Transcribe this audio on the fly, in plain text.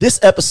This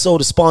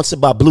episode is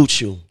sponsored by Blue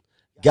Chew.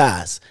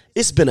 Guys,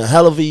 it's been a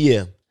hell of a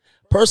year.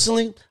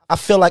 Personally, I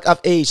feel like I've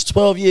aged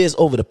 12 years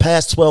over the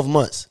past 12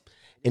 months.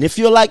 And if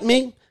you're like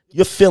me,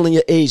 you're feeling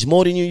your age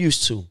more than you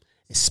used to,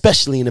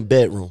 especially in the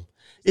bedroom.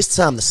 It's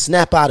time to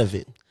snap out of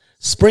it.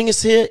 Spring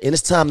is here and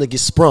it's time to get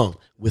sprung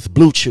with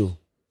Blue Chew.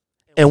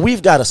 And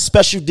we've got a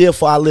special deal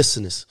for our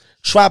listeners.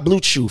 Try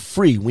Blue Chew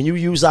free when you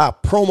use our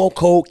promo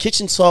code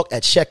Kitchen Talk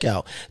at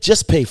checkout.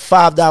 Just pay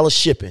 $5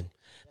 shipping.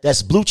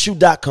 That's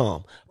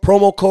BlueChew.com.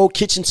 Promo code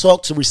Kitchen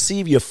Talk to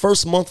receive your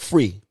first month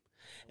free.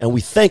 And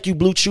we thank you,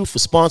 Blue Chew, for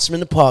sponsoring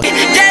the podcast.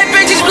 Dead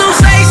bitches, blue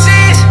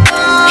faces.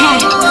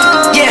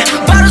 Yeah,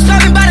 bottles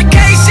talking by the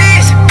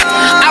cases.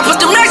 I put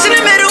the racks in the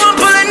middle, I'm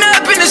pulling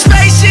up in the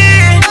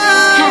spaceship.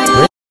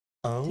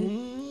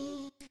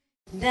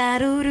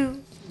 Da-doo-doo.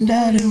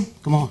 Da-doo.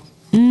 Come on.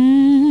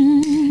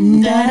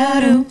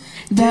 Da-da-doo.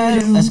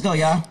 Da-doo. Let's go,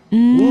 y'all.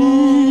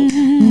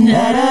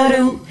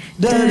 Da-da-doo.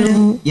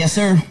 Da-doo. Yes,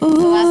 sir.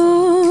 Da-da-doo.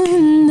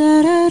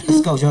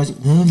 Let's go, George.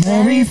 The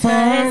very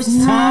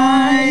first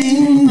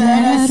time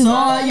that I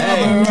saw you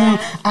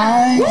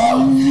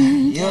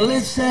around, your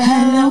lips said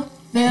hello,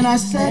 then I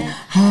said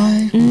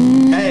hi.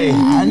 Hey.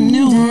 I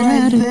knew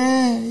right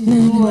there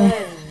you were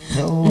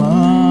the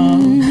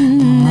one.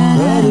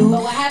 But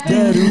what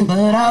happened?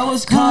 But I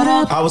was caught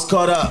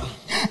up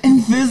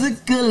in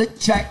physical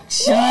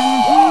attraction,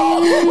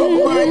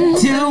 but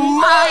to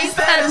my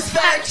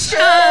satisfaction,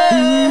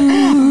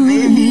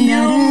 baby,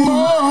 you're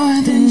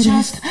more than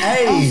just a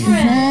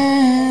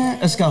friend.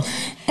 Let's go.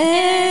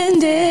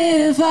 And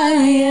if I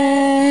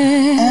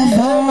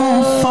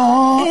Ever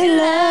fall in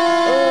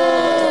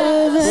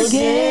love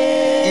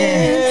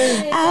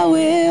again, I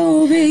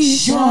will be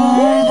sure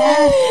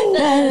that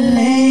the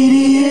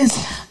lady is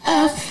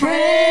a friend.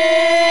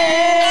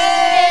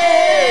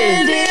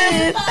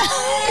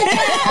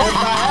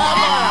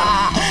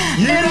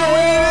 You know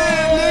what it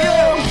is,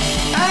 nigga.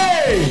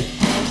 Hey.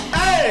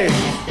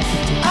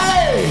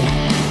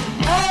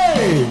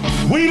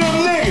 We them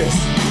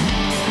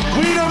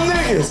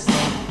niggas.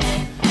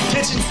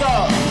 Kitchen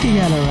Talk. You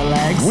gotta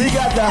relax. We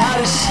got the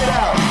hottest shit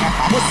out.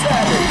 What's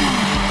happening?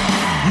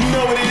 You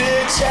know what it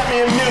is,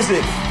 champion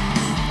music.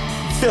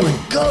 Feeling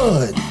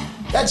good.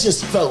 That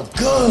just felt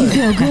good.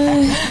 Feel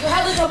good. You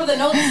had the top of the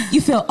notes.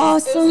 You feel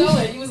awesome.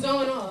 He was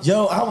going off.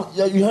 Yo,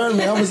 you heard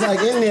me. I was like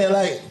in there,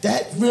 like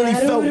that really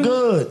felt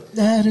good.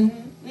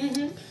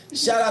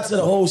 Shout out to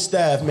the whole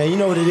staff, man. You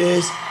know what it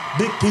is.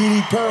 Big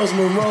PD, Pearls,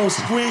 Monroe,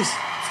 Squeeze,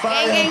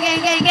 Fire,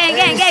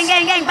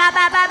 Gang.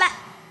 Bye.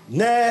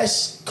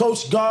 Nash,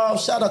 Coach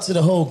Golf. Shout out to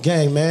the whole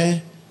gang,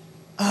 man.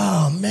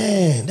 Oh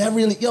man,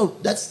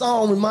 that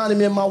song reminded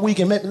me of my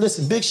weekend. Man,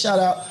 listen, big shout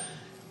out.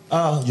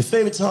 Your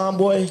favorite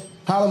tomboy,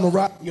 Harlem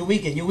World. Your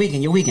weekend. Go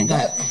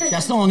ahead.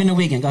 That song in the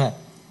weekend. Go ahead.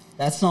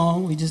 That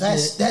song we just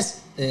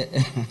did.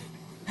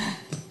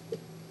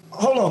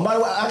 Hold on, by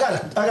the way, I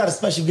got a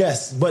special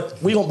guest, but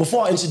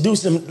before I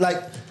introduce him,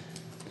 like,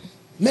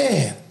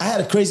 man, I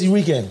had a crazy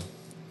weekend.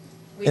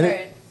 We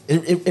heard.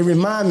 It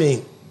reminded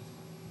me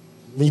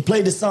when you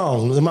played the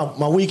song, it was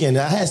my weekend.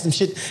 I had some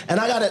shit,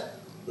 and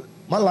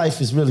my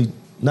life is really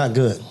not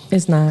good.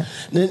 It's not.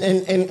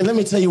 And let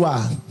me tell you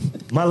why.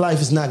 My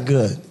life is not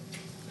good.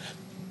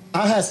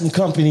 I had some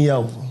company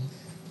over.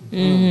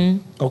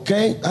 Mm-hmm.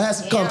 Okay? I had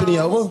some company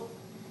over.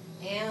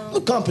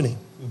 What company?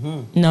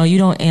 No, you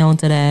don't aim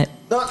to that.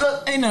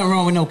 Ain't nothing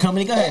wrong with no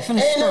company. Go ahead,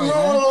 finish the Ain't story,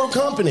 nothing wrong with a man. little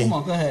company. Come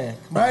on, go ahead.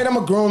 Right? I'm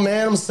a grown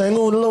man. I'm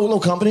single with a little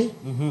company.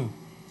 Mm-hmm.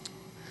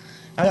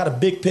 I got a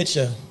big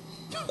picture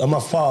of my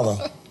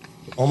father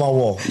on my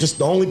wall. Just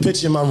the only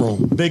picture in my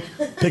room. Big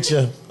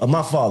picture of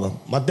my father,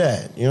 my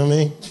dad. You know what I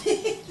mean?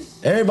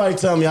 Everybody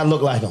tell me I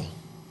look like him.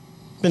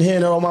 Been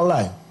hearing that all my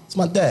life. It's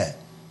my dad,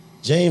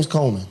 James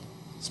Coleman.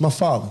 It's my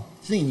father.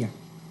 Senior.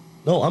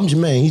 No, I'm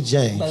Jermaine. He's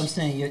James. But I'm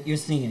saying you're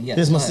senior. Yeah.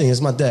 This is my senior. It's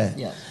my dad.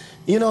 Yeah.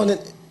 You know, and the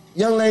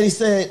young lady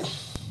said,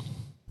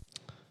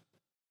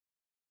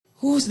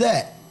 "Who's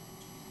that?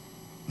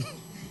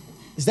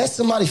 Is that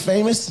somebody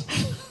famous?"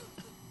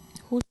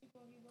 Who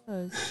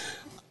was?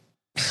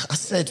 I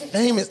said,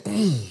 "Famous."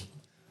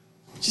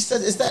 She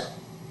said, "Is that?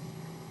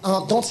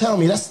 Don't tell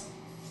me. That's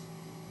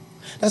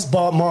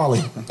Bob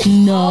Marley."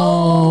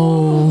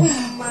 No.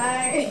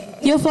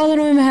 Your father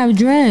don't even have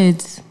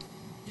dreads.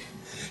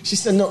 She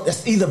said, "No,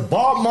 that's either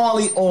Bob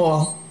Marley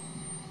or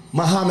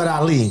Muhammad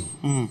Ali."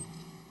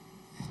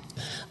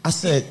 I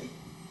said,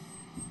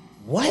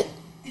 "What?"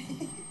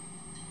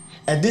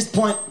 At this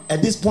point, I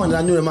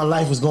knew that my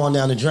life was going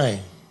down the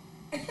drain.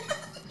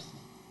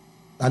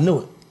 I knew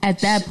it. At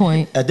that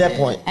point. I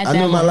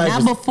knew my life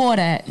Not was... before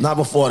that. Not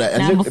before that.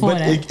 But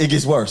it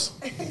gets worse.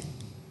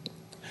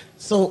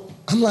 So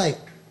I'm like,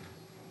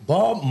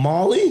 Bob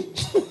Marley?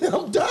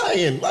 I'm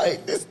dying.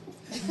 Like, this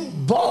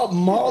Bob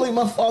Marley?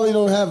 My father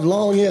don't have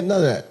long hair,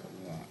 none of that.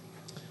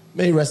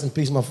 May he rest in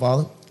peace, my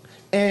father.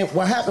 And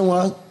what happened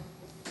was,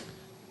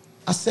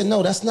 I said,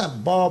 no, that's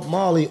not Bob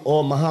Marley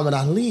or Muhammad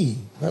Ali.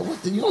 Like,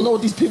 you don't know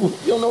what these people,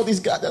 you don't know what these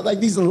guys, like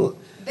these are...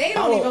 They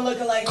don't even look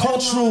alike.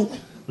 Cultural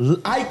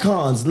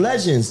icons,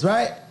 legends,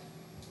 right?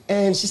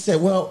 And she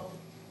said, well,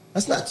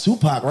 That's not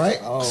Tupac, right?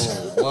 Oh,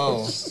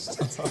 whoa.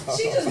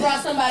 She just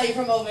brought somebody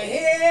from over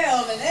here,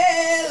 over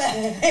there.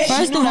 Like,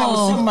 First of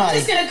all, I'm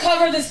just gonna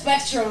cover the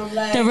spectrum.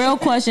 Like. the real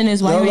question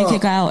is why you didn't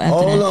kick her out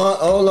after that.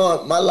 Hold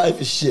on. My life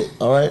is shit.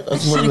 All right, I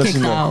just want to let you Kicked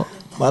her know. out.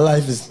 My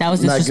life is That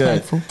was not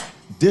disrespectful.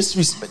 good.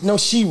 Disrespect. No,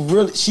 she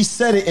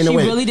said it in a She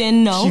way. really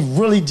didn't know. She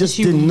really just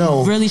didn't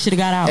know. Really should have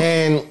got out.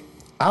 And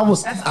I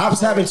was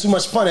having too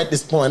much fun at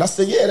this point. I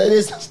said, yeah,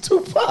 that's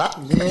Tupac.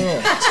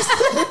 Yeah. She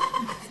said,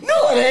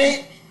 no, it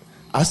ain't.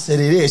 I said,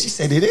 it is. She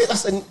said, it is. I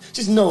said,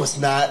 she said, no, it's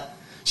not.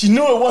 She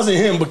knew it wasn't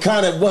him, but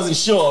kind of wasn't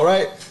sure,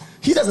 right?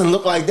 He doesn't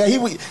look like that. He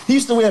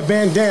used to wear a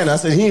bandana. I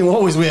said, he ain't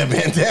always wear a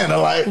bandana.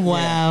 Like,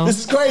 wow. This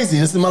is crazy.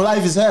 This is my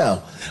life is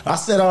hell. I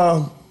said,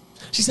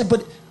 she said,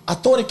 but I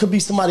thought it could be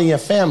somebody in your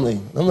family.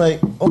 I'm like,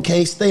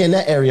 okay, stay in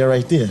that area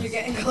right there. You're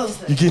getting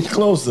closer. You're getting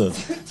closer.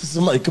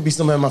 It could be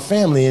somebody in my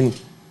family. And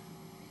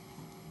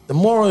the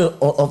moral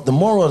of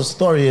the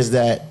story is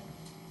that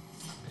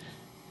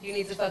You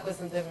need to fuck with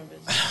some different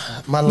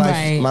bitches. my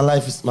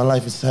life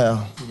is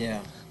hell.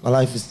 Yeah. My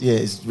life is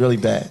it's really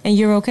bad. And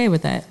you're okay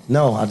with that?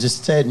 No, I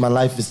just said my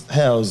life is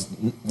hell. Is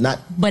not.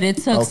 But it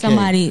took okay.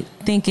 somebody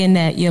thinking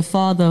that your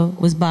father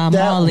was Bob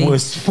Marley. That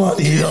was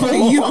funny. For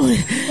you.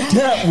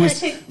 That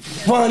was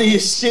funny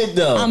as shit,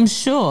 though. I'm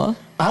sure.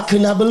 I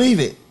could not believe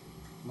it.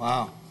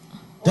 Wow.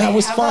 That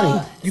was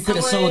funny. You could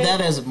have sold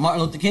that as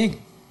Martin Luther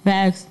King.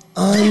 Facts.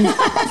 No,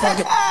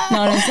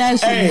 that's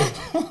actually. Hey,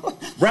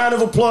 round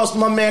of applause for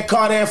my man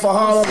Cardan for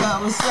Harlem.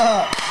 What's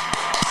up?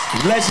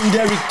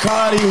 Legendary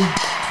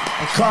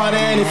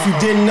Cardan, if you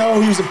didn't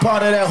know, he was a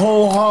part of that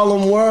whole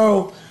Harlem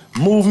World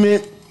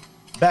movement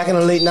back in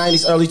the late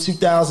 90s, early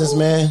 2000s,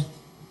 man.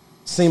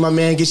 Seen my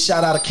man get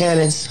shot out of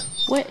cannons.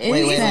 What is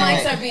These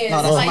that? mics are being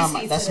No,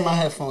 spicy that's today. my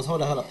headphones.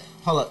 Hold up.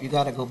 You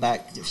gotta go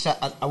back.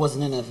 I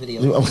wasn't in that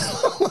video. I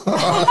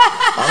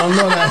don't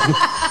know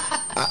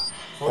that.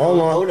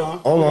 Hold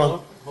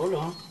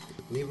on.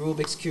 Me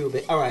Rubik's Cube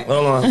it. All right.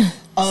 Hold on.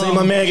 See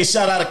my man get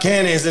shot out of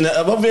cannons in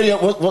the what video?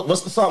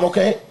 What's the song?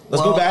 Okay,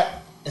 let's go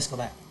back. Let's go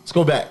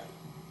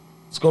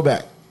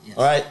back. Yes.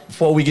 All right.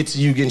 Before we get to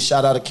you getting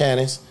shot out of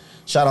cannons,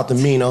 shout out to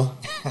Maino.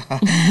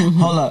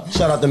 Hold up.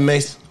 Shout out to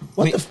Mase.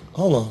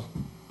 Hold on.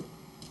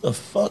 The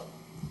fuck?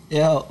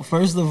 Yo,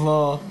 first of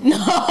all. No,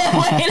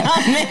 wait a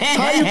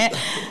minute.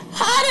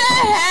 How the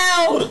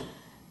hell?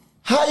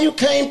 How you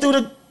came through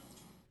the...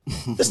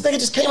 This nigga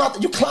just came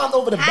out... You climbed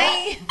over the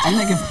back. I'm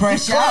nigga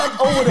fresh out.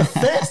 Climbed over the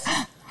fence.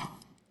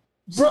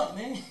 Bro,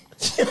 man.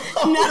 Yo, I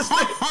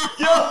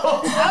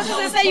was just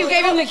gonna say you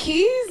gave him the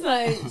keys,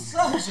 like. What's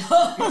up,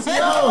 my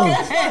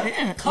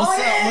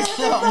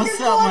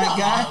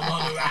guy?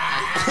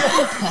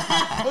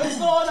 What's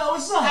going on?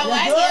 What's up? How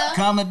are you?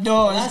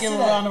 Commodore, let's give a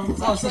round of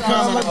applause for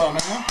Commodore,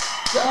 man.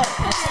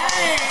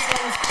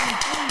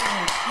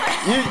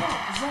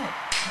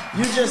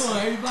 You just...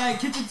 Everybody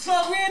get the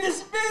truck. We in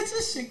this bitch.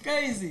 This shit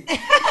crazy.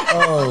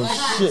 Oh,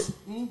 shit.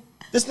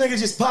 This nigga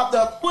just popped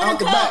up out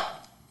the back.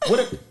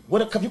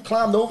 What a cup? You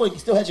climbed over? You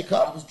still had your I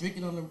cup? was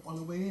drinking on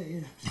the way here,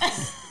 yeah.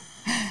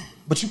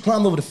 But you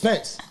climbed over the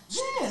fence.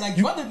 Yeah, like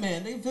Brother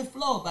Man, they fifth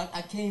floor, but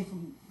I came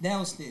from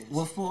downstairs.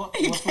 What for?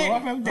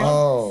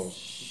 Oh,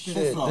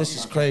 shit. This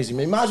is crazy,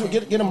 man. Might as well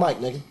get a mic,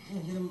 nigga.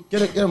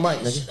 Get a mic,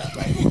 nigga.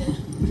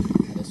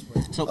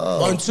 So,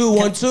 1 2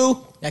 1 2.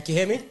 Y'all can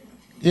hear me?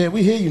 Yeah,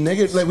 we hear you,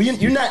 nigga. Like we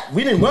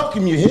didn't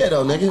welcome you here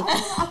though, nigga.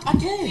 I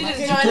came. You I just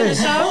came joined the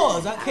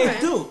show? I came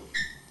through.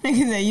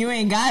 Nigga said you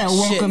ain't gotta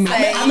welcome me.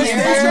 I missed the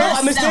intro.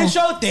 I missed the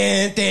intro. I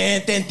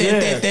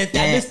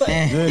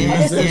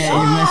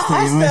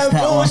missed that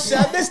bullshit. I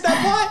missed that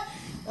part.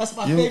 That's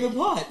my favorite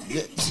part.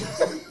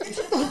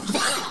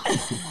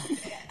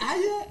 I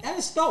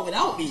didn't start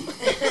without me.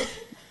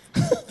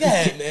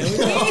 Yeah, man. You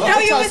know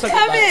you was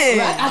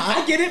coming.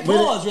 I get it.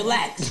 Pause.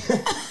 Relax.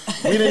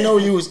 We didn't know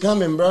you was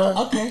coming, bro.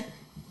 Okay.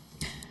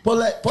 Pull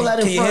that in Can front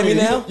you of hear you. me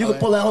now? You can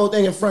pull that whole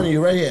thing in front of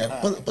you right here.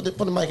 Put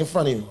the mic in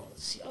front of you.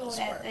 Oh,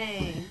 that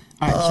thing.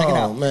 all right, check it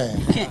out. Oh, man.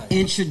 You can't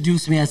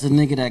introduce me as a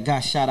nigga that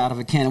got shot out of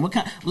a cannon. What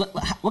kind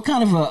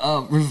of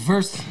a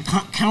reverse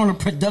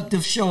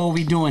counterproductive show are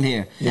we doing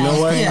here? You know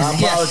what? Yes, I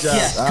apologize.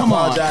 yes. I Come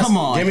apologize.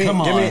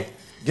 on.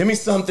 Give me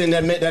something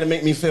that'll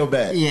make me feel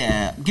bad.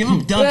 Yeah, give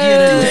him Donkey of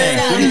the Day.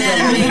 Give him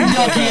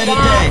Donkey of the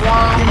Day.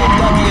 Give him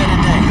Donkey of the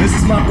Day. This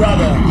is my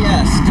brother.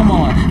 Yes, come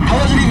on. I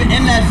wasn't even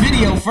in that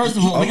video, first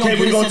of all. Okay,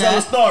 we're gonna tell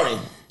a story.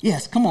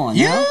 Yes, come on,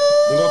 yeah.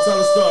 We're gonna tell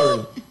a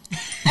story.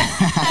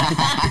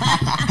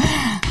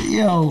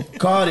 Yo.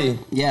 Cardi.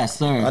 Yes,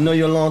 sir. I know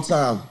you a long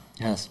time.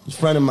 Yes. You're a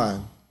friend of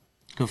mine.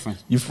 Good friend.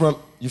 You from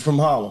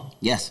Harlem.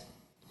 Yes.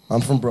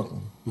 I'm from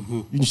Brooklyn.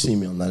 You can see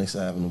me on Lennox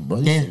Avenue, bro.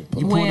 Yeah,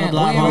 you pulled up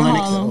live on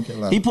Lennox.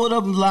 Okay, He pulled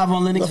up live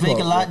on Lennox,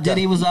 vacant lot.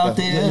 Diddy was out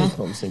there. Yeah,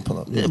 pull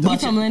up. Yeah. You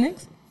from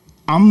Lennox?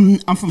 I'm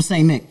from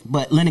St. Nick,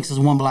 but Lennox is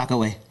 1 block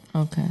away.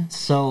 Okay.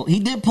 So he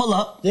did pull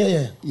up.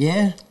 Yeah.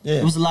 Yeah.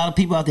 There was a lot of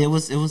people out there. It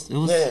was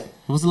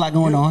a lot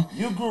going on.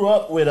 You grew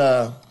up with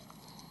a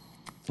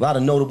lot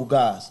of notable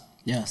guys.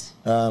 Yes.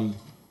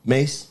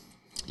 Mase,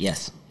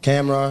 Yes.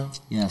 Cameron,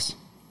 Yes.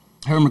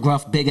 Her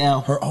McGruff, Big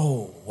L.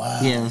 Oh, wow.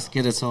 Yeah, let's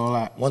get it all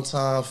out. One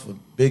time for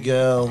Big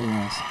L.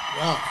 Yes.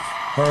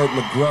 Herb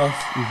McGruff.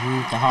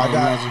 The Harlem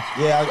legend.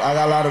 Yeah, I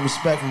got a lot of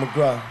respect for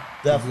McGruff.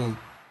 Definitely.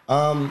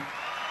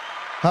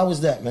 How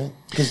was that, man?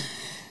 'Cause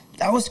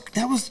that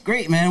was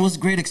great, man. It was a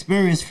great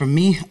experience for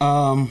me.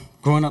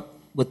 Growing up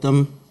with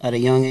them at a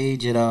young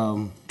age,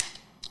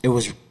 it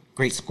was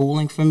great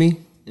schooling for me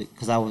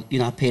because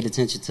I paid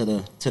attention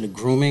to the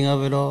grooming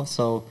of it all.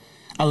 So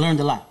I learned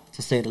a lot,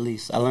 to say the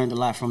least. I learned a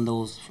lot from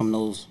those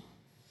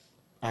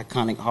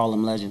iconic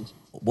Harlem legends.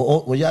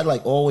 were y'all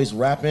like always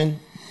rapping?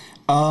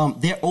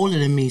 They're older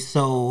than me,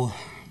 so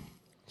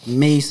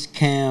Mase,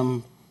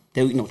 Cam,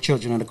 they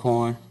Children of the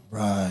Corn.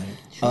 Right.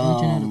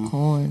 Children of the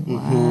Corn.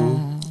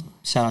 Wow.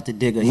 Shout out to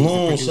Digger.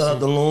 Loon, shout out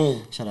to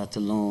Loon. Shout out to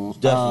Loon.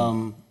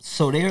 Definitely.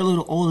 So they're a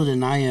little older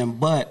than I am,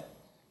 but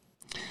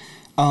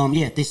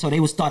they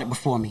would start it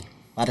before me.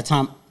 By the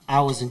time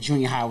I was in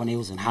junior high, when they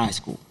was in high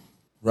school.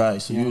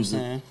 Right. So you was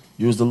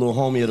the little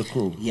homie of the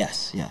crew.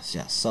 Yes.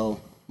 So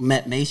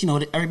met Mase.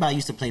 Everybody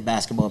used to play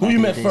basketball. Who back you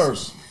in met the days.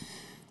 first?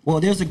 Well,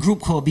 there's a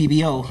group called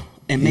BBO,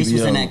 and Mase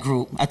was in BBO. that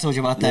group. I told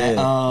you about that.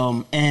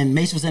 Yeah. And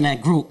Mase was in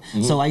that group,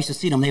 so I used to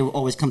see them. They would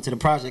always come to the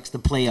projects to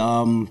play.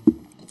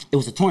 It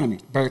was a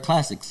tournament, Bird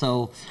Classic.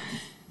 So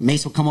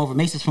Mase would come over.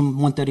 Mase is from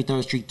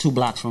 133rd Street, 2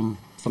 blocks from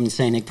the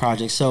St. Nick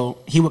Project. So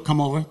he would come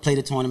over, play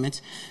the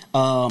tournaments.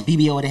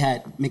 BBO, they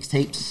had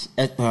mixtapes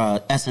at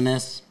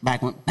SNS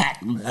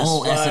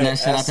old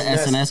SNS. Shout out to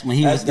SNS when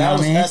he was. That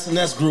was man.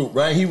 SNS group,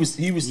 right? He was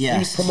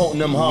promoting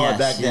them hard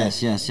back then.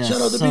 Yes. Shout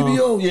out to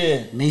BBO,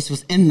 yeah. Mase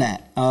was in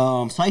that.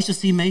 So I used to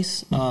see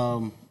Mase.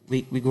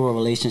 We grew a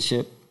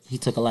relationship. He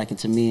took a liking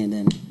to me, and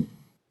then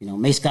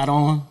Mase got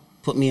on.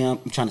 Put me up.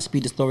 I'm trying to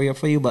speed the story up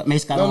for you, but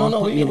Mase got on.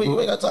 No. We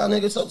got time,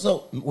 nigga.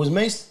 So was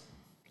Mase?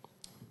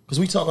 Because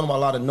we talking about a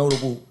lot of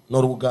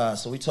notable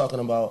guys. So we talking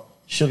about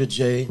Sugar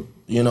J,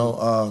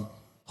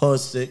 Hud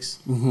 6,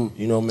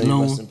 may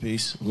rest in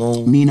peace.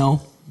 Loon, Maino.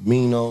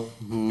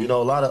 A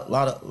lot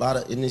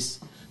of in this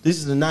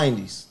is the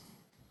 90s,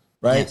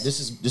 right? Yes. This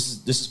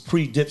is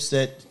pre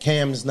Dipset.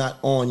 Cam is not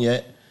on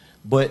yet,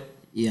 but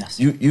yes,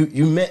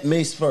 you met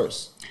Mase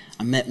first.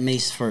 I met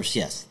Mase first.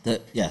 Yes,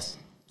 yes.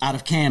 Out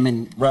of Cam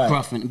and Right.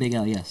 Gruff and Big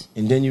L. Yes.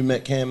 And then you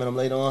met Cam and them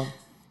later on.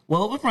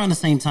 Well, we're around the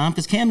same time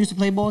because Cam used to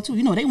play ball too.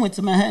 They went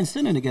to Manhattan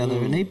Center together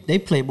and they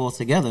played ball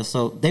together.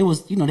 So they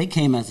was, they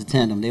came as a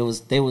tandem. They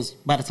was.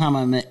 By the time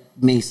I met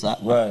Mase, I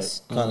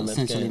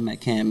essentially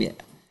met Cam. Yeah.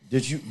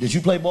 Did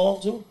you play ball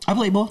too? I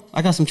play ball.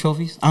 I got some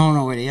trophies. I don't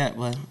know where they at,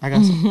 but I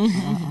got some.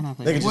 I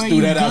play Nigga ball. just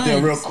threw that out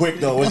there real quick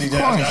though. Was he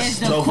just It's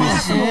the trophies?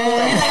 question.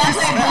 I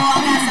say, bro,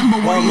 I got some,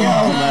 but where you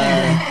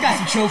man. I got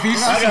some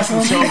trophies. I got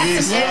some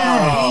trophies.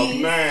 Oh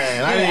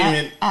man, I didn't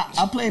even.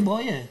 I play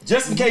ball, yeah.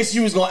 Just in case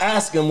you was gonna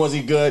ask him was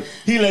he good,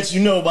 he let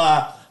you know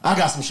by I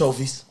got some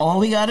trophies. All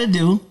we gotta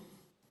do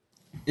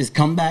is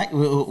come back.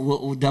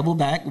 We'll double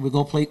back. We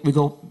go play. We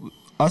go.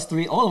 Us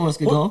three, all of us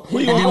could go, Who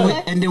you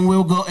gonna and then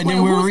we'll go, and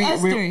then we'll who's us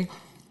three?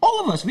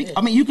 all of us.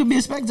 You could be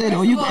a spectator,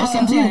 or you could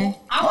SMT.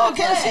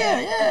 Okay,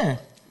 yeah.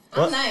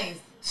 I'm nice.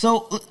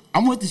 So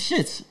I'm with the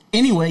shits.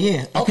 Anyway,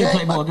 yeah. I Okay. can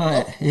play ball. Go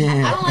ahead. I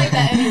Yeah. don't like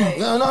that anyway.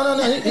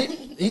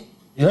 No.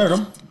 You heard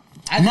him.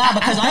 Nah,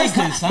 because I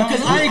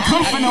ain't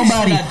come for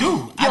nobody. I do.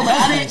 Yo, but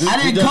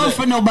I didn't come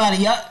for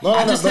nobody. I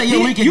just but said,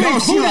 yo, we can You go.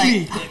 She included like,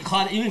 me.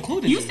 Claudia, you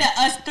included You me. said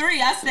us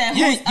three. I said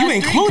You- who's you us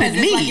included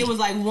three? me. It's like it was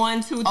like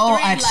 1, 2, 3. Oh,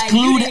 I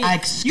excluded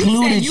You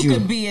you. said you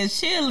could be a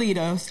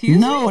cheerleader. Excuse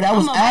No, me? that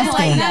was I'm after. I don't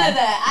like cheerleader. none of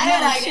that. I You're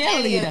don't a like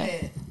any of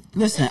cheerleader. it.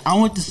 Listen, I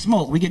want to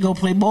smoke. We could go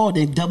play ball,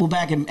 then double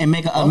back and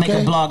make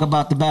a blog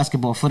about the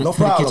basketball for the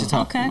problem. kitchen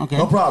talk. Okay.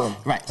 No problem.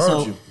 Right.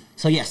 Heard you.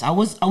 So yes, I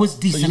was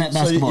decent at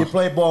basketball. So you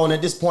play ball, and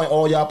at this point,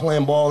 all y'all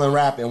playing ball and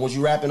rapping. Was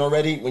you rapping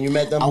already when you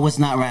met them? I was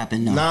not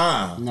rapping. No.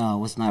 Nah. No, I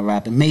was not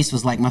rapping. Mase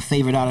was like my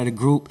favorite out of the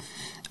group.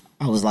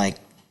 I was like,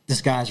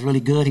 this guy's really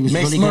good. He was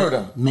Mase really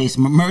Murder. good.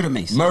 Murder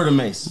Mase. Murder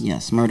Mase.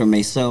 Yes, Murder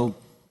Mase. So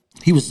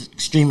he was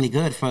extremely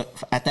good for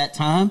at that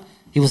time.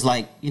 He was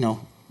like,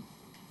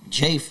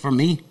 Jay for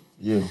me.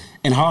 Yeah.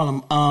 In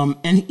Harlem.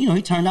 And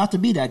he turned out to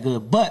be that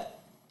good. But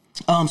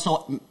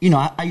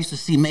I used to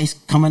see Mase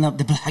coming up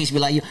the block. I used to be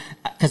like,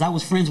 because I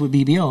was friends with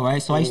BBO,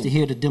 right? So I used to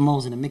hear the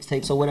demos and the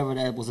mixtapes or whatever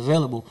that was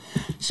available.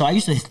 So I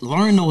used to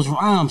learn those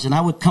rhymes, and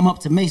I would come up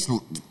to Mase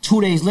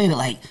 2 days later,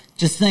 like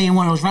just saying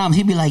one of those rhymes.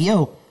 He'd be like,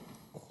 yo,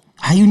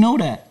 how you know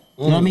that?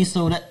 You know what I mean?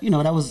 So that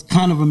that was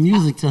kind of a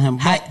music to him.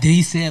 How, did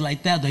he say it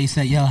like that? Though he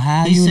said, "Yo,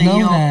 how He you said, know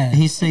yo, that?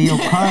 He said, yo,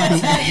 Cardi.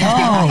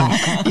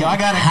 yo, I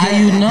got How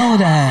you know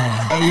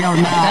that? Hey, yo,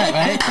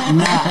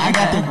 I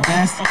got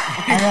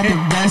the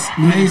best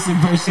Mase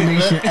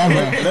impersonation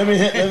ever. Let me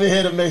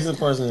hit a Mason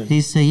person.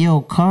 He said,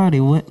 yo, Cardi,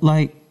 what,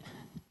 like,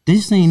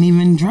 this ain't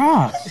even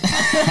dropped.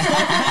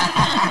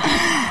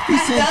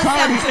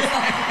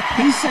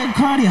 He said,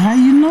 Cardi, how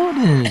you know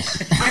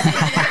this?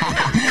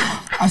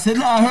 I said,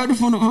 no, I heard it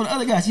from the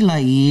other guys. He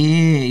like,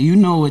 yeah, you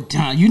know what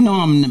time,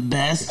 I'm the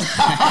best.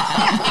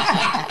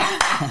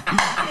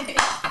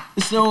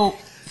 So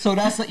So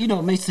that's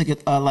Mase took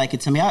it like it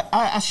to me.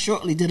 I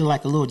shortly did it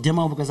like a little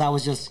demo because I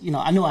was just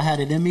I knew I had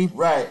it in me.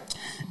 Right.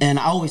 And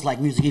I always like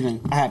music. Even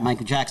I had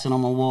Michael Jackson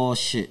on my wall.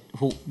 Shit,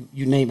 who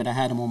you name it, I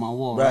had him on my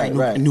wall.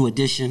 Right. New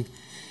Edition.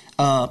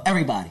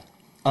 Everybody.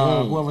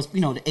 Whoever was the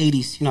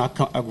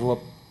 '80s. I grew up.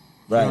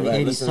 Right. The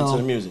 80s, Listening to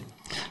the music.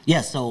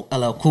 Yes. So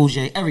LL Cool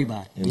J.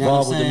 Everybody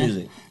Involved with the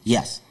music.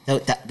 Yes.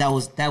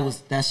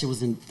 That shit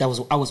was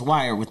I was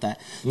wired with that.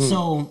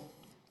 So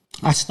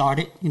I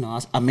started.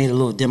 I made a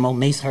little demo.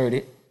 Mase heard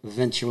it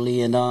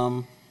eventually, and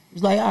it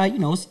was like,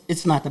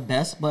 it's not the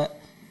best, but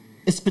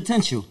it's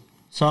potential.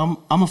 So I'm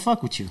gonna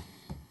fuck with you.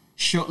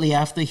 Shortly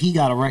after, he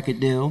got a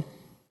record deal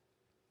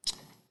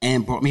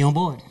and brought me on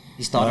board.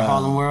 He started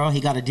Harlem World.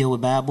 He got a deal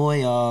with Bad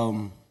Boy,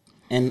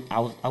 and I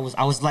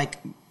was like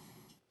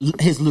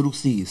his little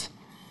C's.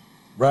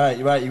 Right.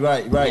 Yes. You're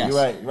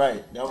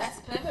right. That's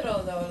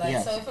pivotal though.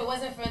 Yes. So if it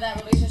wasn't for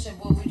that relationship,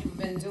 what would you have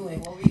been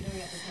doing? What were you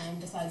doing at the time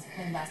besides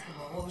playing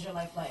basketball? What was your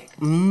life like?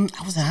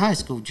 I was in high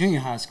school, junior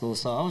high school,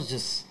 so I was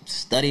just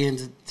studying.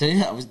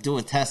 I was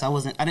doing tests. I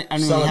didn't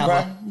really have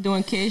a...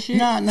 Doing kid shit?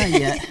 Nah, not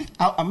yet.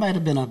 I might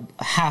have been a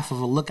half of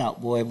a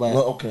lookout boy, but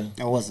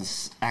I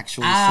wasn't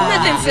actually.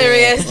 Nothing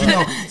serious.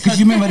 Because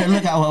you remember the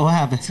lookout, what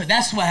happened? So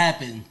that's what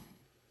happened.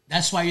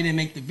 That's why you didn't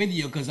make the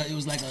video, because it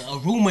was like a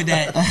rumor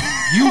that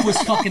you was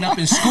fucking up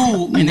in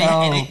school, and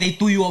they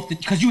threw you off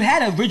because you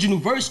had an original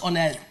verse on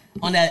that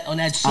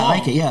song. I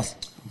like it, yes.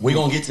 We're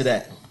gonna get to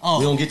that. Oh.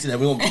 We're gonna get to that.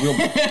 We're gonna Yeah,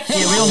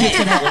 we don't get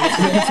to that.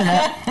 We'll get to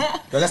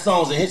that. that song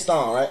was a hit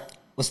song, right?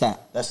 What's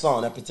that?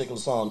 That particular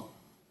song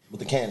with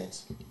the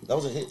cannons. That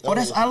was a hit.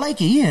 I like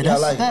it. Yeah, I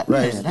like it.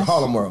 Right, yeah,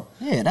 Harlem World.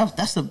 Yeah,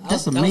 that's a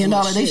was $1 million.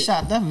 my They shit.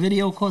 shot that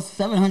video, cost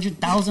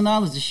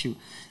 $700,000 to shoot.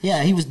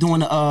 Yeah, he was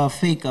doing a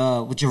fake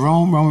with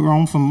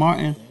Jerome from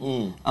Martin.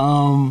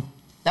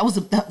 That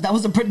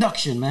was a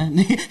production, man.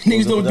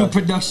 Niggas don't do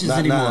productions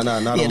anymore.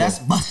 Not that's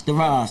Busta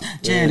Rhymes,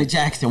 Janet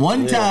Jackson.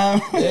 One time.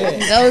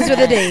 Those were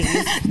the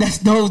days. That's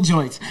those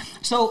joints.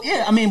 So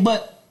yeah, I mean,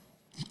 but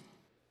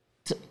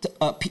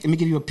let me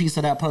give you a piece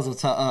of that puzzle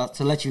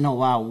to let you know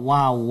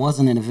why I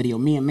wasn't in the video.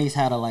 Me and Mase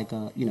had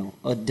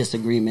a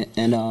disagreement,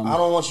 and I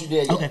don't want you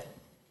there yet. Okay.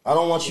 I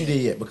don't want you there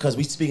yet because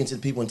we speaking to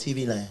the people in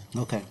TV land.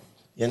 Okay.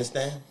 You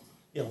understand?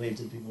 Yeah, wave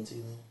to the people in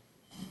TV land.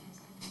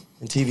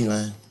 In TV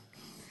land.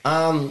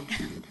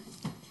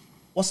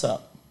 What's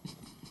up?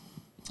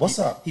 What's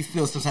up? He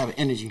feels some type of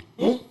energy.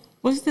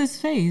 What's this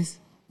face?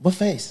 What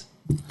face?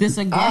 This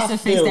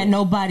aggressive face feel- that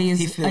nobody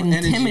He is feel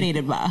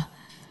intimidated by.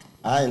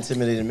 I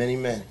intimidated many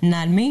men.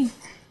 Not me.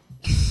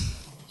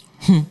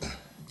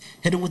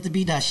 Hit him with the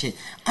B-dot shit.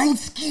 I ain't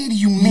scared of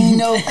you,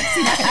 Maino.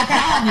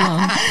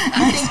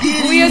 I ain't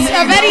scared of We you,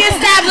 already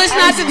established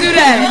not to do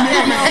that.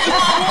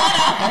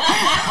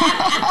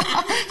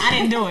 I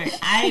didn't do it.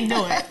 I ain't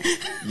do it.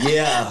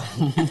 Yeah,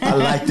 I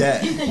like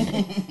that.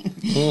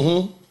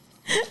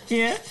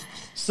 Yeah.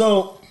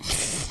 So,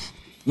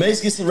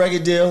 Mase gets a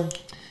record deal.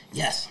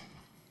 Yes.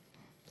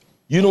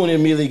 You don't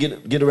immediately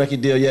get a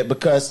record deal yet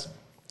because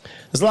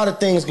there's a lot of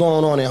things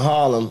going on in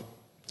Harlem,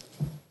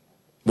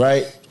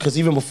 right? Because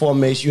even before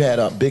Mase, you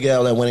had Big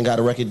L that went and got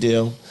a record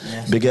deal.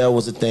 Yes. Big L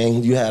was a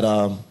thing. You had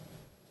Herb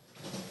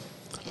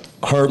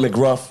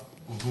McGruff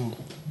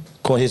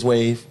caught his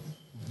wave.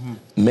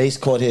 Mase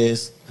caught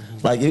his.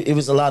 Like it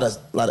was a lot of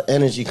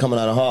energy coming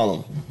out of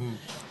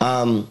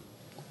Harlem.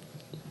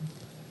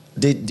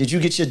 Did you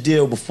get your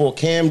deal before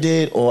Cam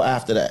did or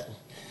after that?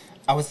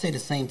 I would say the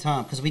same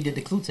time because we did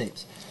the Clue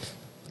tapes.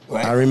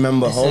 Right? I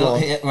remember. Hold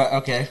on. Right,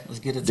 okay, let's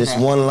get it. This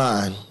one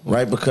line,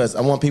 right? Because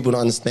I want people to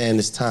understand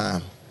this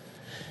time.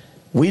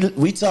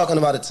 We talking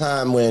about a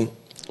time when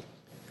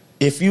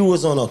if you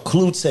was on a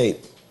Clue tape,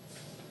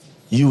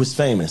 you was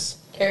famous.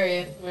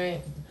 Period.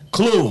 Right.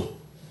 Clue.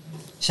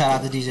 Shout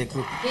out to DJ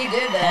Clue. He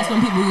did that. That's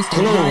when people used to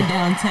ride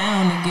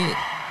downtown and get.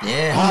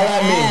 Yeah, Holla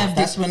at me.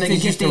 that's when to niggas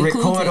get used to their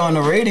record Clue tape. on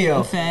the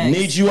radio. Facts.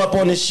 Need you up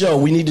on this show.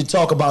 We need to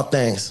talk about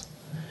things.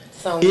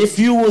 So If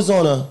you was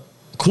on a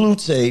Clue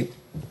tape,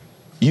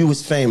 you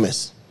was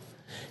famous.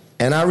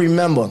 And I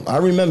remember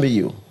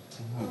you.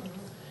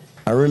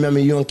 I remember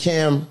you and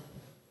Cam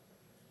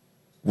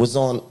was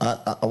on,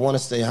 I want to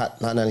say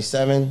Hot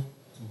 97.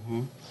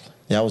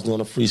 Yeah, I was doing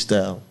a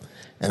freestyle.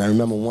 And I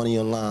remember one of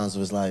your lines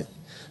was like,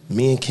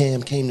 me and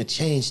Cam came to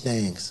change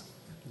things.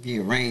 We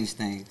arranged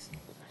things.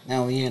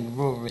 Now we in the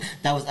room.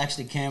 That was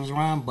actually Cam's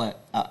rhyme,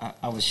 but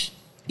I was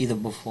either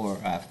before or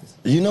after.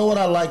 You know what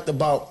I liked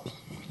about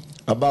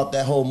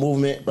that whole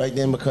movement right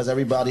then? Because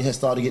everybody had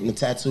started getting the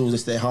tattoos that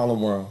said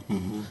Harlem World.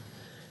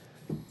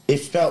 It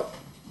felt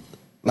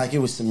like it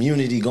was some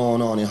unity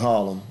going on in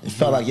Harlem. It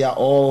felt like y'all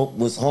all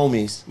was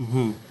homies.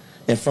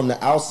 And from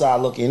the outside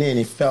looking in,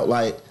 it felt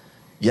like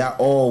y'all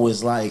all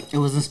was like It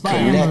was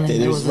inspiring. connected.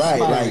 It It was was right.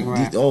 inspiring, Like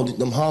right. all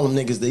them Harlem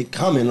niggas, they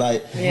coming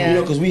like Yeah. you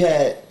know, because we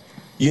had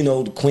the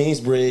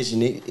Queensbridge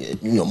and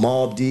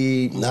Mobb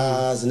Deep,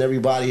 Nas, and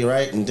everybody,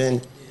 right? And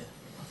then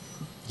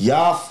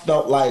y'all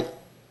felt like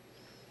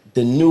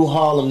the new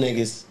Harlem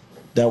niggas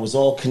that was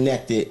all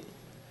connected,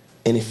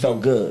 and it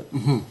felt good.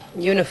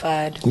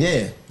 unified.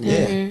 Yeah.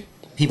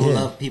 People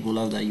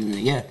love that unit.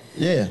 Yeah.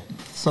 Yeah.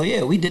 So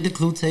yeah, we did the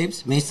Clue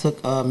tapes. Mase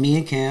took me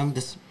and Cam.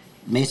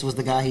 Mase was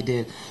the guy. He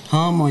did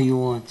Hum or You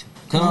Want To.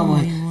 Come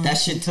on. That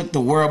shit took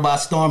the world by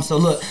storm. So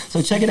look,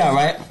 so check it out,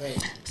 right?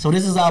 So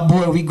this is our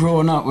boy we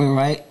growing up with,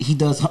 right? He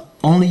does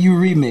Only You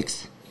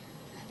remix.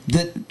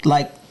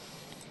 Like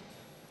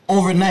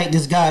overnight,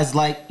 this guy's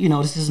like,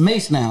 this is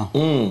Mase now.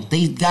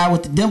 The guy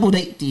with the dimple,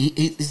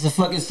 he's a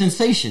fucking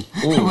sensation,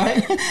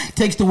 right?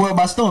 Takes the world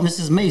by storm. This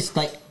is Mase.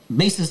 Like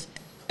Mase is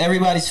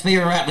everybody's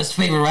favorite rapper's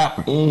favorite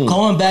rapper.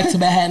 Going back to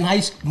Manhattan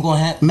High School, going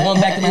back to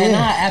Manhattan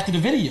High after the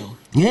video.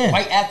 Yeah.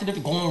 Right after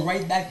going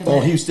right back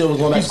to he still was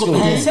going back to school.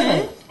 Manhattan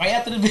Center. Right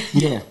after the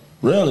video. Yeah.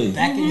 Really?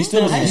 He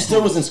still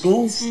was in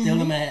school? Still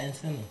in Manhattan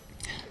Center.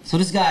 So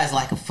this guy is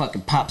like a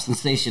fucking pop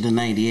sensation in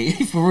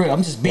 '98. For real,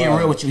 I'm just being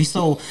real with you. He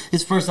sold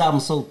his first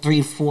album sold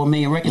 3-4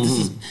 million records.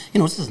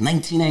 This is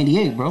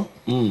 1998, bro.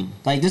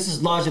 Like this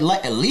is larger,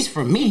 like at least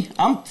for me.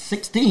 I'm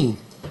 16.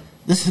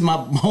 This is my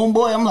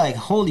homeboy. I'm like,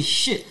 holy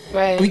shit.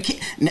 Right.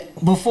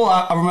 Before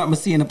I remember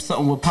seeing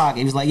something with Pac.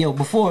 He was like, yo,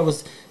 before it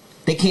was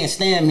they can't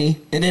stand me,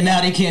 and then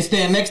now they can't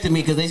stand next to me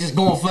because they just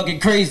going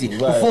fucking crazy. Right.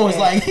 Before it's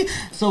like,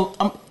 so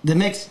the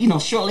next,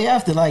 shortly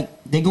after, like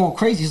they going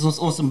crazy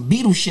on some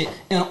Beatles shit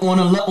and on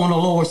a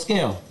lower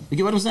scale. You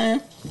get what I'm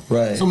saying?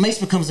 Right. So Mase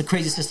becomes a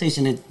crazy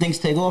sensation and things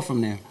take off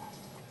from there.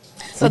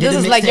 So this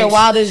is like your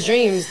wildest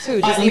dreams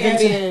too, just even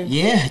being.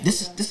 Yeah,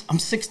 this. I'm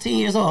 16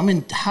 years old. I'm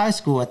in high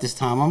school at this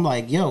time. I'm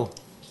like, yo.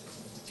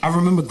 I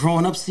remember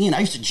growing up seeing. I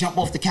used to jump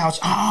off the couch.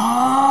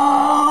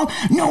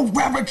 No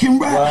rapper can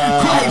rap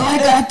quite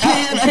like I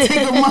can. I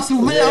take a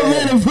muscle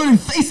man and put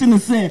his face in the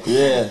sand.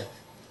 Yeah.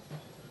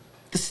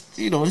 This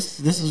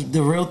is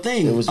the real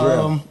thing. It was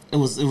real. It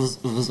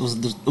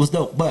was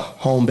dope. But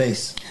home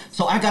base.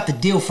 So I got the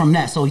deal from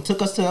that. So he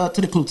took us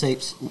to the Clue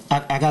tapes.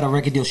 I got a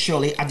record deal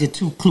shortly. I did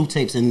 2 Clue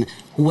tapes, and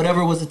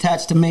whatever was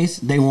attached to Mase,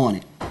 they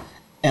wanted.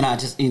 And I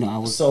just, I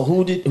was. So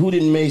who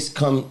did Mase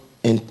come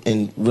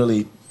and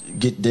really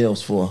get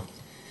deals for?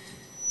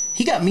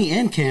 He got me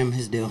and Cam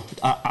his deal,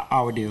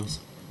 our deals.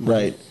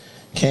 Right.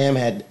 Cam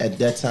had at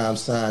that time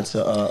signed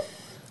to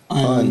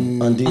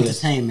Undias.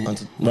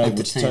 Entertainment. Right,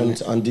 which turned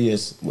into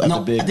Undias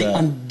after Big. I think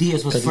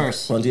Undias was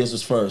first. Undias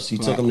was first. He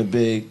took him to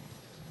Big.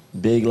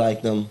 Big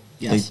liked them.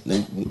 Yes.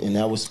 And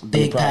that was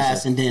Big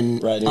pass, and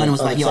then Un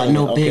was like, yo, I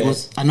know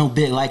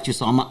Big liked you,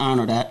 so I'm gonna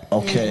honor that.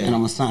 Okay. And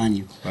I'm gonna sign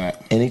you. Right.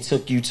 And he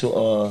took you to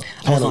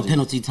I was on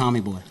Penalty,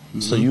 Tommy Boy.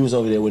 So you was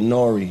over there with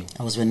Nori.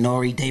 I was with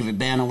Nori. David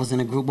Banner was in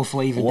the group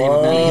before even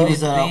David Banner. He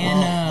was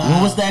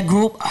what was that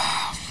group?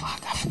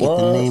 Fuck, I forget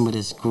the name of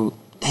this group.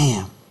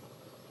 Damn.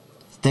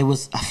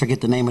 I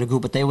forget the name of the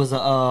group, but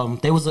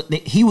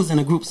he was in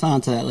a group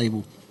signed to that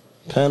label.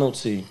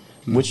 Penalty,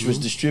 which was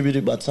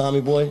distributed by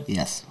Tommy Boy?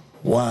 Yes.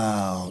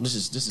 Wow, this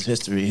is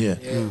history here.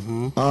 Yeah.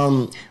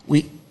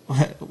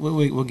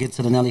 We'll get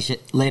to the Nelly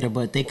shit later,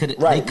 but they could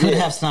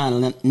have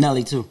signed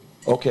Nelly too.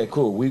 Okay,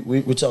 cool.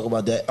 We talk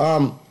about that.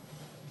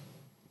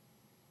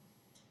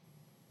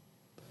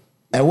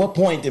 At what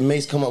point did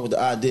Mase come up with the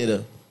idea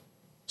to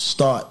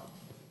start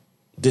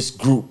this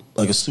group,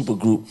 like a super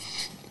group,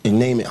 and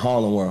name it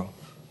Harlem World?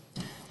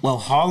 Well,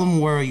 Harlem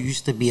World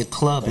used to be a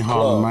club in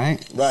Harlem,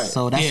 right? Right.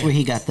 So that's where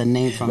he got the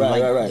name from,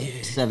 right.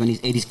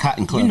 70s, 80s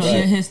cotton clubs. You know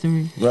your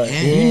history. Right.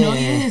 Yeah. You know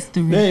your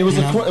history. Yeah, it was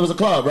a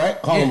club, right?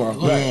 Harlem World.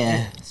 Right.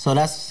 Yeah. So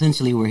that's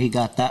essentially where he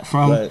got that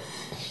from. Right.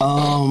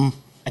 I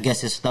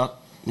guess it stuck.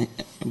 It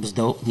was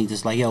dope. He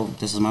just like, yo,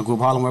 this is my group,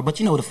 Harlem World. But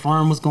the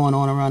firm was going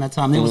on around that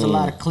time. There was a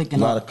lot of clicking.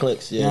 A lot of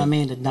clicks, yeah. You know what I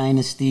mean? The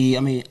Dynasty. I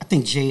mean, I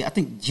think Jay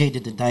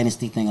did the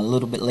Dynasty thing a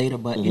little bit later,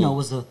 but it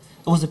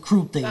was a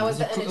crew thing. That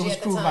was it was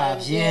the crew time.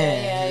 vibes.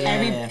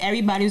 Yeah.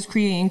 Everybody was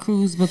creating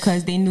crews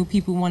because they knew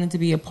people wanted to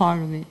be a part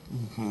of it.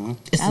 Mm-hmm.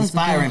 It's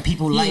inspiring.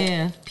 People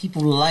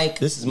like.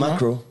 This is my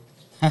crew,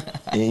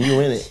 and you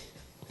in it.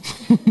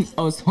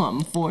 Oh, so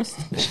I'm forced.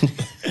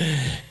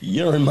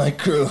 You're in my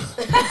crew.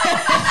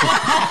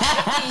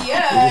 You're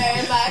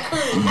in my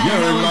crew.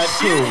 You're in my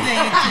crew.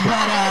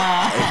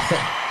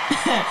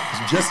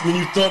 Just when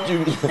you thought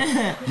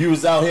you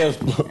was out here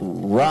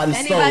riding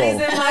solo.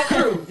 Anybody's in my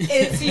crew,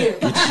 it's you.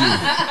 It's you.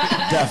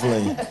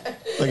 Definitely.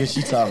 Look at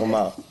she talking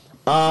about.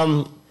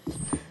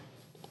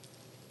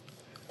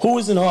 Who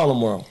was in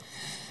Harlem World?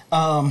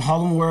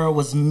 Harlem World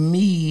was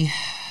me,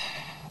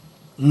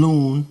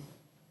 Loon,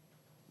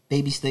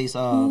 Baby Stace,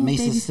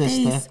 Mace's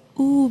sister.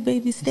 Ooh,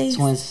 Baby Stace.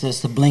 Twin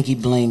sister, Blinky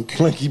Blink.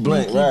 Blinky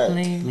Blink, right.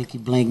 Blinky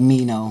Blink,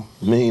 Maino.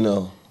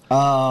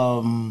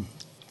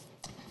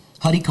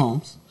 Huddy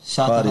Combs.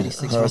 Shout out to Huddy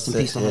Six. Rest in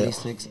peace to Huddy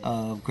Six.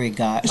 Great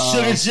guy.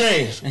 Sugar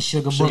J. And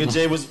Sugar Booger. Sugar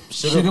J was...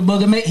 Sugar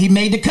Booger, he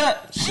made the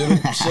cut.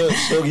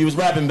 Sugar, he was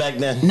rapping back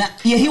then.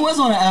 He was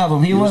on the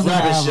album. He was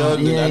rapping,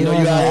 Sugar. Yeah, I know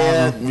you out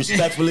here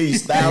respectfully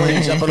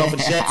styling, jumping off of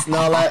jets and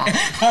all that.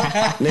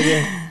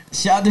 Nigga.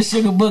 Shout out to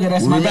Sugar Booger.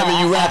 That's my guy.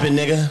 Remember you rapping,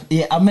 nigga.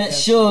 Yeah, I met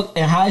Suge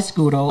in high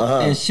school, though.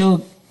 And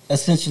Suge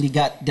essentially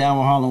got down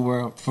with Harlem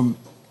World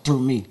through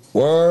me.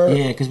 Word?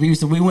 Yeah, because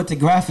we went to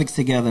graphics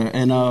together,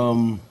 and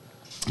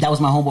that was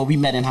my homeboy. We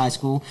met in high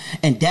school,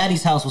 and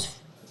Daddy's house was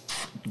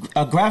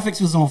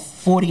graphics was on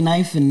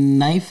 49th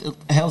and 9th,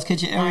 Hell's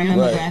Kitchen area. I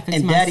remember Right. graphics.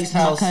 And my, Daddy's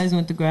house. My cousin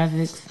went to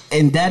graphics.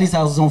 And Daddy's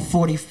house was on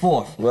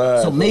 44th.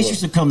 Right, So Mace right.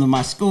 used to come to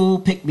my school,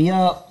 pick me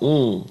up.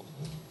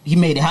 He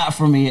made it hot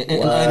for me. Wow.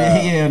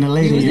 Yeah, and the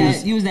lady.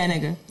 You was that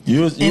nigga.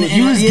 You was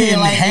You was getting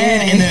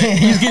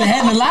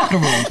head in the locker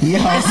room.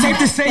 Yeah. It's safe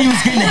to say you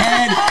was getting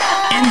head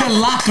in the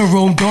locker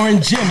room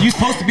during gym. You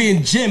supposed to be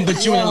in gym,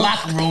 but you in the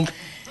locker room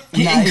Nah,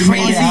 getting he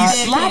made it crazy hot.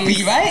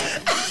 sloppy, right?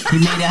 He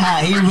made it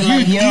hot. He was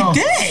like, yo. You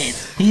did.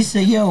 He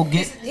said, yo,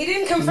 He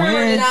didn't confirm or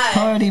where's deny.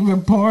 Cardi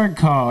report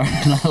card?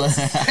 He was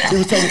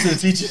talking to the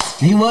teachers.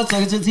 He was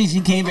talking to the teacher.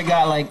 He came and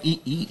got like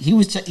he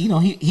was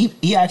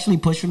he actually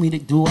pushed for me to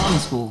do well in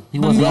school. He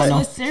But wasn't Mace like, no.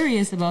 was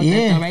serious about Yeah.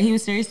 that though, right? He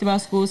was serious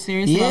about school,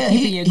 serious Yeah, about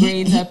keeping your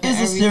grades up. he and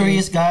is a everything.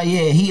 serious guy.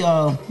 Yeah, he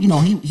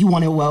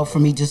wanted well for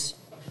me just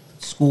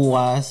school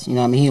wise. You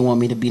know what I mean? He didn't want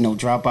me to be no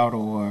dropout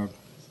or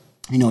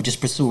just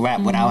pursue rap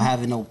without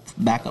having no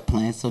backup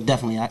plans. So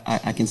definitely,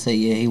 I can say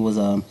he was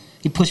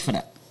he pushed for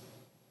that.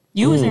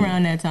 You was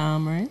around that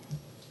time, right?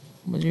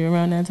 Was you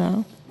around that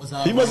time?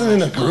 He wasn't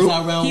in a group. Was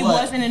I around He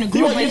what? wasn't in a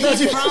group, but he's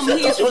from.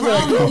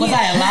 Was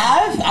I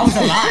alive? I was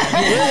alive.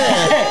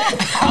 Yeah.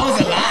 I was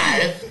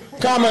alive.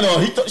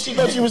 Commodore. She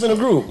thought she was in a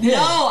group. No,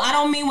 I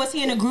don't mean was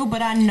he in a group,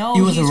 but I know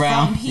He was he's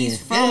around. He's Yeah.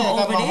 from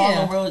over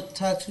there. World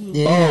tattoo.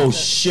 Yeah. Oh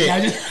shit!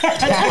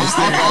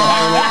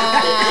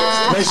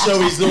 Make sure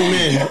we zoom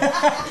in.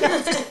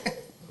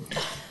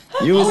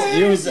 You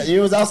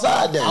was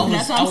outside then.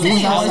 That's what I'm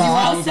saying. I was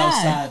outside.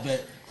 outside,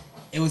 but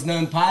it was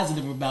nothing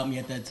positive about me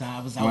at that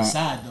time. I was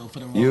outside though for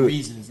the wrong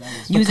reasons.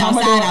 You was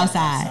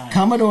outside.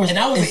 Commodore's And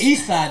I was an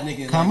East Side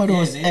nigga.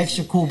 Commodore's Like,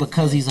 extra cool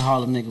because he's a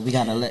Harlem nigga. We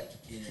gotta let.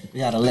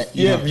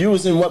 Yeah, you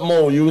was in what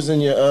mode? You was in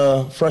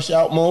your fresh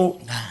out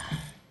mode.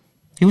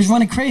 He was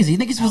running crazy.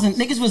 Niggas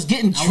was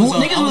getting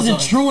in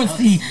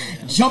truancy,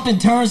 jumping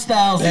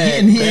turnstiles,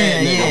 and getting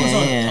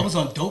here. I was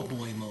on dope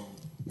boy mode.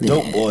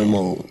 Dope boy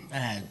mode.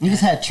 Niggas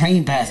had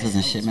train passes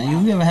and shit,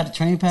 man. You ever had a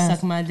train pass?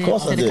 Suck my dick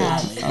Course to I the did.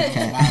 cops.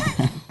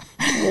 Okay.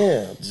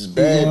 Yeah, just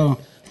bad Yo.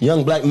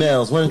 young black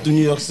males running through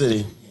New York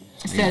City.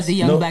 Says the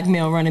young No. black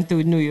male running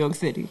through New York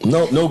City.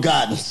 No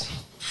guidance.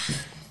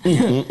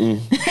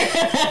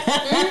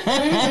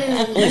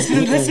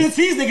 Listen to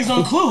these niggas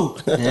on Clue.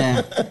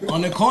 Yeah.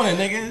 On the corner,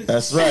 nigga.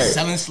 That's right.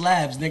 Selling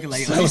slabs, nigga.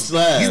 Like, Selling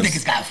slabs.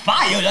 These niggas got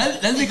fire.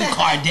 That nigga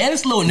Cardan,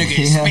 this little nigga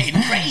is Yeah.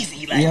 spitting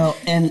crazy. Like, Yo,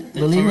 and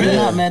believe it or real.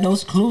 not, man,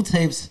 those Clue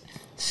tapes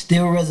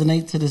still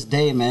resonate to this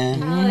day,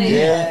 man. Oh,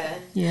 yeah.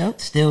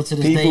 Yep. Still to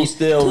this People day.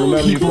 still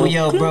remember People, you.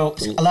 yo, bro.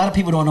 A lot of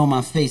people don't know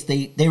my face.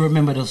 They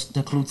remember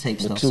the Clue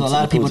tapes though. So a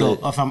lot of people don't.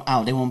 If I'm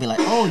out, they won't be like,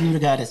 "Oh, you the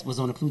guy that was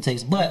on the Clue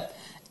tapes." But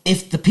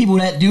if the people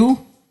that do,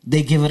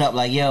 they give it up.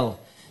 Like, yo,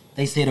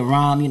 they say the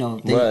rhyme. You know,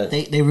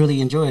 they really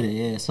enjoyed it.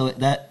 Yeah. So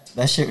that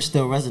shit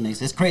still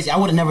resonates. It's crazy. I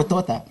would have never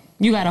thought that.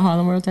 You got a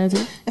Harlem World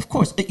tattoo? Of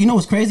course. You know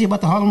what's crazy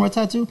about the Harlem World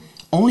tattoo?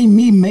 Only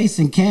me, Mase,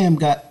 and Cam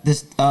got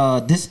this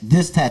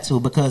tattoo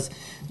because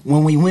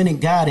when we went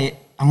and got it,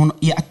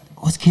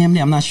 what's Cam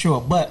there? I'm not sure.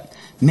 But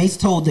Mase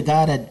told the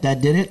guy that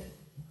did it,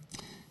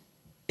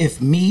 if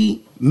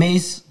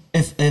Mase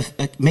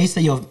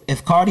say, yo,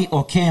 if Cardi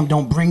or Cam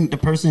don't bring the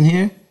person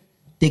here,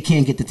 they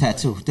can't get the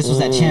tattoo. This was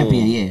at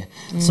Champion, yeah.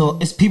 So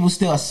it's people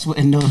still, I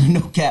swear, no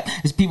cap.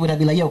 It's people that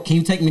be like, yo, can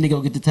you take me to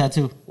go get the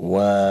tattoo?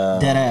 Wow.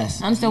 Dead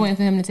ass. I'm still waiting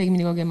for him to take me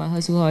to go get my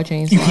Hustle Hard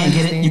chain. You can't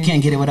get it. You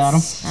can't get it without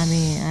him. I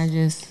mean,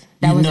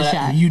 that was a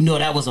shot. You know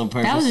that was on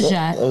purpose. That was a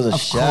shot. That was a Of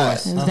shot.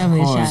 course. It was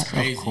definitely a shot.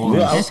 crazy.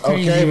 That's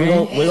crazy, Okay,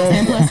 right? we're gonna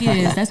 10 plus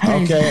years. That's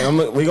crazy.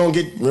 okay. We're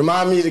gonna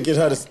remind me to get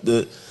her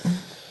the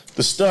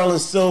sterling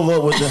silver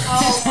with the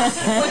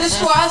With the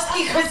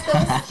Swarovski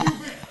crystals.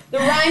 The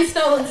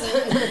rhinestones.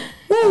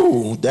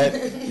 woo, that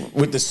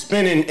with the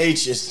spinning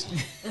H's.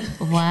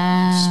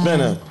 Wow.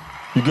 Spinner.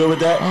 You good with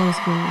that? Old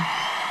school.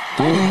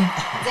 Damn,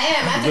 good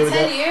after with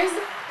 10 that? years?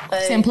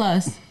 Like, 10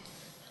 plus.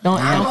 Don't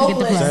I'm forget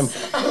the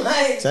hopeless. plus. I'm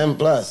like, 10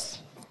 plus.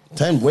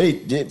 10,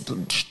 wait,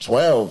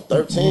 12,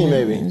 13 It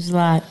maybe. was a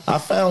lot. I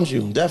found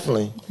you,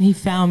 definitely. He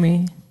found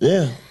me.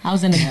 Yeah, I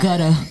was in the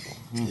gutter.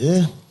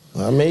 yeah.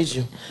 I made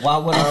you. Why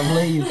would I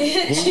play you?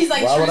 she's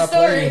like, Why would true I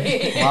play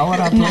story. Why would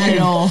I play Not at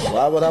you? all.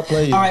 Why would I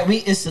play you? All right,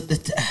 it's stick. The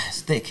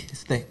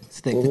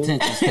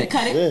tension stick.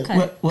 Cut it. Yeah.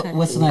 Cut it.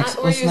 What's next?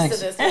 We're What's used next?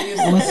 to this. We're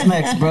used to What's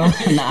next, bro?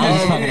 Nah, I'm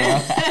just fucking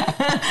around.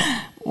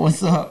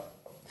 What's up?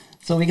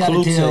 So we got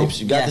Clue a deal.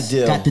 tapes, you got the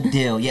deal. Got the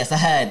deal. Yes, I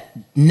had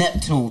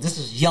Neptune. This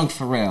is Young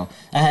Pharrell.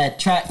 I had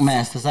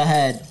Trackmasters. I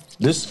had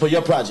This is for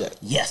your project.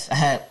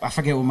 I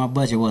forget what my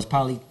budget was.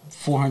 Probably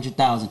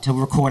 400,000 to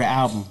record an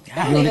album.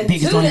 even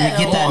Niggas do don't even that.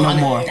 get that no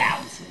more.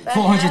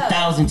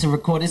 400,000 to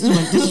record. This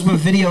is when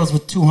videos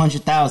with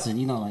 200,000.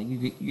 You know, like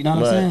you know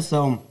what Right. I'm saying.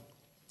 So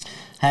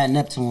had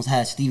Neptunes,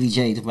 had Stevie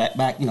J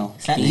back. You know,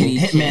 Stevie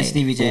Hitman J.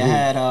 Stevie J. I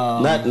had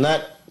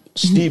Not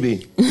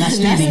Stevie. not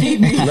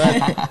Stevie.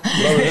 That's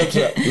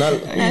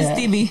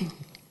Stevie.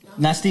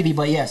 Not Stevie,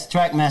 but yes,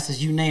 Trackmasters,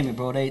 you name it,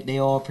 bro. They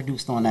all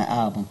produced on that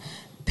album.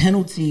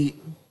 Penalty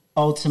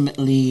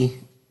ultimately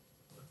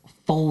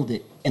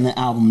folded and the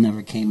album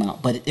never came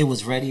out. But it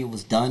was ready, it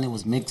was done, it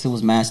was mixed, it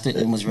was mastered,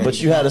 it was ready.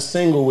 But you had a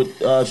single with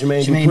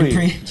Jermaine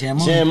Dupri.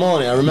 Jam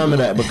on it. I remember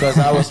that because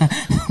I was.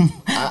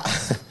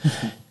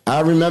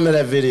 I remember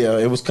that video.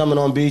 It was coming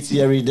on BT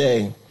every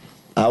day.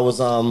 I was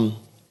You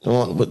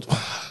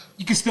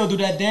can still do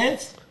that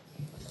dance?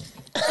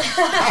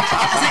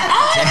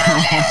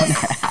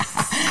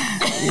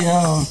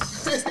 Yo.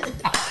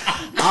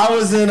 I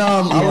was in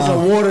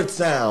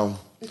Watertown.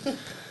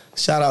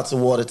 Shout out to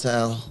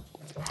Watertown.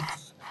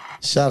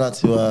 Shout out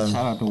to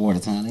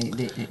Watertown.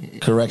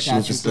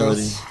 correctional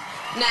facility.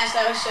 Nash,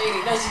 that was shady.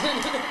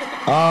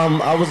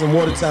 I was in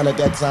Watertown at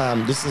that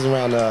time. This is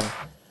around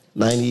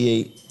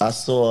 98. I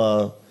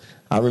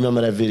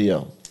remember that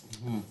video.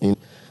 Mm-hmm.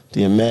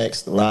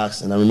 DMX, the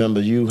Locks, and I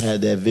remember you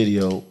had that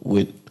video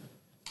with.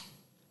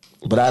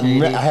 But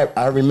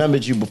I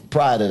remembered you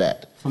prior to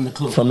that. From the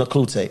Clue. From the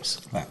Clue tapes.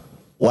 Right.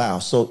 Wow.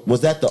 So was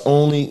that the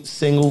only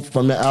single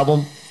from the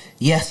album?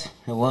 Yes,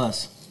 it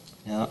was.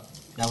 Yeah,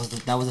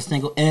 that was a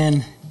single.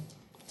 And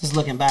just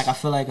looking back, I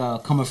feel like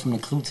coming from the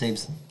Clue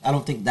tapes, I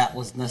don't think that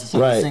was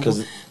necessarily a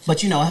single.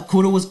 But you know,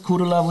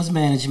 Kuda Love was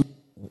management.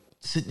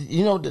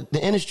 You know,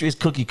 the industry is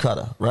cookie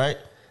cutter, right?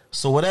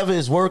 So whatever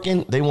is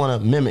working, they want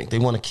to mimic. They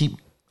want to keep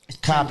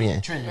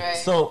copying. Right.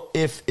 So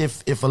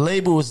if a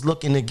label is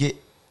looking to get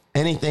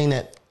anything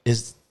that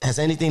has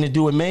anything to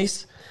do with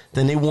Mase,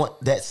 then they want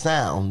that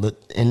sound.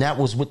 And that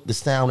was what the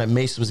sound that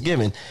Mase was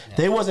giving. Yeah.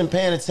 They wasn't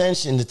paying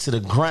attention to the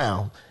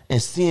ground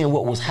and seeing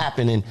what was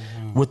happening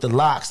with the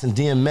Locks and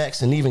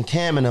DMX and even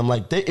Cam and them.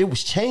 Like, it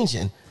was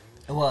changing.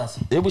 It was.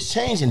 It was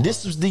changing.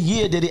 This was the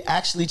year that it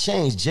actually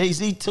changed.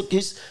 Jay-Z took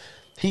his...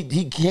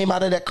 He came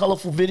out of that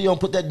colorful video and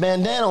put that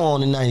bandana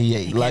on in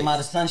 '98. He came out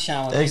of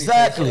Sunshine. With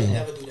exactly.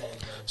 Never do that.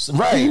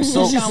 Right.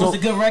 Sunshine was a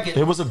good record.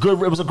 It was a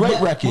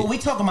great record. But we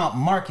talking about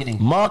marketing.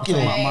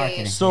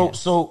 Marketing.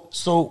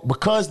 So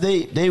because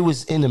they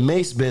was in the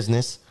Mase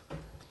business,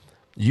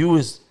 you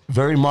was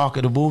very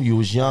marketable. You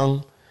was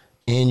young,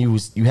 and you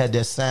had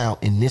that sound,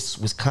 and this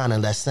was kind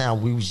of that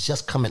sound. We was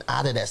just coming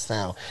out of that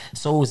sound,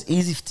 so it was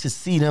easy to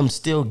see them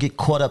still get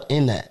caught up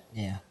in that.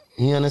 Yeah.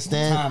 You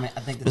understand?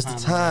 I think the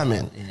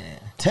timing. Yeah.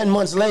 10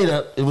 months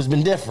later, it was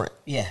been different.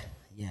 Yeah.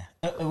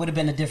 It would have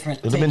been a different.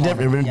 It would have been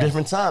different. It would have been a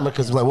different time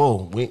because like,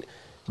 whoa,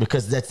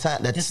 because that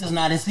time this is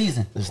not in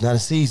season. It's not a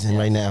season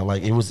right now.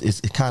 Like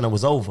it kind of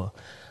was over.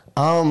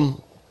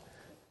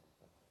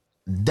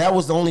 That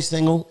was the only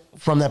single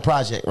from that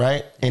project,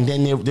 right? And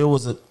then there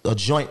was a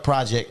joint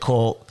project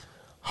called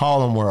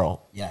Harlem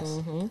World. Yes.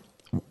 Mm-hmm.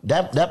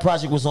 That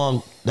project was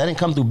on. That didn't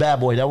come through Bad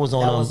Boy. That was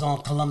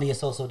on Columbia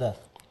So Deaf.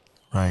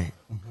 Right.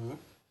 Mm-hmm.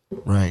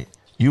 Right.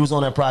 You was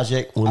on that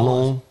project with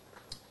Loon,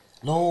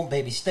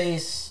 Baby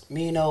Stace,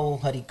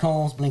 Maino, Huddy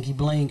Combs, Blinky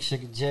Blink,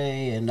 Sugar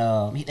J, and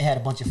they had a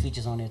bunch of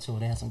features on there too.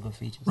 They had some good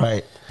features.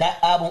 Right. That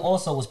album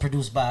also was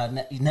produced by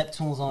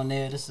Neptunes on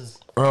there. This is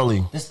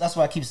early. That's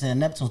why I keep saying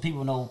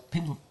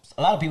Neptunes.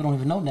 A lot of people don't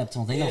even know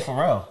Neptunes. They know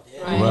Pharrell.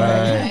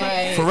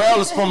 Right. Pharrell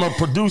is from a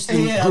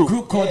producing group. A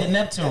group called the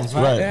Neptunes,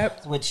 right?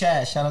 Yep. With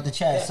Chad. Shout out to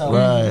Chad. So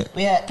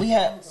we had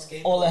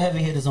all the heavy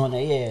hitters on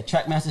there. Yeah,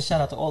 Trackmaster.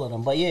 Shout out to all of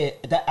them. But yeah,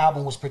 that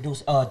album was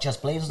produced.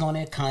 Just Blaze was on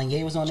there.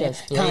 Kanye was on there.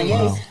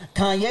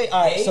 Kanye.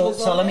 All right. So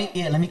let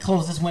me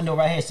close this window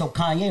right here. So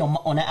Kanye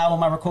on that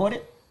album I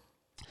recorded.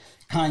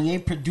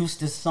 Kanye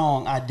produced this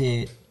song I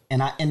did,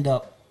 and I end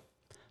up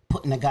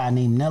putting a guy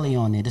named Nelly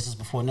on there. This is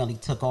before Nelly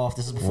took off.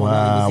 This is before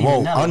Nelly was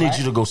even Nelly. I need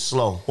you to go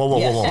slow. Whoa.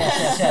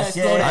 Yes.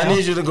 I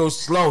need you to go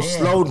slow.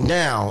 Slow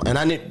down. And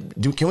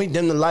can we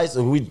dim the lights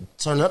or we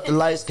turn up the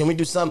lights? Can we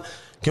do something?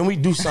 Can we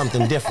do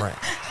something different?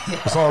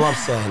 That's all I'm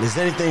saying. Is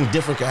anything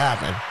different can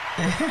happen?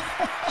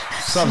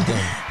 Something.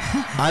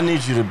 I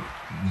need you to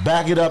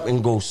back it up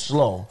and go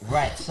slow.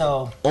 Right.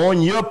 So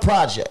on your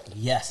project.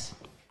 Yes.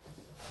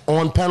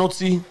 On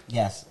Penalty.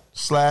 Yes.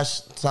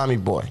 / Tommy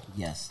Boy.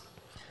 Yes.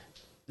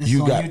 This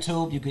is on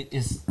YouTube. You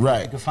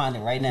can find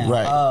it right now.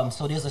 Right.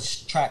 So there's a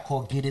track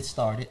called "Get It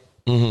Started,"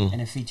 and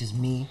it features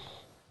me.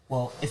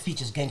 Well, it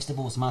features "Gangsta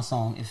Boo." It's my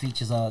song. It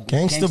features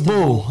Gangsta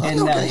Boo. I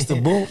know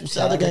Gangsta Boo.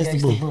 Shout out to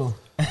Gangsta Boo.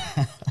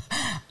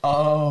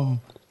 All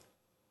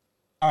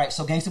right.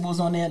 So Gangsta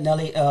Boo's on there.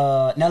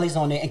 Nelly's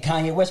on there, and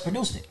Kanye West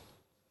produced it.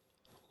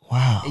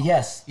 Wow.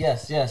 Yes.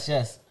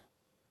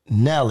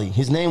 Nelly.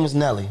 His name was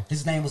Nelly.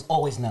 His name was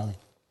always Nelly.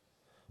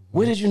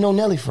 Where did you know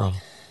Nelly from?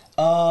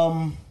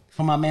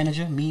 From my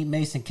manager,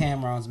 Mase, and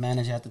Cameron's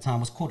manager at the time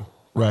was Kuda.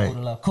 Right.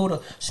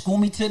 Kuda, school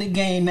me to the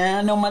game. Now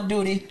I know my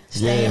duty.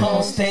 Stay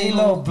home, stay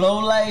low, blow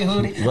like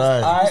hoodie.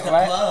 Right. All right,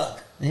 right. Plug.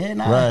 Yeah,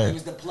 nah. Right. He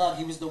was the plug.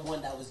 He was the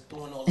one that was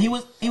doing all. He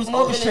was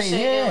orchestrating.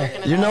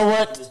 Yeah. You know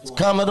what,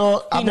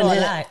 Commodore?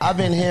 I've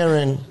been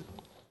hearing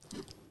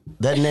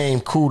that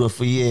name Kuda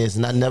for years,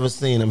 and I never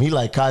seen him. He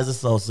like Kaiser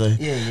Sosa.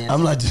 Yeah.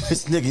 I'm like, does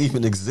this nigga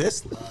even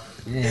exist?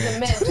 Yeah.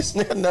 This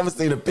nigga never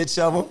seen a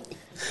picture of him.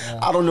 Yeah.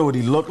 I don't know what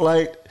he looked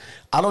like.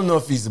 I don't know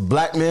if he's a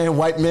black man,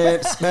 white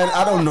man, Spanish.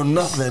 I don't know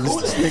nothing.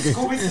 This nigga.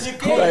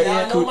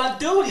 I know my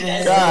duty.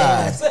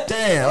 God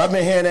damn, I've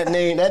been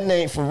hearing that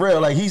name for real.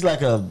 Like he's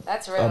like a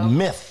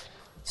myth.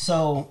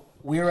 So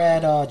we're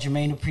at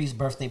Jermaine Dupri's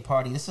birthday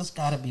party. This has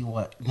got to be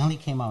what? Nelly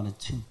came out in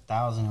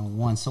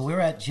 2001. So we're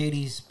at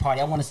JD's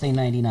party. I want to say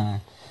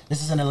 99.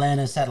 This is in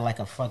Atlanta. It's at like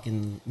a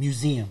fucking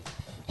museum,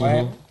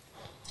 right?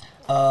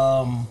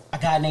 A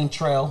guy named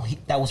Trail,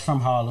 that was from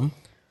Harlem.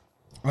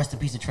 Rest in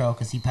peace to Trail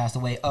because he passed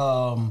away.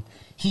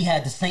 He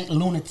had the Saint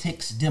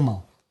Lunatics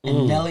demo.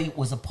 And Nelly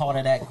was a part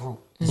of that group,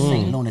 the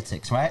Saint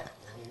Lunatics, right?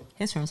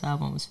 His first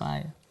album was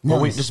fire.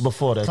 But wait, this is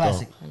before that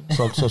Classic.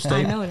 though. So stay.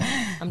 I know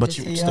that. But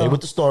you stay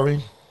with the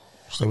story.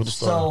 Stay with the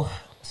story.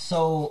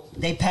 So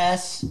they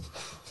passed.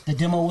 The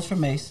demo was for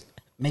Mase.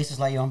 Mase was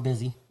like, yo, I'm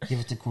busy. Give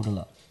it to Kuda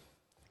Love.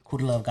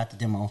 Kuda Love got the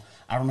demo.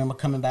 I remember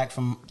coming back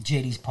from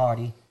JD's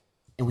party,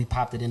 and we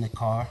popped it in the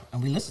car,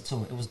 and we listened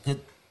to it. It was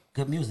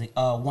good music.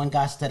 One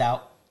guy stood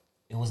out.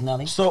 It was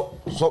Nelly. So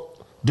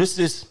this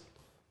is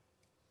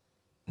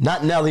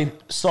not Nelly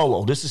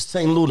solo. This is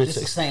Saint Lunatics.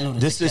 This is Saint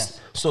Lunatics, yes.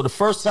 So the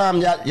first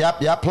time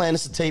y'all playing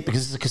this tape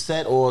because it's a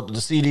cassette or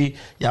the CD.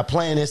 Y'all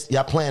playing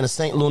the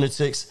Saint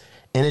Lunatics,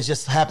 and it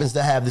just happens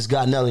to have this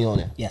guy Nelly on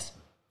it. Yes.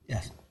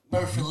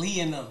 Murphy Lee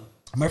and them.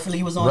 Murphy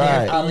Lee was on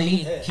Right. there.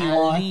 Ali,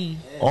 Kiwan.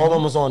 All of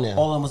them was on there.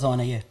 All of them was on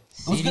there, yeah.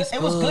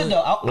 It was good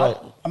though. Right.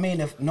 I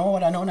mean, if knowing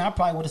what I know now, I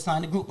probably would have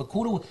signed the group. But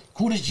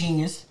Kuda's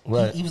genius.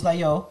 Right. He was like,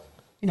 yo,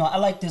 I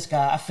like this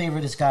guy. I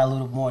favor this guy a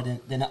little more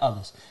than the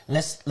others.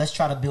 Let's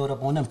try to build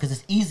up on them because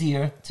it's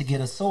easier to get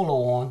a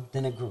solo on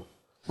than a group.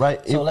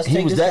 Right. So let's he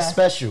take was this that guy.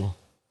 special.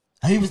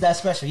 He was that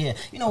special, yeah.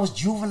 It was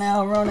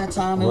Juvenile around that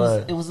time. It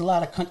was a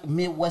lot of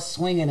Midwest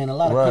swinging and a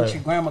lot of country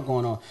grammar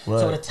going on. Right.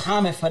 So the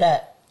timing for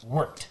that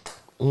worked.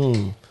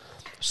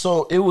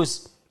 So it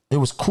was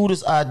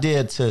Kuda's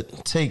idea to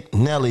take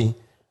Nelly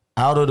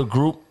out of the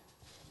group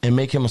and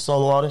make him a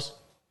solo artist?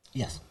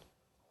 Yes.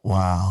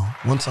 Wow.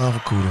 One time for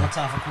Kuda. One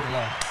time for Kuda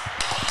Love.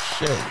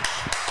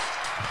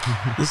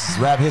 Shit. This is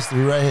rap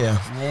history right here.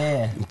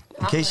 Yeah.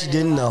 In case you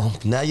didn't know,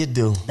 now you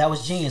do. That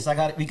was genius.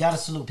 We gotta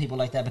salute people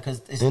like that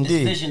because it's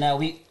Indeed. vision that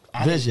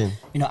I Vision.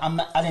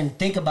 I didn't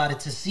think about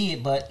it to see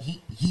it, but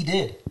he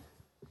did.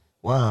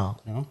 Wow.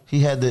 You know?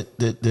 He had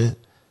the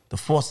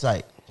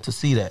foresight to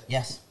see that.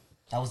 Yes.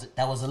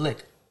 That was a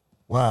lick.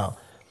 Wow.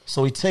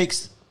 So he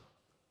takes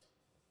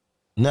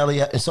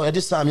Nelly. So at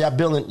this time, y'all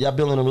building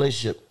a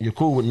relationship. You're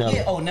cool with Nelly.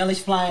 Yeah.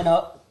 Nelly's flying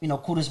up.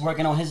 Kuda's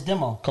working on his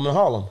demo. Coming to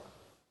Harlem.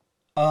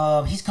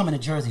 He's coming to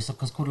Jersey, so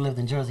because Kuda lived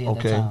in Jersey at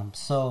that time.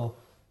 So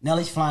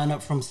Nelly's flying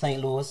up from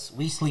St. Louis.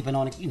 We sleeping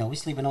on we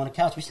sleeping on the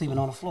couch. We sleeping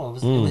on the floor.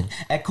 It was,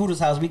 at Kuda's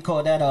house, we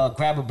called that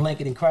grab a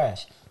blanket and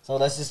crash. So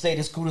let's just say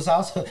this Kuda's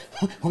house,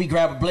 we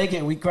grab a blanket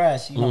and we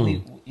crash.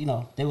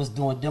 They was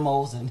doing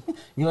demos and you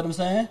know what I'm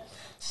saying.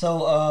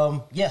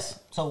 So yes,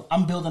 so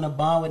I'm building a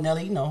bond with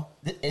Nelly.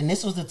 And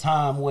this was the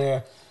time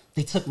where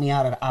they took me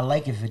out of the I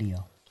Like It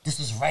video. This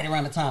was right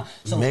around the time.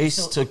 So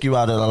Mase took you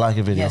out of the I Like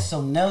It video. Yeah,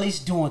 so Nelly's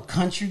doing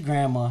country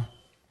grammar.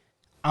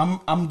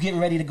 I'm getting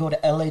ready to go to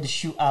LA to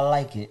shoot I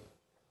Like It.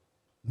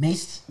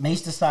 Mace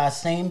decides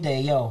same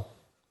day, yo,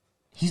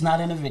 he's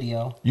not in the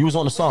video. You was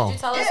on the song. Did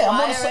you tell us I'm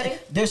why on the already? song.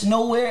 There's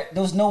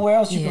nowhere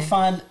else you can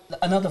find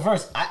another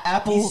verse.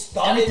 Apple,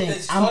 everything.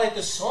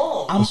 The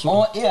song. I'm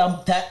on.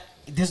 Yeah,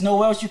 there's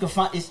nowhere else you can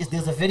find.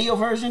 There's a video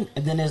version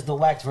and then there's the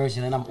wax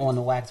version, and I'm on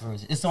the wax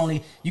version.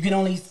 You can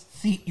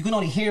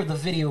only hear the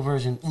video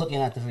version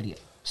looking at the video.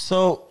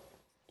 So,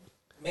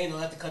 Maino,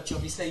 I have to cut you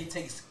off. He said he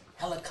takes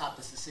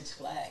helicopters to Six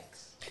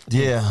Flags.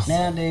 yeah.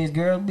 Nowadays,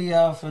 girls be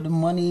out for the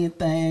money and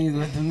things.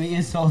 But to me,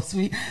 it's so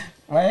sweet,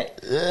 right?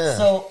 Yeah.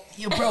 So,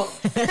 bro.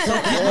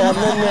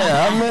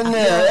 I'm in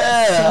there.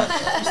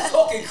 Yeah. He's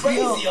talking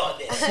crazy on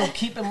this. So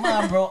keep in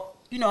mind, bro.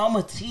 I'm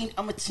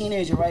a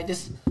teenager, right?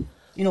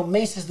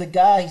 Mase is the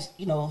guy.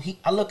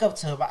 I look up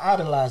to him. I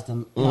idolized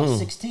him. When I was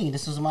 16.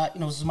 This was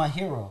my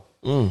hero.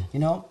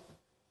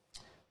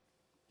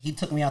 He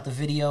took me out the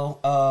video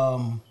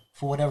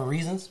for whatever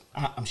reasons.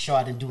 I'm sure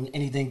I didn't do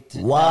anything.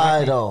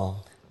 Why though?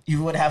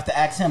 You would have to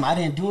ask him. I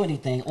didn't do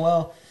anything.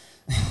 Well,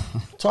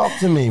 talk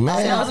to me,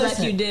 man. Sounds like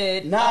you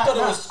did. I thought it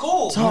was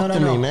school. Talk to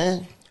me,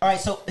 man. All right,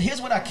 so here's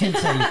what I can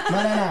tell you.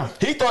 No.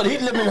 He thought he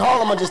lived in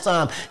Harlem at this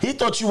time. He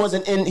thought you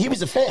wasn't in. He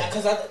was a fan.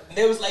 Because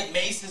there was like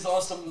Mace's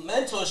on some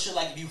mentor shit.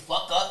 Like if you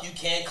fuck up, you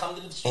can't come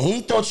to the. And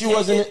he thought you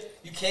wasn't.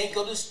 You can't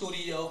go to the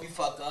studio if you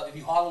fuck up. If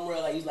you Harlem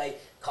World, like he's like,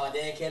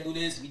 Cardan can't do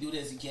this. We do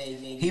this. He can't.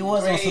 He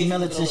was on some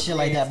militant shit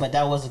like that, but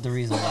that wasn't the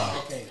reason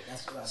why. Okay,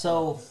 that's what I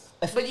So.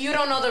 But you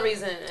don't know the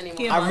reason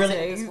anymore. I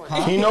really.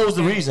 He knows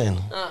the reason.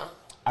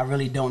 I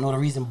really don't know the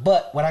reason,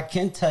 but what I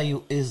can tell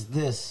you is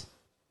this: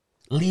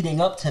 leading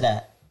up to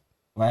that,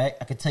 right?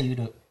 I can tell you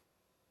the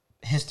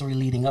history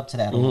leading up to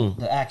that,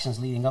 the actions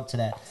leading up to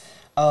that.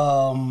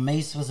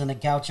 Mase was in the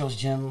Gauchos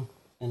gym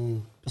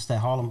in what's that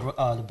Harlem,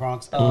 the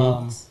Bronx.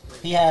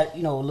 He had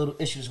little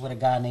issues with a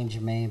guy named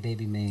Jermaine,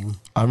 Baby Maine.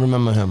 I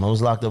remember him. I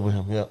was locked up with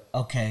him. Yep.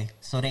 Okay,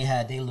 so they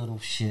had their little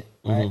shit,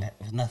 right? It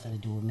has nothing to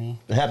do with me.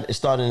 It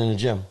started in the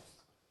gym.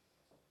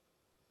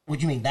 What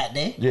you mean that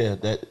day? Yeah,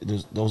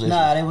 those issues.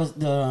 Nah, they was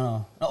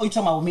no. Oh, you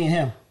talking about with me and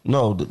him?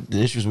 No,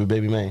 the issues with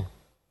Baby Maine.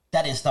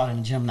 That didn't start in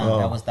the gym.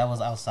 Now that was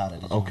outside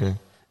of the gym.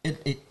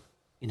 Okay.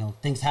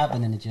 things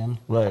happen in the gym.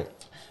 Right.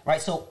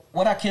 Right. So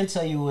what I can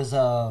tell you is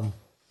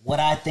what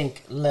I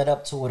think led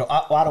up to it.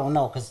 I don't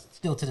know, because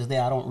still to this day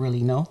I don't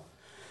really know.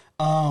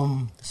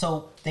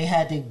 So they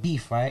had their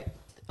beef, right?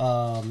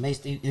 Mase,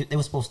 they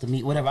were supposed to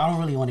meet, whatever. I don't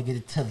really want to get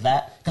into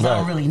that because I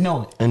don't really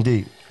know it.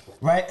 Indeed.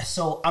 Right?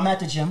 So I'm at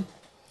the gym.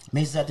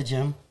 Mase is at the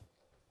gym.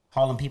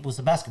 Harlem people, it's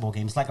a basketball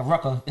game. It's like a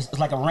Rucker. It's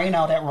like a rain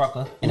out at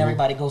Rucker, and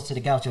everybody goes to the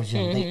Gaucho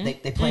gym.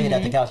 They play it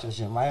at the Gaucho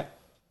gym, right?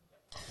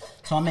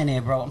 So I'm in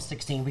there, bro. I'm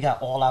 16. We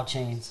got all our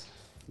chains.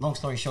 Long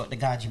story short, the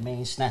guy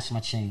Jermaine snatched my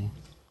chain,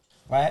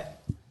 right?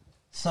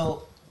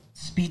 So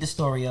speed the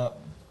story up.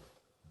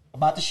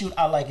 About to shoot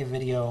I Like It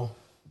video.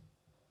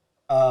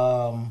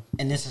 And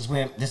this is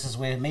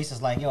where Mase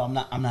is like, yo,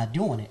 I'm not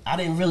doing it. I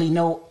didn't really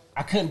know.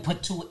 I couldn't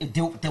put two.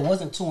 There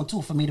wasn't 2 and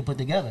 2 for me to put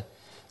together.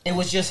 It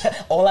was just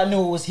all I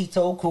knew was he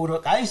told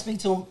Kuda. I didn't speak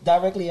to him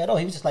directly at all.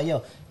 He was just like,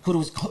 yo,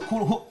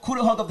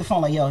 Kuda hung up the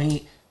phone like, yo,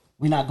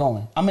 we not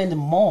going. I'm in the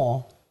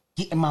mall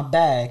getting my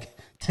bag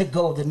to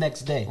go the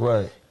next day.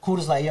 Right.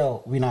 Kuda's like,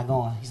 yo, we not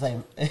going. He's like,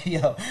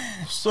 yo.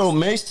 So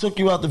Mase took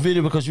you out the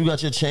video because you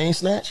got your chain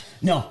snatched?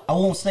 No, I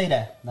won't say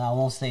that.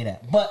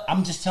 But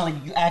I'm just telling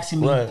you, you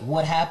asking me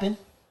what happened.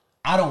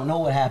 I don't know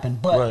what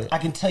happened, but I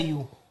can tell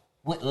you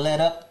what led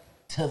up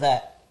to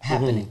that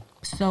happening.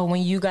 So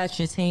when you got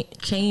your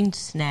chain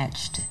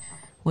snatched,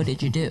 what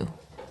did you do?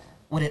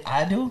 What did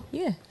I do?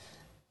 Yeah.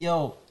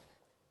 Yo,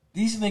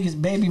 these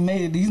niggas baby made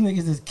it. These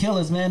niggas is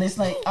killers, man. It's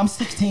like, I'm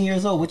 16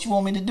 years old. What you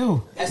want me to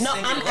do? No,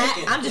 I'm just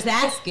asking. I'm just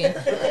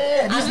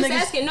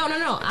asking.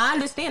 No. I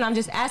understand. I'm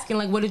just asking,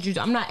 like, what did you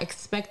do? I'm not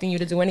expecting you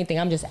to do anything.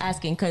 I'm just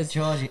asking because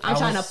I'm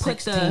trying to put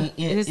 16,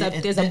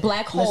 there's a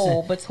black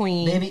hole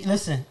between. Baby,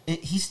 listen.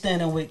 He's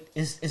standing with,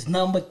 it's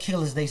nothing but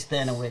killers they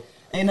standing with.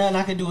 Ain't nothing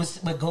I can do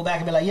but go back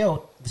and be like,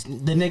 yo,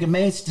 the nigga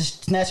Mase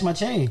just snatched my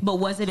chain. But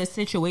was it a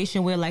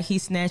situation where, like, he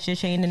snatched your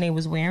chain and they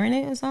was wearing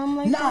it or something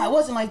like that? Nah, it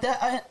wasn't like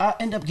that. I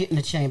end up getting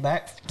the chain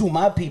back through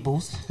my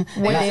peoples.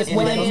 What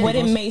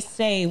did Mase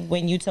say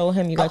when you told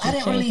him you got your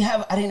chain?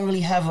 I didn't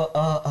really have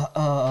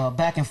a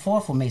back and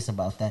forth with Mase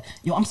about that.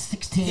 Yo, I'm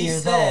 16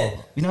 years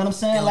old. You know what I'm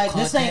saying? Yo, like,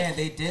 this ain't.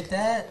 They did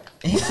that?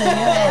 He said,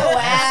 yo,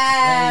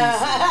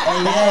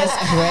 wow. That's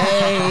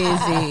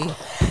crazy.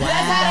 Let's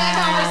have that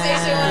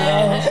conversation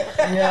with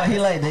him. Yeah, he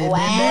like, they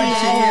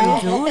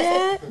do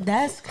that?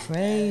 That's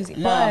crazy.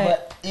 Nah,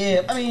 but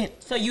yeah, I mean.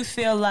 So you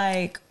feel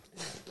like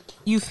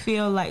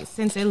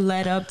since it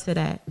led up to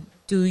that,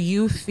 do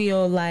you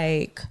feel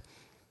like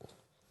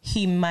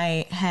he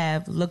might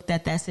have looked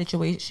at that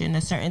situation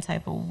a certain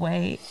type of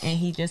way and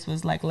he just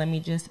was like, let me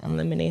just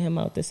eliminate him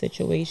out the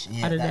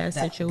situation, out of that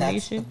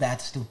situation?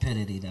 That's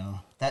stupidity though.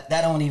 That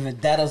doesn't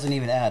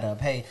even add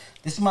up. Hey,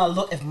 this is my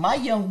look. If my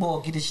young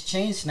boy get his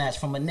chain snatched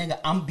from a nigga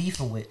I'm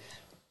beefing with,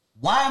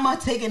 why am I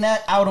taking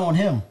that out on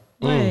him?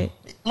 Right.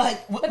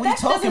 Like, what are you talking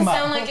about? But that doesn't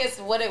sound like it's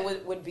what it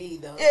would be,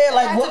 though. Yeah,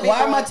 like,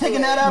 why am I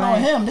taking that out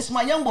on him? This is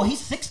my young boy. He's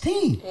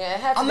 16. Yeah,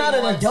 it had to I'm be not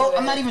an more adult. to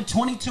I'm it. not even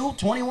 22,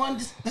 21.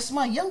 This is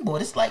my young boy.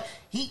 It's like,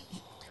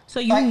 So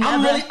you like,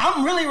 never,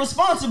 I'm really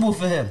responsible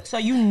for him. So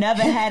you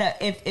never had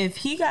if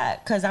he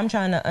got, because I'm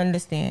trying to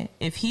understand,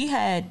 if he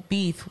had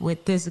beef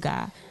with this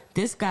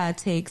guy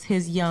takes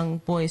his young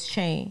boy's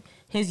chain.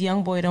 His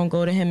young boy don't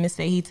go to him and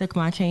say he took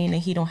my chain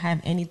and he don't have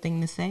anything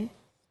to say.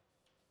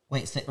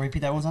 Wait,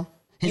 repeat that one time.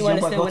 You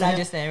understand what I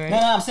just said, right? No,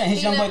 I'm saying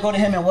his young boy go to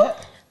him and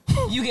what?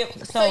 You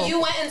get so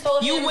you went and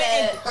told him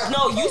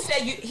you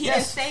said he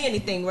didn't say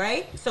anything,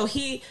 right? So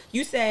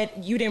you said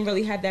you didn't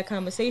really have that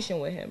conversation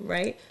with him,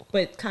 right?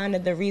 But kind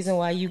of the reason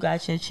why you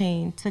got your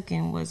chain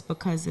taken was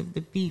because of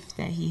the beef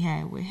that he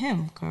had with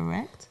him,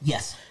 correct?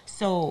 Yes.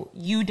 So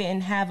you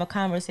didn't have a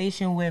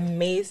conversation with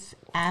Mase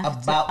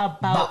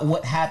about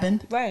what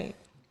happened, right?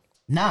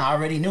 Nah, I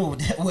already knew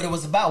what it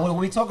was about. What are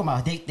we talking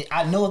about?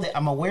 I know that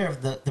I'm aware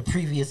of the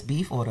previous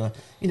beef or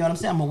you know what I'm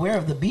saying? I'm aware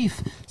of the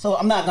beef. So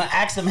I'm not going to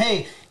ask him,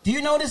 hey, do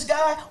you know this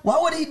guy?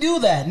 Why would he do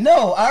that?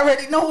 No, I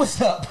already know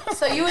what's up.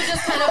 So you were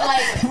just kind of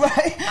like...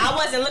 Right? I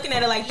wasn't looking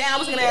at it like that. I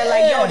was looking at it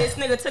like, yo, this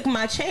nigga took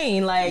my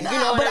chain. Like, nah, you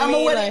know but what I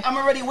mean? I'm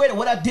already aware.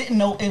 What I didn't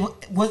know,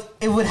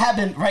 it would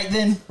happen right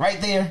then,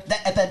 right there,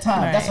 at that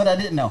time. Right. That's what I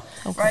didn't know.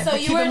 Okay. Right? So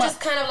you were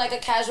just kind of like a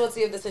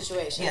casualty of the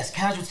situation. Yes,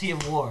 casualty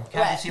of war.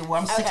 Casualty of war.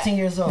 I'm 16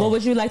 years old. What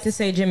would you like to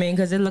say, Jermaine?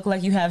 Because it looked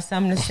like you have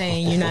something to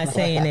say and you're not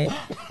saying it.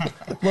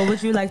 What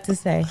would you like to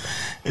say?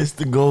 It's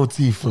the gold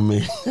teeth for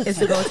me. It's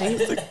the gold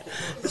teeth?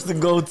 It's the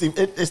gold teeth.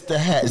 It's the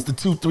hat. It's the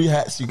 2-3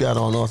 hats you got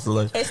on also.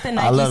 Like, it's the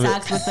Nike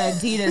socks with the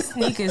Adidas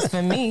sneakers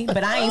for me,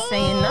 but I ain't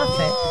saying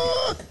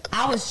nothing.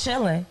 I was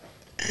chilling.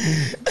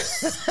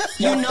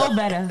 You know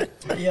better.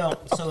 Yo,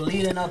 so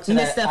leading up to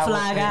Mr. that,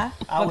 Fly Guy.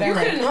 You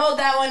couldn't hold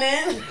that one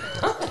in.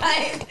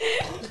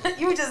 Like,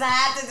 you just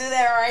had to do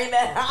that right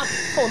now.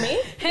 For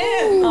me?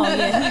 Him. Oh,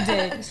 yeah, he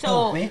did.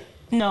 So, me?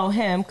 No,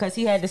 him, because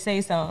he had to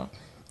say something.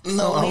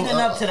 So leading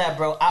up to that,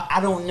 bro, I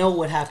don't know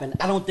what happened.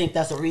 I don't think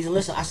that's a reason.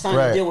 Listen, I signed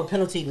a deal with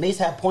Penalty. Mase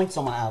had points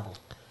on my album.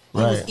 He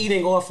was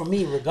eating off for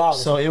me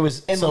regardless. So it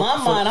was in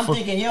my mind. I'm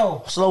thinking,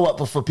 yo, slow up.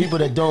 But for people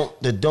that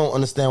don't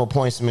understand what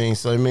points mean,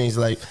 so it means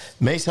like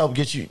Mase helped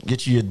get you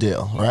your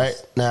deal, right?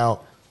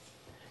 Now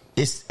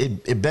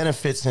it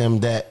benefits him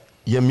that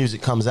your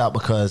music comes out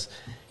because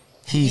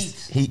he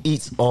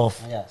eats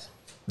off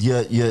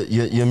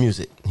your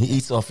music. He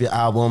eats off your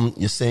album,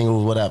 your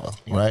singles, whatever,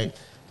 right?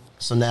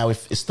 So now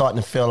if it's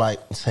starting to feel like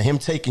him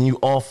taking you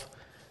off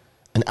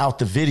and out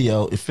the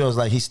video, it feels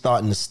like he's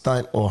starting to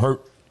stunt or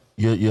hurt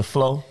your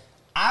flow.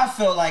 I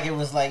felt like it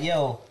was like,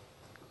 yo.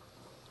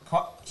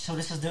 So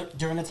this is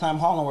during the time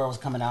Harlem World was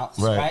coming out,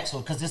 right? So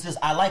because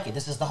I like it.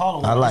 This is the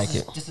Harlem World. I like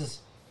This is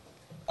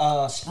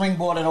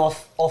springboarded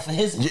off of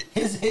his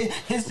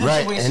situation.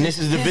 Right, and this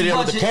is the video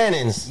budget. with the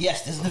cannons.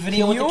 Yes, this is the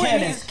video with the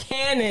cannons.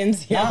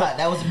 Cannons, yeah. Nah,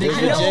 that was a big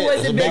deal. I know it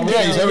was a big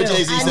deal. You heard what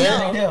Jay-Z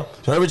said? You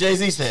heard what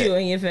Jay-Z said?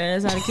 Chewing your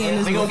fans out of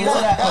cannons. We gonna get to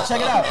that. Oh, check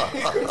it out.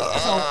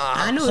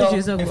 I knew what you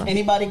were talking if about.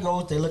 anybody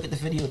goes, they look at the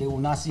video, they will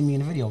not see me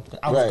in the video.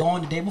 I was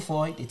gone the day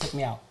before, they took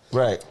me out.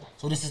 Right.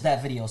 So this is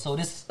that video. So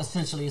this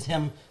essentially is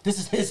him. This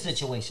is his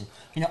situation.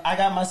 You know, I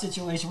got my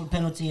situation with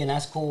penalty, and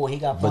that's cool. He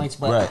got points,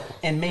 but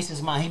in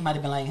Mase's mind, he might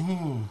have been like,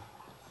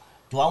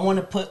 do I want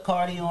to put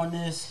Cardi on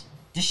this?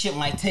 This shit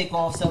might take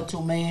off, sell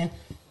 2 million.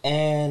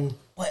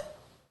 But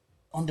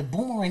on the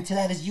boomerang to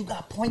that is you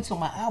got points on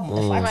my album.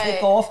 If I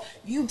take off,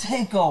 you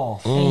take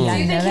off. Do you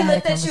think he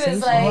looked at you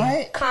as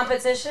like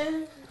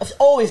competition? It's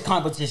always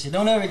competition.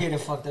 Don't ever get it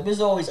fucked up.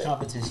 It's always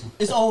competition.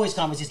 It's always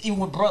competition, even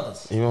with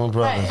brothers.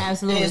 Right.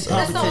 Absolutely. It's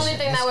That's the only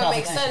thing that would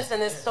make sense in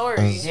this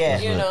story.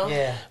 Yeah. You know?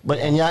 Yeah. But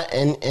and y'all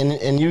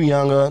and you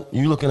younger,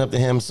 you looking up to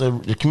him, so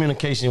the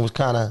communication was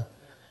kind of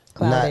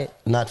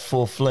not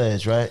full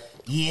fledged, right?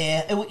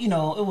 Yeah. It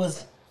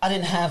was. I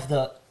didn't have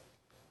the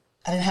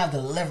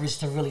leverage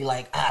to really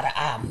like eye to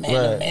eye, man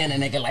to man,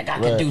 and nigga like I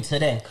could do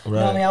today. You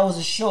know what I mean? I was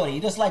a shorty,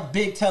 just like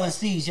Big telling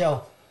C's,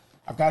 yo,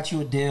 I got you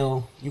a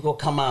deal. You gonna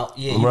come out?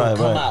 Yeah, you gonna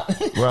come out.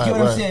 You know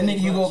what I'm saying,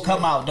 nigga? You gonna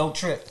come out? Don't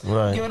trip.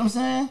 Right. You know what I'm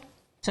saying?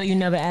 So you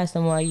never asked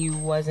him why you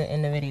wasn't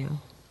in the video?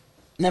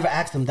 Never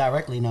asked him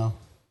directly. No.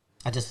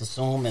 I just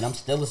assume, and I'm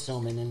still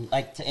assuming. And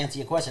like to answer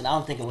your question, I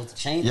don't think it was the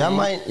chain thing.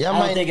 I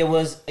don't think it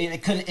was.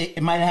 It could.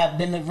 It might have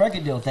been the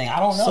record deal thing. I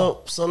don't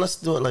know. So let's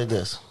do it like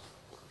this.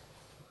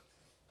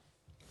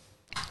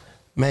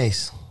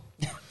 Mase.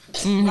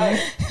 Right.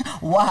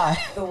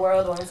 Why? The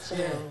world wants to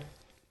know.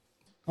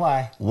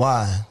 Why?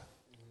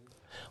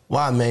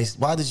 Why, Mase?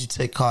 Why did you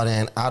take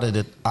Cardan out of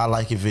the I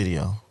Like It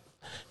video?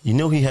 You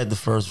knew he had the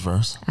first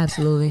verse.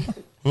 Absolutely.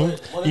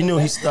 You knew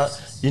he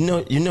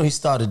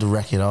started the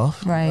record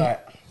off. Right.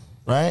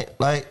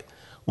 Like,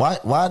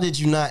 why did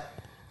you not?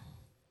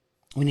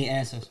 We need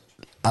answers.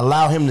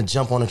 Allow him to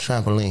jump on a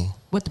trampoline.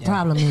 What the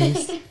problem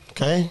is?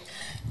 Okay.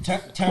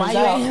 Turns out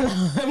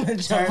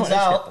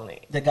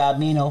the guy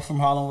Maino from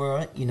Harlem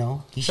World, you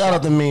know, shout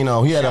out to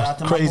Maino. He had a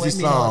crazy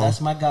song.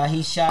 That's my guy.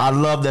 He shot. I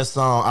love that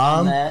song.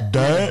 I'm that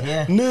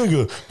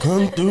nigga.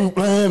 Come through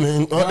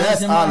blaming.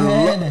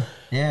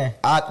 Yeah.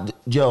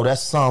 That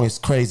song is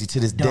crazy to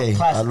this day.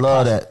 Classic, I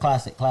love that.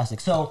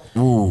 Classic. So,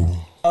 ooh.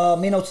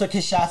 Maino took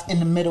his shots in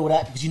the middle of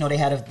that because you know they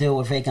had to deal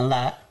with Vacant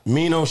Lot.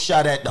 Maino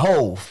shot at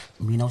Hove.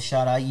 Maino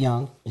shot at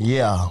Young.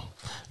 Yeah.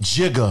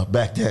 Jigga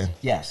back then.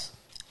 Yes.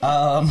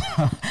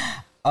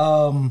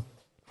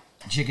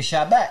 Jigga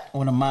shot back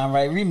on a Mind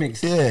Right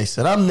remix. Yeah, he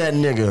said, I'm that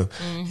nigga.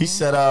 Mm-hmm. He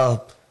said,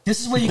 this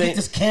is where you get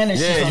this cannon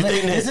shit from.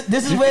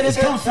 This is where this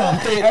comes from.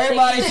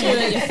 Everybody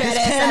shoot your fat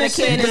ass out of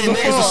cannons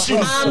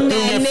before. I'm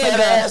that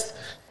nigga.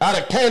 Out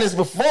of cannons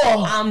before.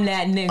 I'm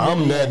that nigga.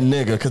 I'm that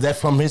nigga, because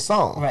that's from his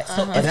song. Right.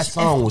 So and that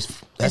song was...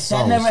 If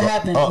that never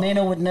happened,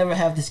 Maino would never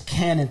have this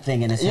cannon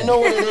thing in his head. You know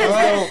what it is,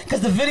 right?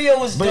 Because the video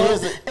was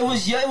dope. It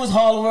was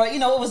Harlem World. You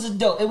know, it was a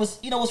dope. It was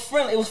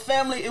friendly. It was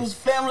family. It was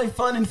family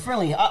fun and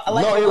friendly. I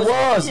liked it. No, it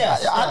was.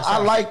 Yes, I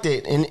liked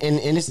it, and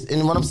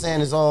what I'm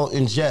saying is all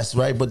in jest,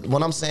 right? But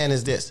what I'm saying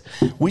is this: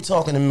 we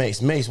talking to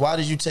Mase. Mase, why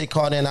did you take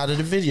Cardan out of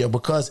the video?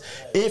 Because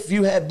if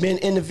you had been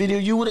in the video,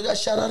 you would have got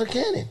shot out of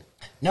cannon.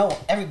 No,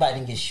 everybody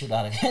didn't get shot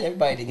out of it.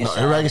 Everybody didn't get shot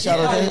out of it. Everybody get shot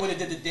out of it? You would have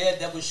did the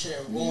Daredevil shit. I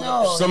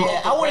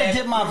would have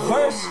did my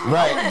verse.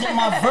 Right. I would have did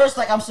my verse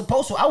like I'm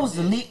supposed to. I was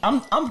the lead.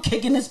 I'm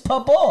kicking this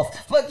pup off.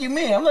 Fuck you,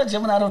 man. I'm not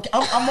jumping out.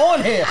 I'm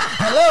on here.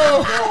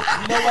 Hello.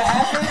 You know what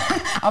happened?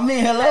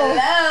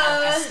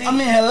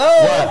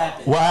 Hello.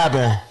 What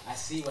happened? I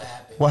see what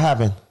happened. What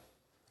happened?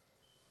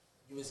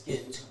 You was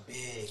getting too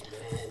big, man.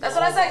 That's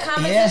what I said,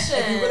 competition.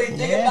 If you really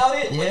think about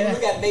it, when you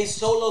look at Mase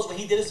solos, when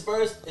he did his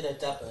verse, he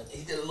did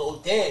a little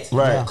dance.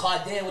 Right.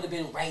 Cardan would have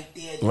been right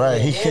there. Right.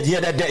 He had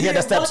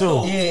that step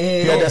too.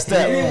 He had that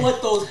step. He didn't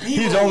want those B-rolls.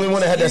 He's the only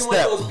one that had that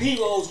step. He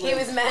was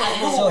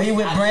mad. So he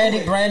went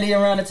Brandy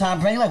around the time.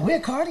 Brandy like,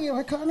 where Cardi?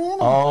 Where Cardi?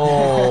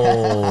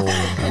 Oh,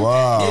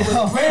 wow. It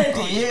was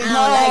Brandy.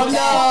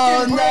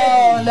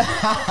 No.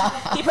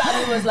 He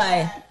probably was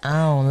like, I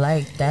don't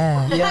like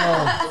that. Yo.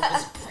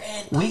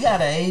 We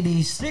got an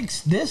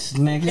 86 this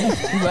nigga.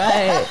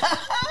 Right.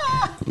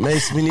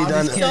 Mase, we need to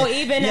understand. So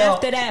even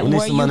after that, we need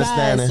were some you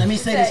understanding. guys... Let me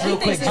say this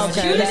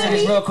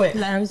real quick.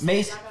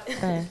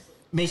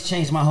 Mace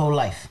changed my whole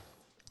life.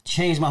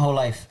 Changed my whole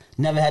life.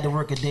 Never had to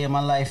work a day in my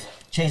life.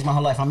 Changed my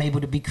whole life. I'm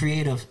able to be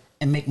creative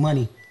and make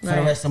money for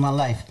the rest of my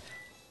life.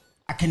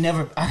 I can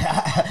never,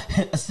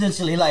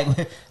 essentially, like,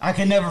 I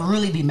can never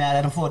really be mad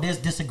at him for there's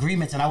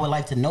disagreements, and I would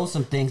like to know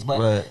some things,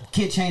 but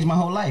kid changed my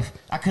whole life.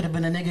 I could have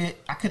been a nigga,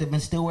 I could have been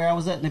still where I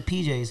was at in the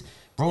PJs.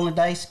 Rolling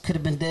dice, could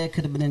have been dead,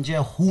 could have been in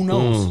jail. Who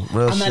knows?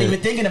 I'm not even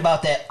thinking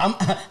about that.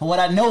 What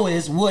I know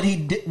is what he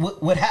did,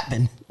 what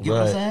happened. You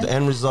know what I'm saying? The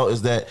end result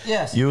is that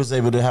you was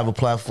able to have a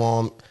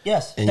platform.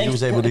 Yes. And you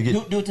was able to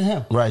do it to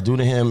him. Right, do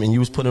to him. And you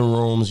was put in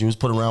rooms, you was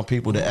put around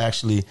people that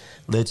actually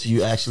led to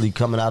you actually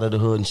coming out of the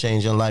hood and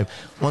changing your life.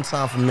 One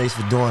time for Mase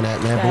for doing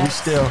that, man. But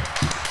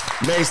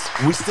Mase,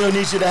 we still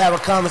need you to have a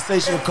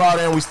conversation with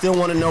Cardan. We still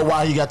want to know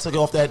why he got took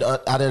off that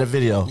out of the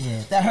video.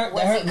 Yeah, that hurt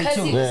me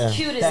too. He was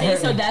cute as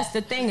See, so that's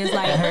the thing. Is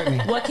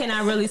like, what can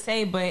I really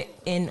say? But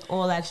in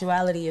all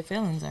actuality, your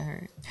feelings are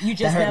hurt. You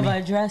just never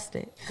addressed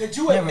it. Could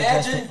you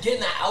imagine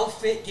getting an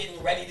outfit,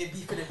 getting ready to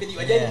be for the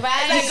video? It's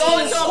like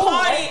going to a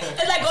party.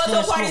 It's like going to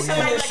a party.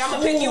 Somebody like, I'm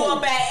gonna pick you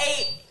up at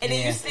 8. And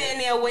then you sitting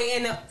there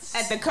waiting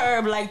at the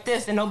curb like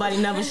this, and nobody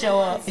never show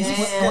up.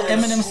 What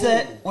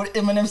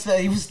Eminem said,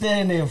 he was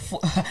standing there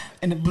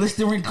in the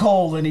blistering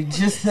cold, and he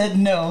just said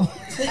no.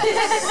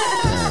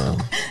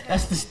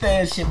 That's the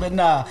stand shit. But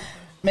nah,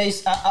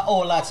 Mase, I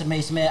owe a lot to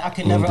Mase, man. I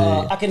can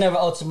never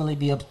ultimately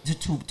be up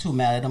too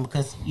mad at him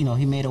because he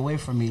made a way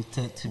for me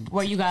to.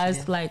 Were you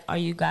guys like? Are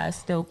you guys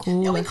still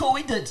cool? Yeah, we cool.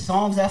 We did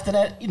songs after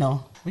that.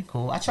 We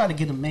cool. I tried to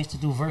get Mase to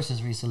do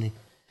verses recently.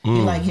 He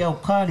like, yo,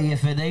 Cardi,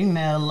 if it ain't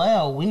that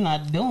loud, we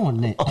not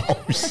doing it.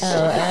 He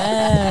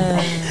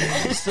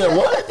said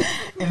what?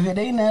 If it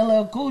ain't that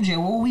loud, Cool J,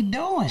 what we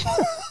doing?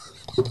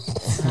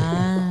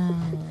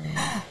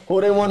 Who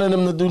they wanted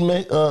him to do?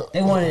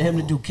 They wanted him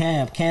to do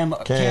Cam. Cam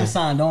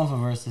signed on for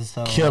verses.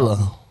 So Killer.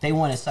 They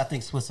wanted, I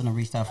think, Switzerland to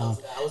restart for him.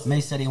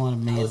 Mase said he wanted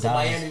 $1 million. I was in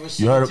Miami with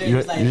You heard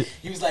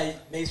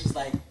Mase was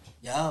like,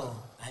 yo,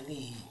 I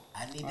need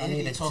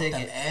to talk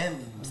them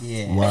M's.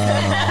 Yeah. Wow.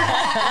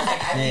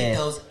 I need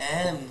those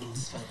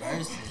M's for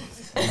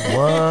verses.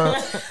 What?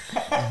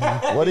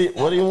 What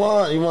do you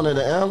want? He wanted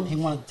an M? He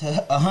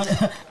wanted a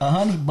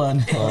honey bun.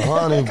 A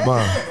honey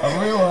bun. A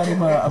real honey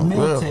bun. A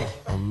meal ticket.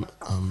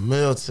 A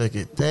meal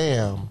ticket.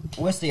 Damn.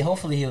 We'll see.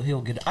 Hopefully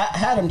he'll get it. I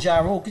had him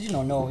gyro because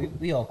Nori.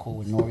 We all cool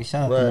with Nori.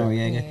 Shout out to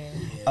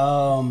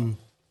Noriega.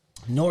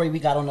 Nori, we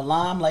got on the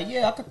line. I'm like,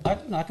 yeah,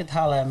 I could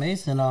holler at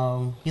Mase,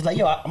 and he's like,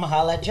 yo, I'm gonna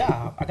holler at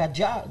Ja. I got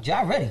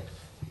Ja ready.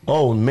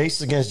 Oh,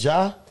 Mase against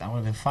Ja? That would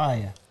have been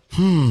fire.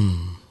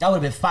 That would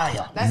have been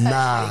fire.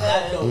 Nah.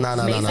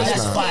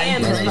 That's fire.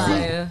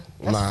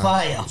 That's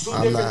fire. Two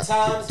different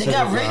times. They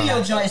got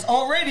radio joints.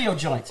 All radio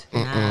joints.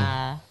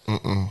 Nah.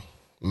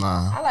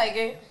 I like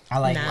it. I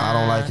like it.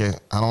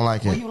 I don't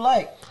like it. What do you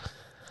like?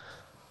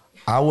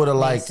 I would have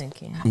liked Mason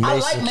Cam. I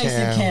like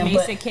Mason Cam.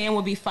 Mason Cam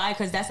would be fine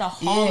because that's a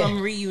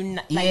Harlem reunion.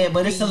 Yeah,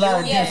 but it's a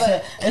lot of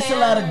Dipset. It's a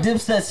lot of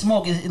Dipset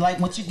smoke. It's like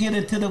once you get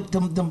into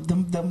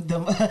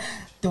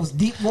those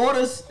deep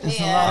waters, it's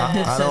a lot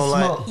of Dipset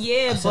smoke.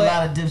 It's a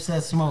lot of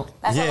Dipset smoke.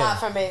 That's a lot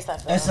for Mase.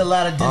 That's a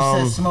lot of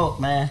Dipset smoke,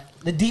 man.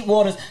 The deep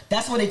waters.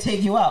 That's where they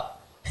take you out.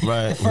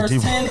 Right. The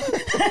first 10.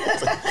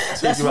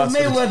 That's what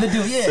Mayweather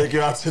do. Yeah. Take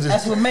you out to the.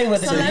 That's what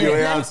Mayweather do. Take you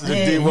out to the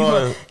deep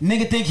waters.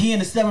 Nigga think he in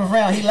the 7th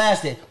round. He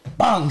lasted.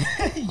 Bang.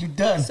 You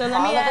done. So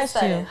let me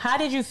ask you, how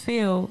did you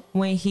feel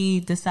when he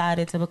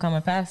decided to become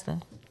a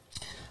pastor?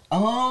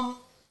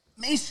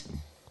 Mase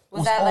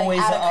was that like always,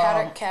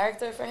 out of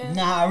character for him?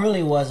 Nah, it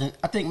really wasn't.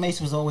 I think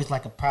Mase was always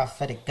like a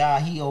prophetic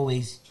guy. He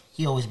always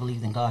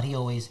believed in God. He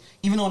always,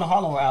 even on the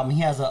Harlem World album,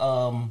 he has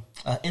a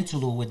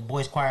interlude with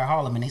Boys Choir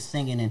Harlem, and they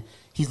singing, and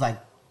he's like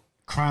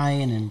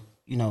crying, and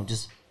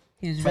just.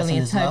 He was really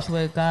in touch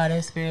with God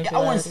and spirituality. I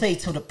wouldn't say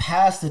to the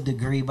pastor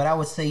degree, but I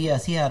would say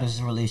yes, he had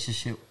his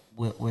relationship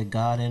with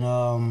God, and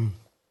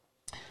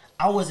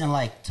I wasn't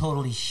like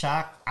totally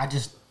shocked. I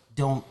just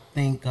don't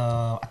think.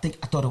 I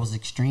thought it was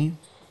extreme.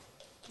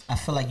 I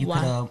feel like you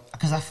could,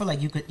 because I feel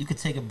like you could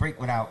take a break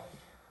without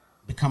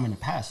becoming a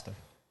pastor.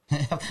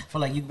 I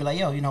feel like you'd be like,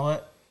 yo, you know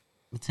what?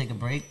 We'll take a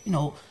break,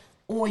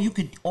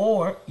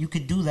 or you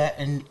could do that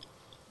and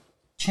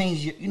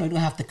change your, you don't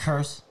have to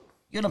curse.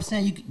 You know what I'm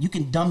saying? You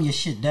can dumb your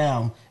shit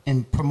down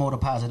and promote a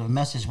positive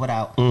message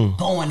without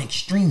going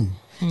extreme.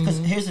 Because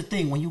here's the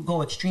thing: when you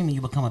go extreme and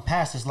you become a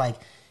pastor, it's like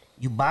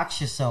you box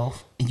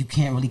yourself and you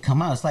can't really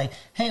come out. It's like,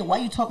 hey, why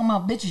you talking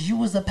about bitches? You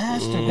was a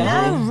pastor, guy.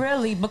 Not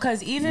really,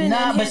 because even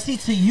but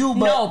to you,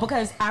 but no,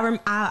 because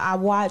I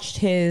watched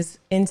his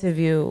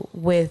interview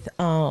with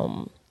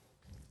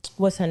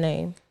what's her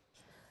name,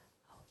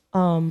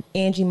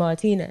 Angie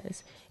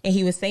Martinez, and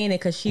he was saying it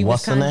because she was.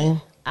 What's her name?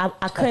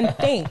 I couldn't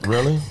think.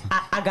 Really?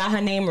 I got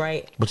her name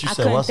right. But you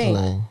said what's her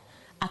name?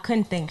 I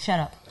couldn't think. Shut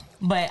up.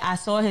 But I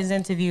saw his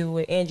interview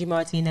with Angie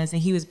Martinez,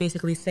 and he was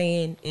basically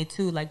saying it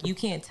too. Like, you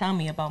can't tell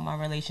me about my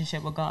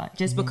relationship with God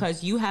just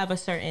because you have a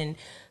certain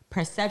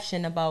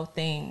perception about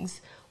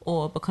things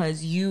or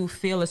because you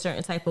feel a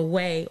certain type of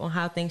way on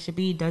how things should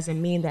be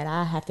doesn't mean that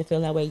I have to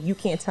feel that way. You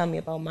can't tell me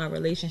about my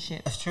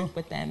relationship. That's true.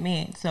 With that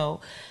man. So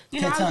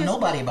you Can't know, tell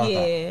nobody about that.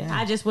 Yeah,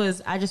 I just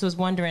was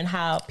wondering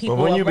how people.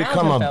 But when you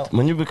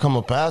around become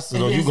a pastor,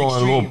 though, It you is going a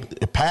extreme.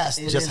 little past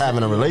It just is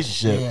having a extreme.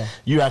 relationship. Yeah.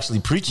 You actually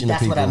preaching That's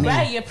to people. what I mean.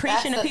 Right, you're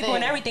preaching That's to the people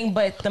and thing. everything,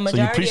 but the So you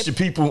majority preach to of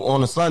people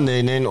on a Sunday,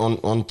 and then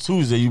on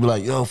Tuesday you be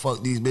like, "Yo,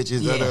 fuck these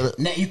bitches." Yeah. Da, da, da.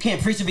 Now, you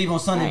can't preach to people on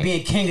Sunday Right.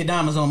 being king of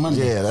diamonds on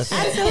Monday. Yeah, that's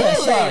absolutely.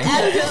 Sorry.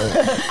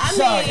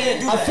 I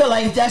mean, I feel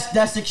like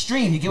that's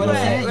extreme. You get what I'm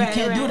Right, saying? right, You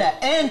can't do right.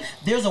 that. And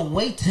there's a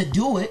way to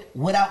do it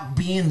without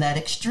being that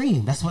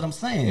extreme. That's what I'm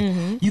saying.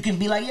 Mm-hmm. You can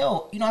be like,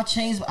 yo, I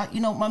changed.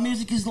 My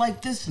music is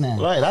like this now.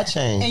 right. I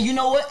changed. And you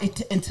know what?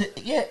 And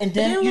then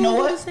didn't you know we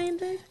do what? the same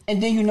thing?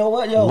 And then you know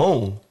what, yo?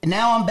 Boom.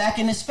 Now I'm back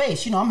in this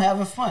space. I'm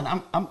having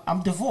fun.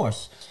 I'm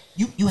divorced.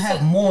 You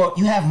have more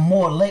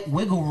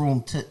wiggle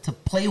room to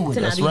play with.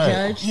 To not That's be right.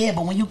 judged. Yeah,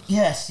 but when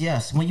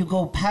you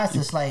go past,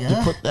 it's like,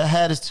 That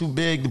hat is too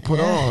big to put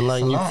Yeah, on.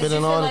 Like it's a you lot. fit Did you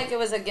in feel on. like it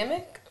was a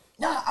gimmick?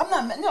 nah, I'm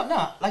not.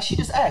 No. Like she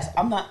just asked,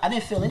 I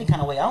didn't feel any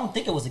kind of way. I don't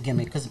think it was a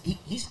gimmick because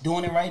he's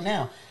doing it right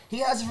now. He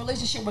has a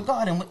relationship with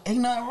God, and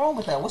ain't nothing wrong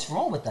with that. What's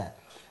wrong with that?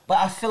 But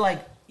I feel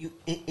like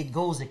it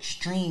goes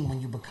extreme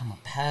when you become a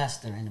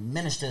pastor and a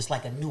minister. It's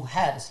like a new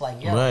hat. It's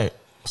like, yo, Right.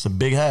 It's a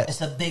big hat.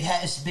 it's a big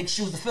hat. It's big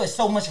shoes to fill. There's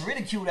so much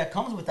ridicule that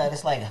comes with that.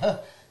 It's like,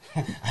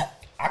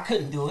 I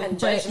couldn't do it. And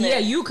But judgment. yeah,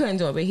 you couldn't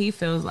do it.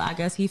 But I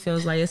guess he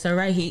feels like it's all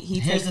right. He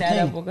Here's takes the that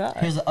up thing. with God.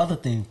 Here's the other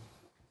thing.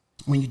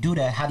 When you do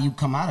that, how do you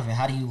come out of it?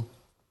 How do you?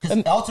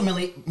 Because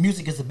ultimately,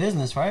 music is a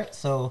business, right?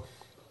 So,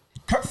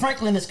 Kurt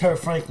Franklin is Kurt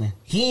Franklin.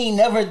 He ain't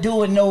never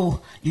doing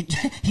no.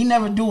 He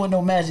never doing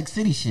no Magic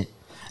City shit.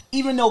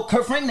 Even though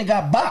Kurt Franklin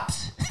got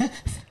bops,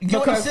 you know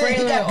what I'm saying?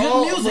 He got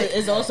good music.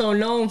 is also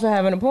known for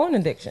having a porn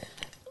addiction.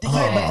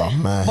 Oh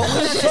man. I'm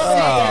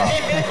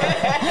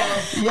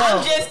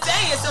just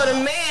saying. So the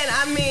man,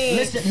 I mean,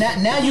 Listen,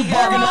 now you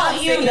barking up.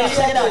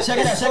 Check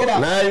it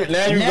out. Now you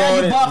Now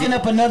going. you barking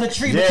up another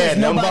tree Yeah, because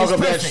now nobody's bark up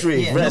that perfect.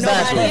 tree. Yeah, That's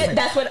nobody's actually- perfect.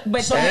 that's what.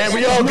 But And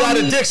we there's all no got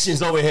need-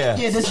 addictions over here.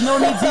 Yeah, there's no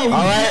need to. All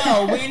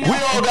right, we know. we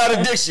all got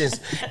addictions,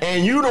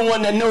 and you the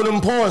one that know them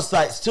porn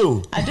sites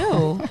too. I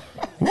do.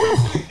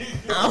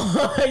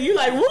 You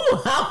like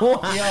woo?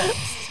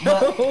 But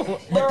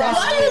that's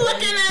Why are you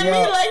looking at me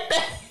like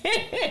that?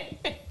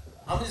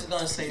 I'm just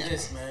gonna say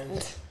this, man.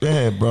 Go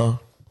ahead, bro.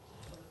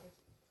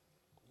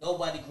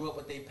 Nobody grew up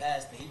with their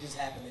pastor. He just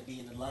happened to be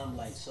in the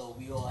limelight, so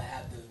we all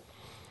have to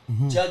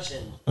judge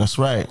him. That's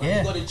right. When Yeah.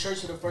 you go to church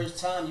for the first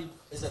time, you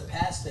as a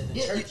pastor, the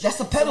Yeah, church, that's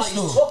a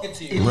pedestal. somebody's talking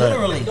to you. Right.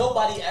 Literally. Like,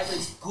 nobody ever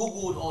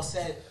Googled or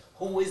said,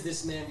 "Who is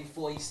this man?"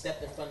 before he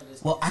stepped in front of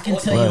this. Well, I can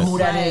audience. tell you who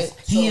that Right. is.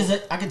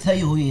 I can tell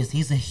you who he is.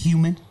 He's a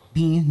human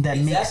being that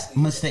makes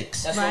Exactly.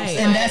 mistakes. That's what I'm Right.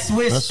 saying. And that's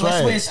where it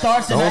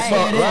starts and Don't that's where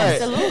fuck it is.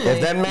 right. Absolutely.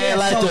 If that man Yeah,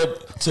 like so-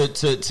 to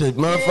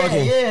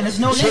motherfucking Yeah, there's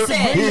no need to bring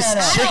his that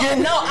up.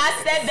 chicken. No, I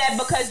said that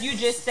because you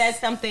just said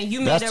something.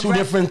 You made That's a two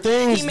different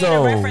things, He made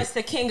though. a reference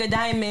to King of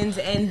Diamonds,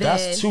 and then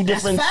That's two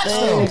different That's facts,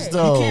 things,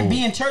 though. You can't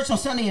be in church on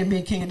Sunday and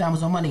be King of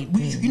Diamonds on Monday.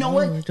 You know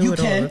what? do You it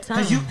all can the time.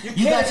 because You you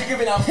can't got be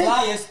giving out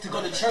flyers to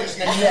go to church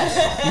next yes.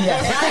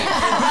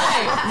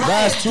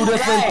 That's two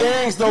different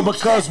things, though,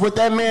 because what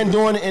that man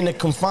doing in the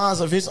confines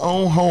of his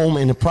own home,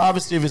 in the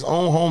privacy of his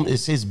own home,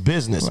 is his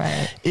business.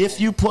 Right. If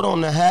you put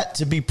on the hat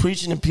to be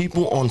preaching to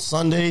people on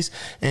Sundays,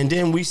 and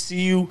then we see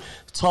you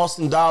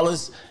tossing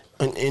dollars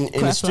in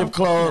the strip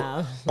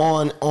club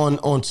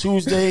on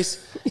Tuesdays,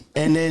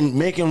 and then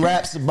making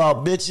raps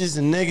about bitches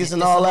and niggas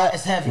and It's all a lot- that,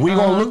 it's heavy. we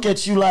gonna look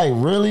at you like,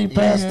 really,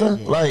 Pastor?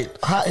 Like,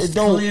 how, It's it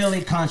don't.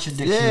 clearly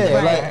contradiction. Yeah,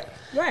 right, like,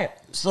 right.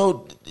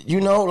 so you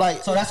know,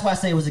 like. So that's why I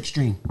say it was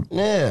extreme.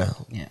 Yeah.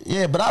 Yeah.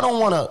 Yeah, but I don't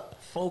want to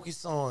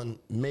focus on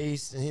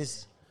Mase and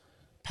his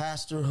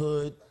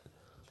pastorhood.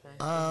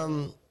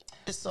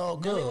 It's all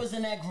Nelly good. was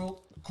in that group.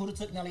 Kuda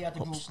took Nelly out the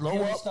group. Slow Then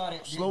we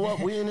up. Slow up.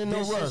 We ain't in no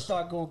This shit rush.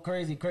 start going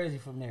crazy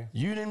from there.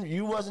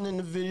 You wasn't in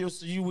the video,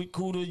 so you with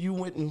Kuda. You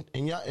went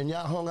and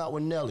y'all hung out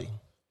with Nelly.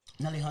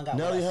 Nelly hung out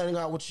Nelly with us. hung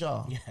out with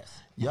y'all. Yes.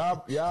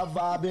 Y'all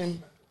vibing.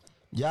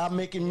 Y'all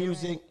making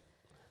music.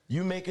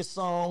 You make a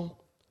song.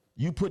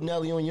 You put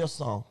Nelly on your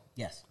song.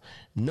 Yes.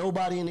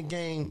 Nobody in the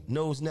game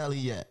knows Nelly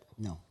yet.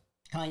 No.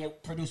 Kanye,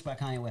 produced by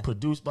Kanye West.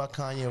 Produced by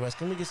Kanye West.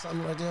 Can we get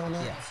something right there on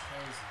that? Yes.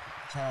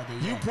 Child,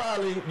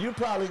 You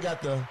probably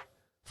got the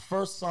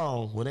first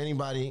song with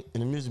anybody in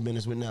the music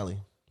business with Nelly.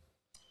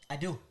 I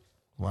do.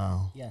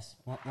 Wow. Yes.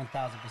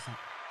 1,000%.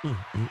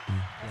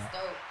 That's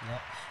dope.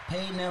 Yep.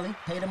 Paid Nelly.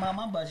 Paid him out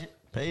my budget.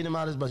 Paid him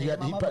out his budget. Paid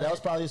him out my That was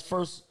budget. probably his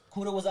first.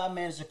 Kuda was our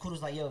manager.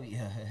 Kuda's like, yo,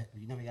 yeah,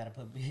 you know we gotta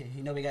put,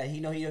 he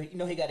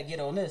got to get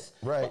on this.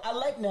 Right. But I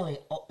like Nelly.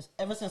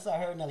 Ever since I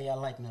heard Nelly, I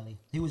like Nelly.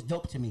 He was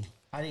dope to me.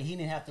 He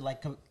didn't have to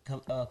like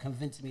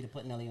convince me to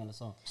put Nelly on the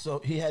song. So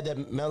he had that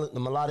the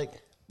melodic.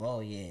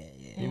 Oh yeah.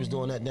 He was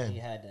doing that then. He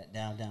had that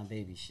down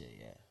baby shit.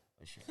 Yeah,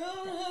 for sure.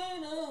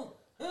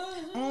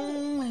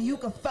 You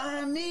can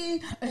find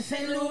me in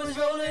St. Louis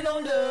rolling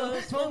on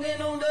dubs,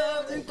 smoking on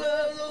dubs and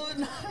clubs.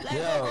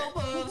 Yo,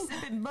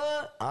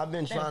 I've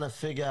been trying to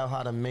figure out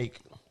how to make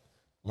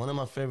One of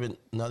my favorite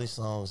Nelly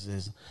songs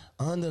is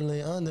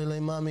Underlay, Underlay,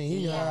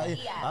 Mommy. Yeah.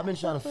 I've been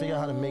trying to figure out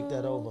how to make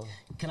that over.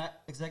 Can I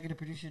executive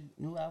produce your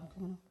new album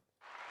coming up?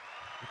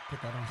 Put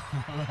that on.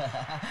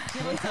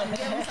 Give him some.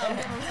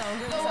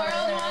 The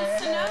world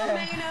wants to know,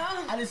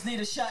 Maino. I just need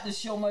a shot to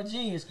show my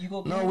genius. You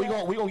go. No,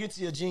 we gonna get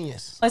to your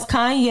genius. Was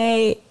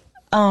Kanye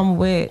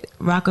with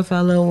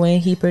Rockefeller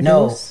when he produced?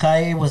 No,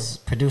 Kanye was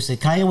producing.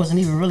 Kanye wasn't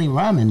even really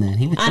rhyming then.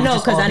 I know,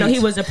 because I know he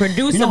was a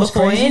producer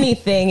before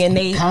anything, and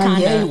they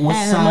Kanye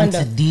was signed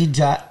to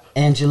D-Dot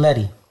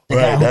Angeletti, the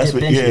guy who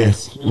did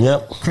Benjamins.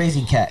 Yep.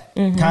 Crazy cat.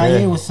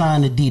 Kanye was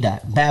signed to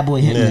D-Dot. Bad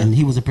Boy Hitman.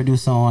 He was a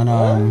producer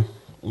on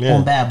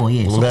Bad Boy.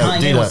 Yeah. So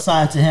Kanye was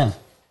signed to him.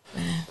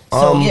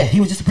 So he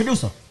was just a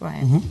producer.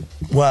 Right.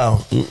 Wow.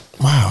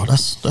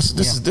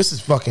 This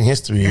is fucking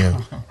history here.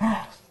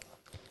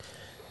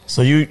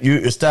 So you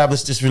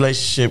established this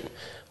relationship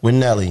with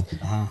Nelly.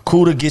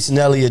 Kuda gets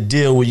Nelly a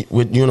deal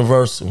with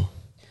Universal.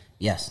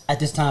 Yes. At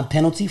this time,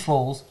 penalty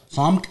falls.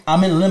 So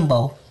I'm in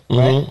limbo,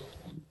 right?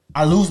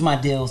 I lose my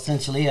deal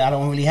essentially. I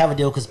don't really have a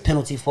deal because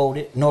penalty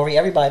folded. Nori,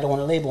 everybody on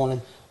the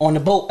label on the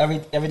boat,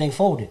 everything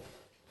folded.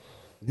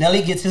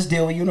 Nelly gets his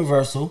deal with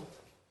Universal.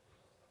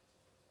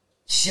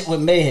 Shit with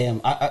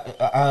Mayhem.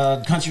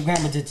 Country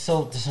Grammar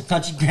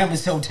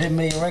sold 10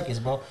 million records,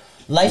 bro.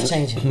 Life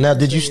changing. Now,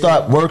 did you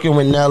start working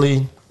with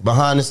Nelly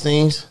behind the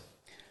scenes?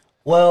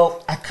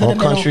 Well, I could have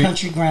been on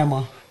Country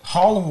Grammar.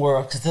 Harlem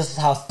World, because this is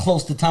how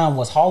close the time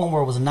was. Harlem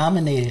World was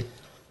nominated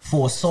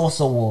for a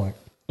Source Award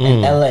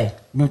in LA.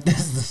 Remember, this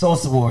is the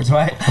Source Awards,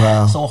 right?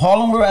 Wow. So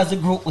Harlem World as a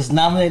group was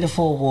nominated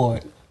for an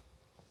award.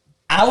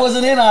 I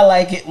wasn't in I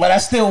Like It, but I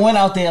still went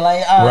out there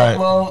like, all right,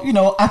 well, you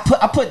know, I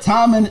put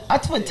time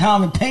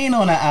and pain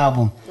on that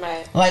album.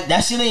 Right. Like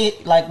that shit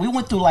ain't like we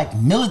went through like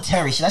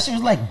military shit. That shit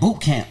was like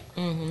boot camp.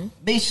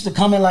 They used to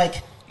come in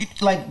like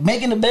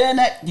making the band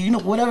that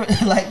whatever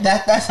like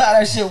that's how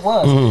that shit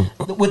was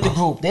with the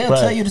group. They'll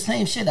tell you the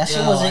same shit. That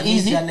shit wasn't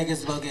easy. Y'all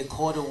niggas about to get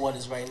quarter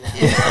waters right now.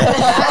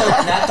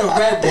 Not the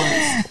red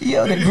ones.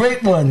 Yo, the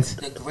great ones.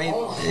 The great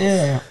ones.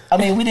 Yeah. I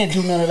mean, we didn't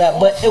do none of that,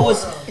 but it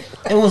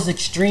was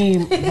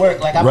extreme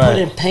work. Like I put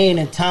in pain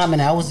and time,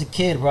 and I was a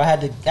kid, bro. I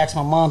had to ask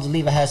my mom to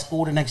leave. I had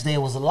school the next day.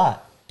 It was a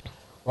lot,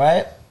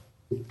 right?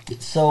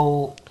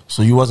 So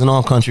you wasn't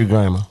on Country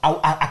Grammar.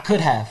 I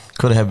could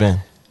have been,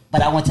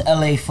 but I went to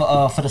LA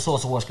for the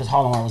Source Awards because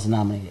Harlem World was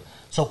nominated.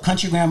 So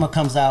Country Grammar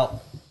comes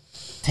out,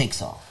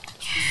 takes off.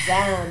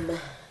 Damn.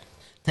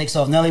 Takes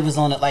off. Nelly was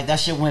on it. Like that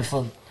shit went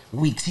for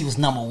weeks. He was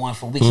number one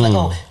for weeks. Like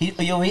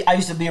I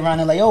used to be around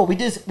there like, we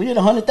did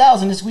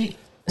 100,000 this week.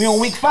 We on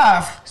week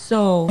 5.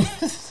 So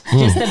just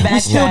to backtrack, we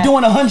still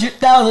doing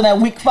 100,000 at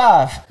week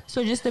 5.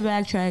 So just to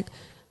backtrack,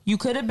 you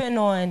could have been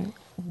on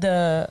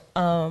the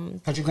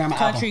Country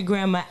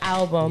Grammar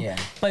album. Yeah.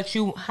 But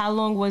how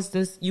long was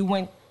this? You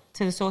went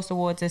to the Source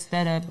Awards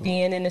instead of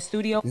being in the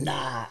studio?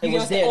 Nah, it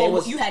was there.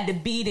 You had to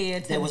be there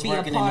to be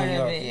a part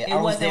of it. Yeah,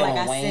 it wasn't like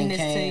I send this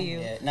came. to you.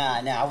 Yeah.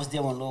 Nah, I was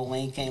there when Lil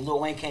Wayne came. Lil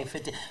Wayne came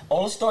 50.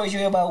 All the stories you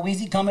hear about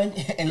Weezy coming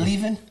and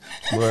leaving.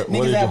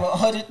 Niggas have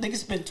 100. Niggas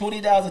spent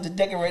 $20,000 to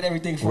decorate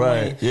everything for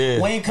Wayne.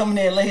 Yeah. Wayne coming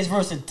there, lay his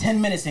verse in 10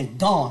 minutes and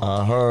gone.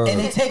 I heard. And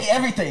they take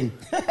everything.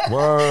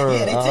 Word.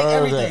 Yeah, they take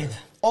everything.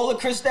 All the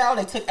Cristal,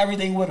 they took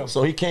everything with him.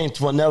 So he came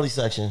to a Nelly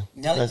section.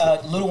 Nelly,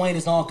 Lil Wayne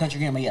is on Country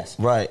Grammar, yes.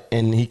 Right,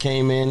 and he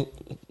came in,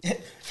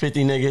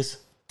 50 niggas.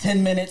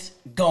 10 minutes,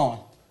 gone.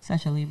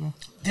 Such a Libra.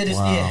 Did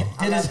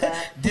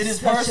his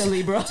verse,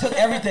 Libra. Took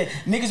everything.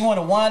 Niggas want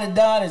to wind it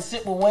down and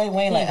sit with Wayne.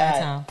 Wayne like, all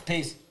right, time.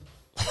 Peace.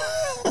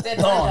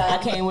 Gone. I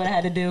came what I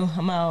had to do.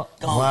 I'm out.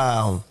 Gone.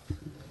 Wow.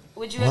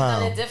 Would you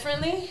have done it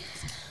differently?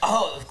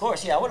 Oh, of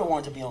course, yeah. I would have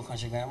wanted to be on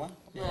Country Grammar.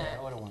 Yeah,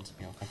 I would have wanted to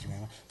be on Country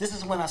Grammar. This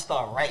is when I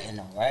start writing,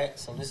 though, right?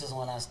 So this is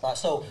when I start.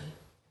 So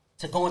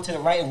to go into the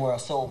writing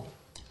world. So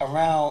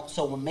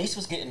when Mase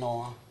was getting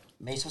on,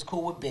 Mase was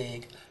cool with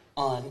Big,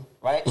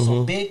 right?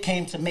 So Big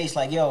came to Mase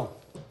like, yo,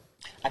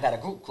 I got a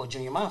group called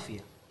Junior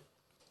Mafia.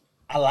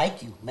 I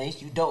like you,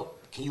 Mase. You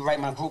dope. Can you write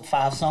my group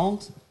 5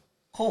 songs?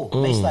 Cool.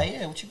 Mase like,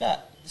 yeah, what you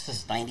got? This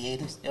is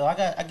 98. Yo,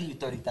 I give you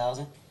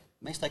 30,000.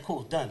 Mase like,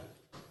 cool, done.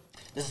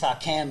 This is how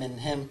Cam and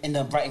him end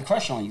up writing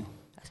Crush on You.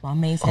 That's why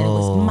Mase said it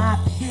was my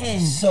pen.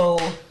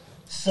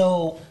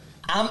 So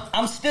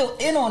I'm still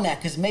in on that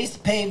because Mase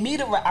paid me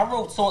to write. I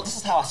wrote songs. This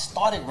is how I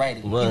started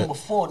writing, even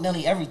before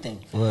Nelly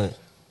everything. Right.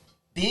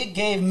 Big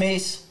gave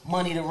Mase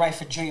money to write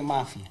for Junior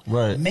Mafia.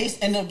 Right. Mase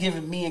ended up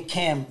giving me and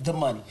Cam the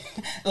money,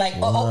 like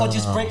or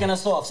just breaking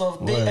us off. So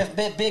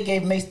if Big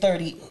gave Mase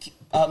 30.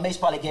 Mase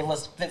probably gave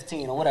us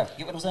 15 or whatever.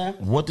 You get what I'm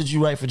saying? What did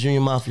you write for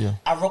Junior Mafia?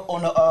 I wrote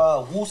on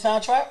the Wu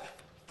soundtrack.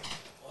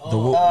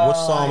 What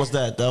song was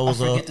that? That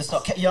was I forget the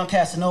song. Young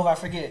Casanova. I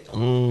forget.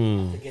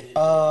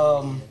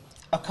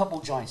 A couple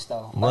joints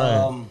though.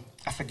 Right.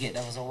 I forget.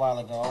 That was a while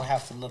ago. I'll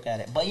have to look at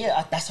it. But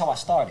yeah, that's how I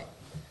started,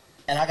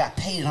 and I got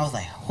paid, and I was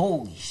like,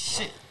 holy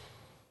shit.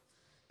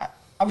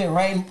 I've been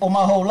writing all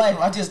my whole life.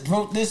 I just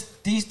wrote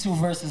these 2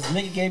 verses.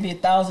 Nigga gave me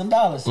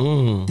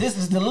 $1,000. This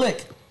is the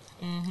lick.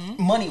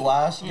 Money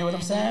wise, you know what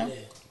I'm saying?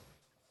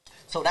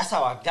 So that's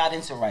how I got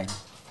into writing.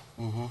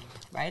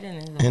 Writing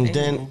is a And big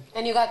then one.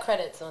 And you got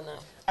credits on that.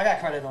 I got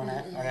credit on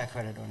that. I got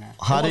credit on that.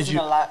 How It did wasn't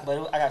you- a lot,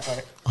 but I got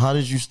credit. how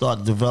did you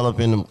start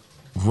developing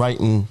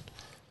writing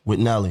with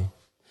Nelly?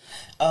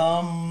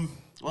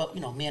 Well,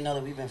 you know, me and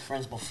Nelly, we've been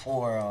friends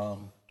before.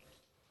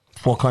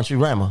 For Country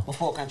Grammar.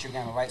 Before Country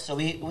Grammar, right? So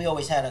we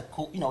always had a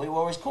cool, you know, we were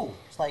always cool.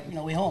 It's like, you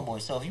know, we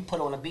homeboys. So if you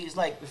put on a beat, it's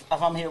like if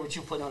I'm here with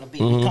you putting on a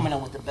beat, we coming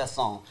in with the best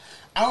song.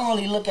 I don't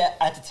really look at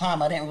the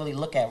time, I didn't really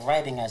look at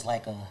writing as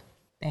like a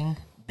thing.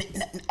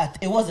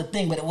 It was a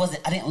thing, but it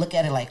wasn't. I didn't look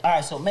at it like, all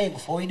right, so man,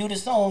 before we do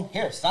this song,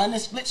 here, sign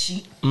this split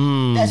sheet.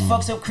 That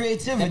fucks up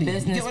creativity. The You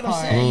business get what I'm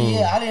part. saying?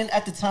 Yeah, I didn't.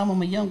 At the time,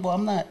 I'm a young boy.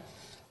 I'm not.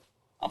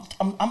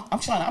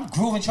 I'm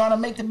grooving, trying to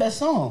make the best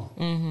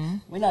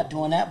song. We're not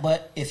doing that.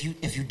 But if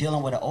you're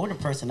dealing with an older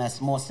person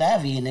that's more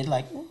savvy, and they're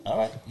like, all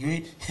right,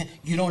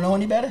 you don't know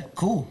any better?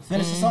 Cool,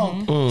 finish the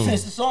song.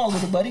 Finish the song,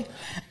 little buddy.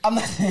 I'm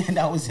not saying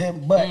that was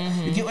him, but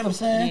you get what I'm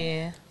saying?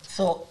 Yeah.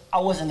 So I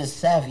wasn't as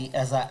savvy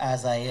as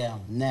I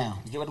am now.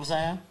 You get what I'm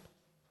saying?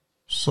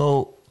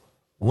 So,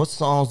 what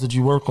songs did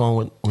you work on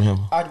with him?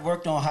 I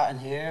worked on Hot in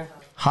Here.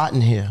 Hot in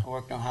Here. I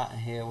worked on Hot in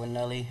Here with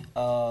Nelly.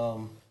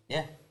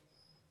 Yeah.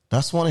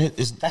 That's one of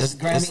his. That's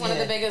Grammy. That's one of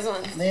the biggest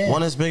ones. Yeah.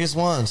 One of his biggest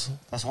ones.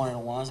 That's one of the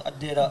ones I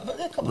did. A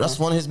couple That's of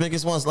one of his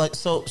biggest ones. Like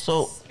so.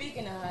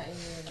 Speaking of hot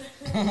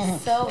in here.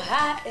 So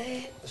hot.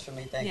 That's for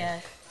me. Thank you.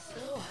 Yes.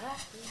 So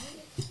hot.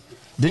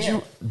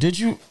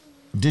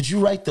 Did you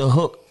write the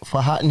hook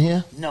for Hot in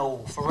Here?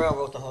 No, Pharrell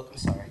wrote the hook. I'm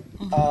sorry.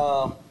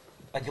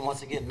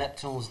 Once again,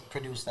 Neptunes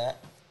produced that,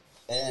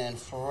 and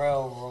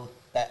Pharrell wrote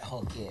that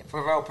hook. Yeah,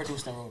 Pharrell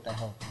produced and wrote that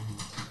hook.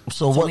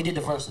 So So what? we did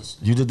the verses.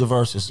 You did the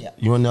verses. Yeah.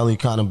 You and Nelly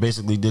kind of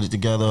basically did it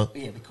together.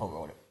 Yeah, we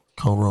co-wrote it.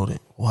 Co-wrote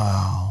it.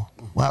 Wow.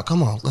 Wow.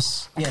 Come on.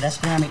 Let's. Yeah, that's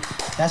Grammy.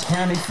 That's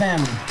Grammy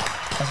family.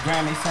 That's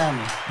Grammy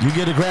family. You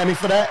get a Grammy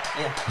for that?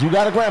 Yeah. You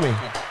got a Grammy?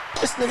 Yeah.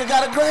 This nigga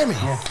got a Grammy.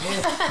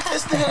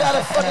 This nigga got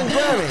a fucking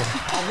Grammy.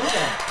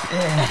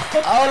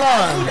 Hold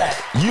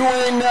on. You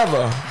ain't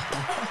never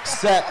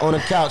sat on a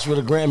couch with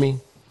a Grammy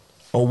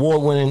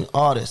award-winning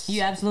artist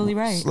You absolutely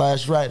right.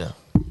 slash writer.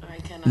 I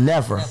cannot.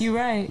 Never. You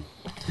right.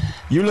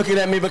 You looking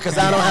at me because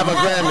I don't have a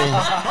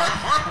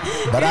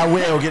Grammy, but I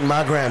will get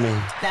my Grammy.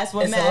 That's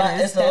what It's a lot-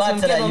 matters. it's a lot to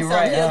Give that, him you're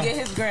something. right, He'll huh? get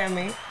his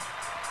Grammy.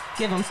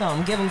 Give him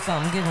something. Give him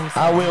something. Give him I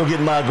something. will get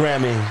my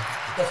Grammy.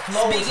 The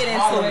flow Speak is it into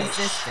Harlem-ish.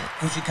 existence.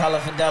 Gucci collar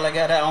Fidel,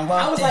 got that on.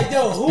 I was like,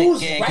 yo, who's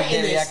Big gang, writing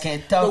Canary, this? I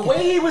can't The talk.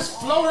 way he was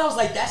flowing, I was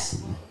like,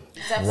 that's.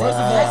 That's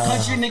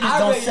Country niggas I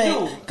don't already say.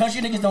 knew.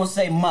 Country niggas don't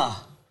say ma.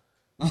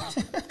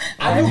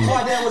 I knew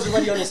Cardan was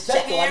already on the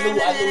set, though. I knew who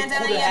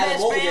had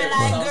him over there. So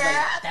I was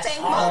like, that's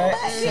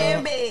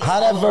hard. How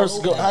that verse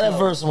go? How that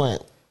verse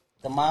went?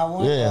 The my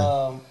one.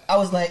 Yeah. I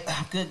was like,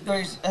 good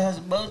grace has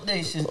both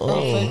nations.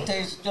 Oh.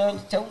 Taste strong,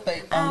 choke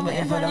bait. I'm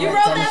waiting for the You right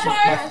wrote time to that shoot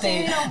part? my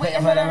thing.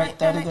 Waiting for the right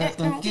time to get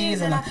them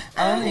keys and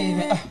I'm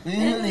leaving.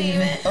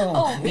 Leaving.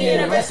 Oh, me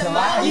and the rest of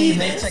my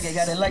evening. Check it,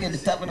 got it like at the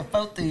top of the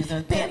 40s.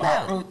 And pimp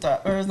out, root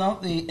top, birds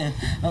don't leave. And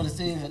no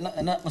deceiving,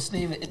 nothing up my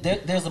sleeve.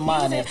 There's a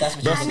mind there if that's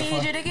what you're I looking need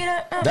you for. to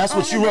get up. That's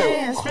what you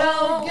wrote.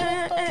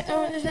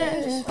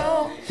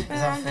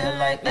 Cause I feel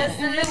like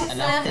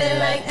and I feel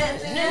like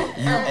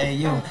you and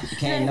you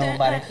can't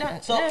nobody.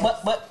 So,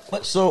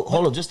 but So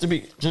hold on, just to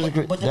be But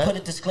to that- put a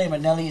disclaimer,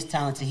 Nelly is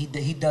talented.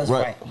 He does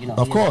right. right. You know,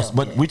 of he course, does,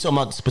 but yeah. we talking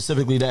about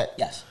specifically that.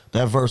 Yes.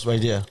 That verse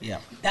right there. Yeah.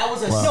 That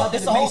was a Wow. No, southern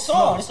it's the whole Mace song.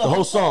 flow. It's The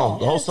whole song.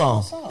 The Yeah, whole it's the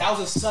whole song. That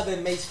was a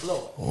southern Mace flow.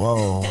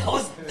 Whoa. That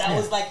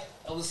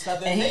was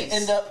southern And he Mace.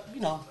 ended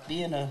up,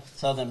 being a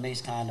Southern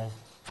Mace kind of.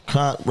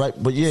 Right,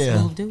 but yeah.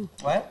 Smooth dude.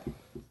 Right?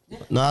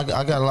 No, I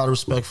got a lot of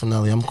respect for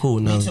Nelly. I'm cool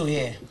with Me Nelly. too,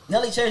 yeah.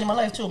 Nelly changed my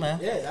life too, man.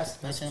 Yeah, that's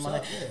changed my what's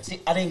life. up, yeah. See,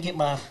 I didn't get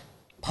my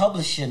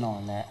publishing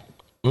on that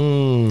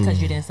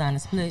Because you didn't sign a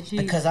split sheet.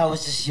 because I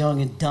was just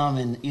young and dumb,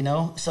 and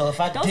so if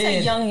I Don't did,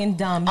 say young and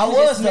dumb. You I was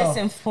was, just though.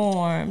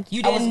 misinformed.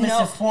 You I was didn't know.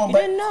 misinformed. You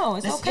but didn't know.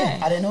 It's this- okay.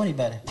 yeah, I didn't know any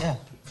better. Yeah.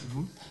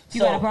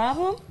 You got a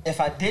problem? If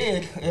I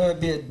did, it would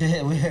be a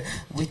dead.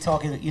 We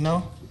talking,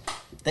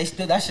 They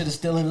still that shit is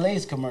still in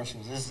Lay's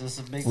commercials. It's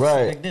a big,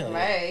 Right. it's a big deal.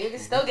 Right, you're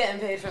still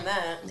getting paid from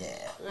that.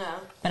 Yeah.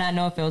 But I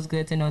know it feels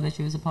good to know that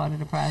you was a part of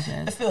the It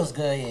process. feels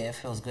good. Yeah, it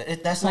feels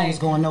good. That song's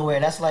Like- going nowhere.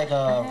 That's like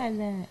I had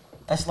that.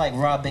 that's like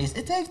Rob Bass.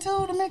 It takes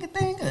two to make a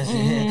thing.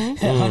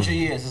 100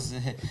 years.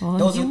 Well,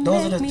 Those you are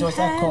the make me joints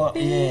I call.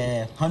 happy.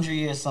 Yeah,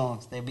 100-year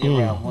songs. They be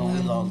around when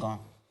we long gone.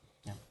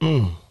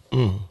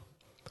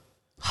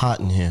 Hot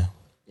in here.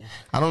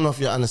 I don't know if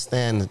you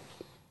understand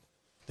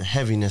the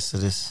heaviness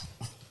of this.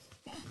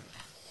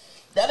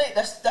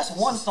 That's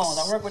one song.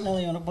 I work with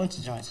Nelly on a bunch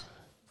of joints.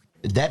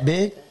 That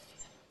big?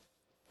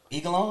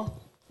 Eagle on.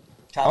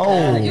 Chop Oh.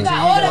 down and You get got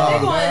your all eagle the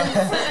big on, ones.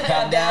 girl.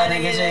 Chop down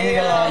and get your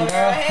eagle on,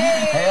 girl.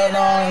 Hell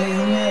no,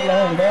 leave me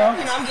alone, girl.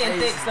 You know, I'm getting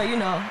thick,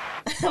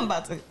 so I'm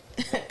about to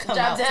come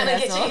Drop out to down and that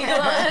get your song.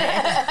 eagle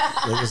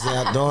on. Niggas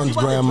not doing You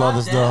about to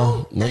grandmothers drop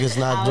though. Niggas I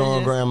not was doing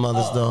just-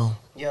 grandmothers though.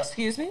 Yeah.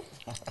 Excuse me?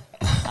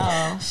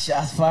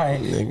 Shots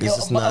fired. Niggas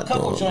is but not a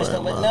couple doing joints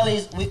though, but grandma.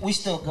 Nelly's we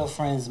still good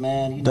friends,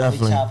 man. We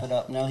Definitely. chop it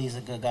up. Nelly's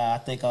a good guy. I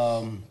think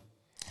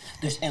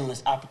there's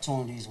endless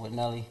opportunities with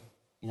Nelly.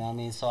 You know what I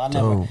mean? So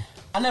Dope.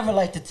 I never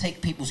like to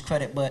take people's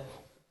credit, but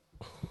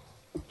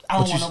I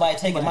don't want nobody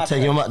taking my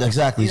credit.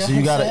 Exactly. You know So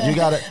you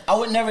gotta. I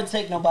would never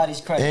take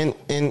nobody's credit.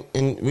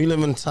 And we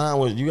live in a time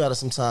where you gotta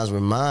sometimes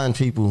remind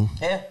people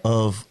Yeah.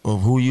 of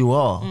who you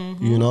are.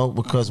 You know,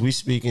 because we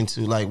speaking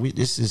to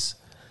this is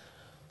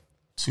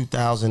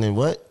 2000 and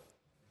what?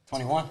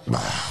 21.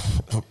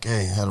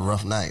 Okay, had a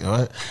rough night.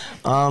 All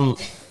right.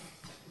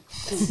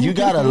 You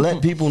gotta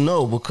let people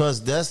know,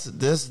 because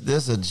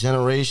there's a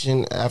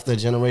generation after a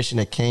generation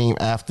that came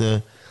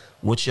after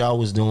what y'all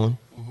was doing.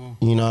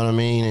 You know what I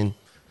mean? And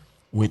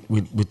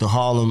with the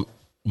Harlem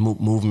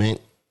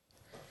movement,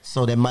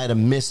 so they might have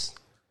missed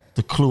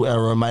the Clue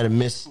era, might have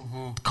missed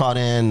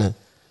Cardan,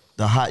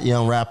 the hot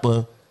young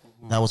rapper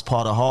that was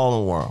part of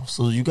Harlem World.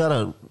 So you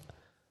gotta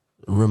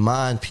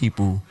remind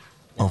people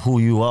of who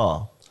you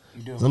are.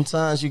 You do.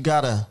 Sometimes you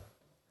gotta.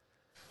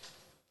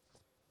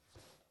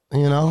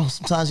 You know,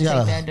 sometimes you gotta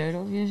Take that dirt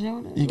off your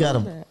shoulder.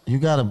 you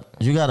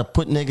gotta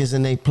put niggas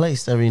in their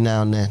place every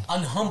now and then.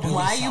 Unhumble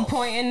Why are yourself. you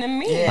pointing to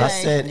me? I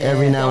said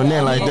every now and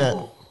then like that.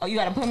 Oh, you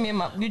gotta put me in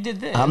my. You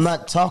did this. I'm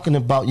not talking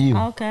about you.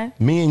 Okay.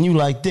 Me and you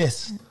like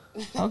this.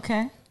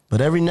 Okay.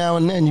 But every now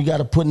and then you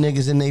gotta put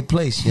niggas in their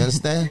place. You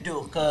understand? You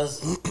do,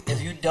 because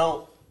if you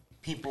don't,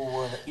 people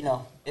will, you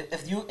know,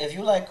 if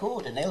you like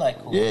cool, then they like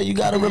cool. Yeah, you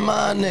gotta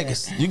remind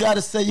niggas. You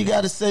gotta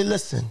say,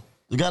 listen.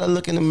 You gotta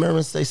look in the mirror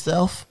and say,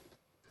 self.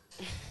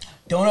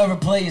 Don't ever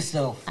play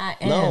yourself. I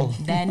am No.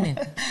 that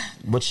nigga.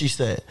 What she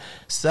said.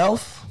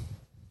 Self.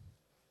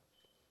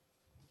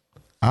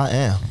 I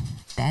am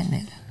That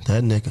nigga.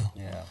 that nigga.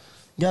 Yeah.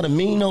 You gotta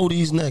Maino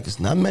these niggas.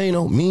 Not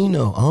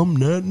Maino. I'm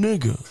that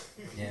nigga.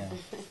 Yeah.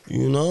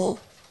 You know?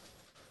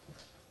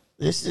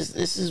 This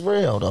is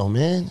real though,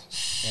 man.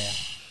 Yeah.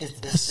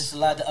 It's a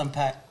lot to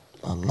unpack.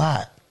 A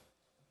lot.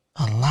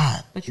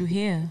 But you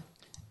here.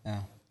 Yeah.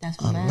 That's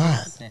A what lot.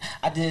 matters. Yeah.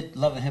 I did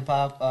Love and Hip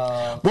Hop.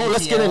 Well,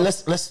 let's get in.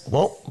 Let's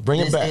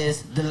bring it back. This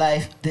is the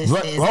life. This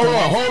Hold is on. the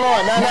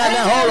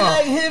life.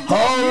 Like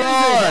hip-hop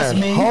music, that's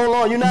me. Hold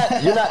on. You're not.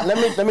 Let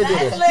me do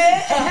this.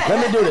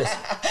 Let me do this.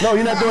 No,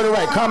 you're not doing it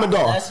right.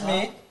 Commodore. That's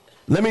me.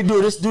 Let me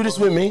do this. Do this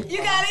with me. You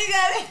got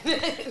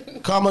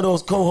it.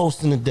 Commodore's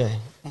co-hosting today.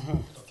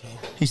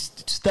 He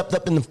stepped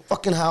up in the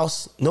fucking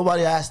house.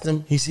 Nobody asked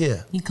him. He's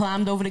here. He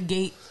climbed over the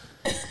gate.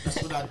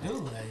 That's what I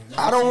do.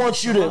 I don't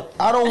want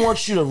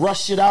you to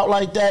rush it out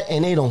like that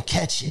and they don't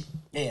catch it.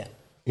 Yeah.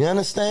 You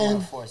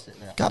understand? Force it,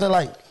 yeah.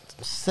 Gotta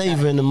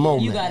savor in the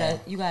moment. You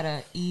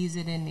gotta ease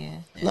it in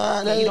there.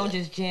 Nah, You don't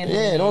just jam it.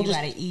 Yeah, in don't there.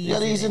 just. You gotta ease You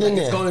gotta ease it it in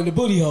It's there. going in the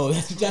booty hole.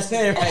 That's what y'all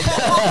saying right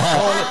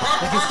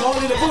now. Like it's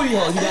going in the booty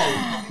hole. You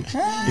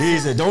got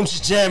Easy. Don't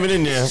just jam it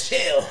in there. to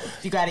chill.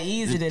 You gotta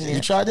ease it in You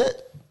there. tried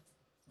that?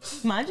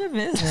 Mind your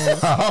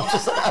business.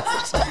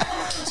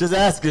 Just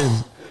asking.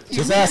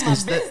 Just asking.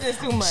 My business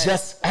too much.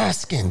 Just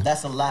asking.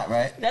 That's a lot,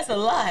 right? That's a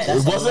lot. It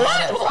was a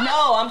lot?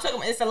 No, I'm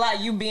talking. It's a lot.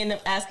 You being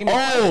asking me. Oh,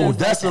 questions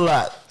that's a like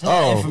lot. That's a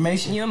lot of Oh,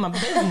 information. You in my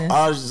business.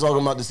 I was just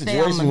talking about the Stay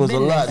on situation my was a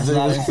lot. business. That's a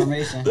lot of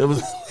information. It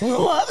was a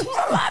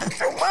lot,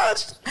 too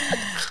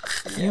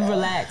much. You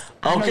relax.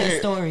 I know Okay. your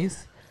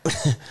stories.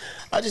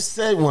 I just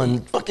said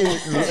one. Fucking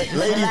lady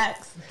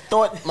Relax.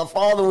 thought my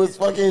father was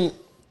fucking.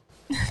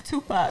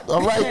 Tupac.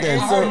 All right then.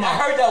 I So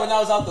heard that when I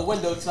was out the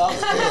window, so I was,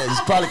 yeah,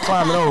 he's probably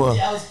climbing over.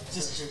 I was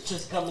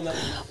just coming up.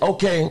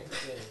 Okay,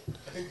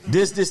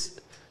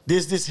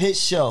 this hit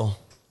show,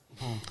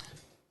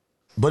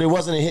 but it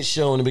wasn't a hit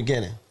show in the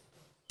beginning.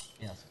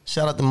 Yes.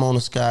 Shout out to Mona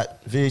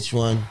Scott,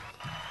 VH1,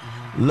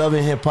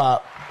 loving hip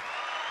hop,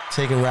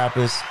 taking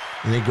rappers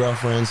and their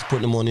girlfriends,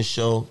 putting them on this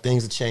show.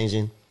 Things are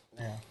changing,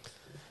 Yeah.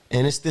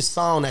 and it's this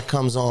song that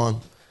comes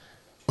on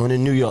the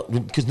New York,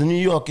 because the New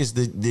York is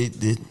the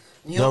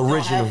New York don't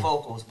original. have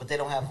vocals, but they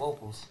don't have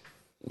vocals.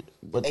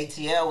 But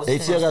ATL was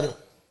ATL got it.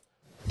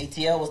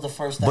 ATL was the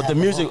first. To But have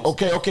the music, vocals.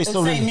 okay, It was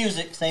so same the-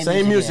 music,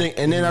 same music,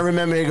 yeah. and then I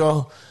remember they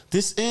go,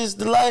 "This is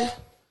the life."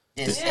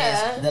 This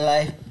Yeah. is the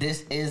life.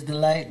 This is the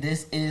light.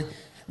 This is.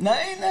 No,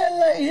 ain't nothing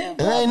like hip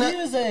It hop ain't not-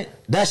 music.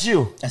 That's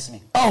you. That's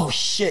me. Oh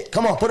shit!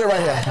 Come on, put it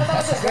right here.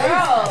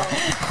 Girl.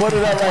 Put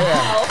it up right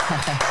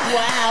here.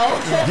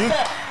 Wow.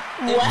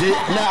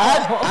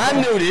 Now I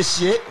knew this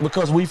shit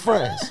because we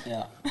friends,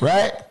 Yeah.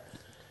 right?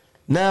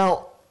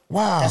 Now,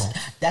 wow,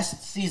 That's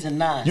season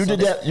 9. You did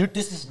this, that-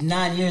 This is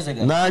 9 years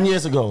ago. 9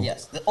 years ago.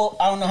 Yes. I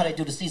don't know how they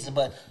do the season,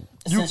 but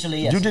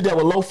essentially yes. You did that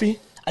with Lofi.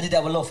 I did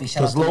that with Lofi.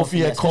 Shout out 'Cause to Lofi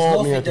had 'Cause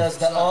called me Lofi at the-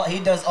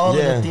 does all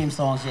Yeah. of the theme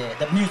songs. Yeah,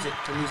 the music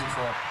for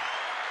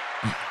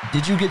it.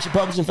 Did you get your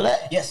publishing for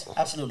that? Yes,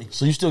 absolutely.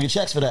 So you still get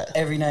checks for that?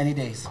 Every 90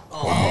 days.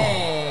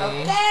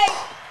 Okay.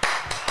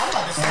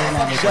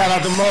 Shout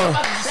out to Mo.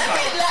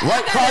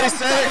 What Cardi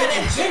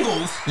said?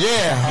 Jingles.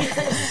 Yeah.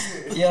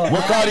 Yo,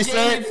 What Cardi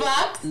Jamie said?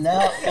 Foxx.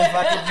 now if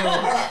I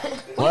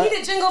could do We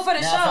need a jingle for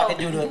the now if I show. could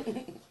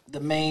do the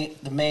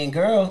main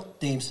girl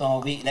theme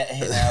song,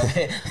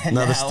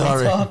 Another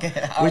story.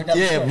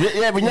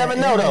 We never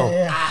know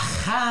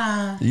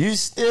though. You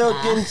still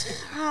getting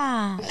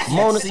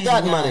Mona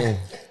Scott money.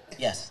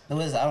 Yes, there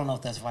was. I don't know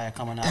if that's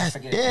Viacom or not. I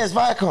forget. Yeah, it's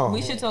Viacom.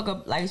 We should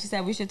talk, like she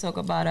said, we should talk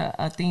about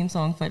a theme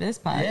song for this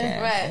podcast.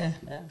 Yeah. Right.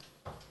 Yeah.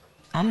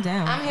 I'm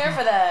down. I'm here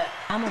for that.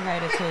 I'm a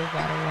writer too,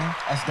 by the way.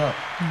 That's dope.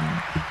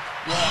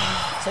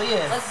 Yeah. So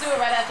yeah. Let's do it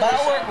right after But the I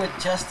show. work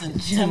with Justin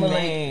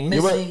Timberlake, Jermaine.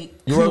 Missy,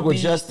 You work with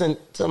Kubi. Justin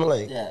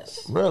Timberlake?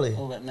 Yes. Really?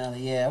 Over at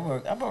Nelly. Yeah, I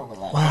work with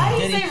a lot. Why do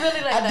you Diddy. say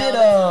really like I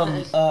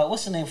that? did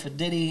what's the name for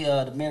Diddy?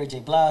 The Mary J.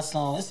 Blige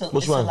song.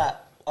 Which one? A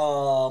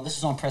lot. This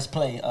is on Press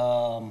Play.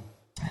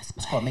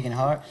 It's called Making It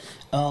Hard.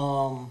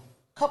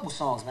 Couple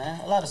songs, man.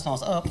 A lot of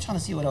songs. I'm trying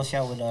to see what else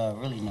y'all would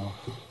really know.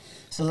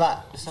 It's a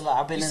lot.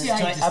 I've been in this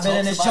joint. I've been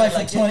in this joint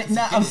for 20.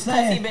 Nah, I'm He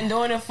saying. been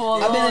doing it for a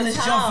long I've time. been in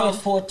this joint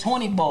for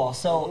 20 ball,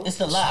 so it's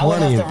a lot. I would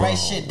have to write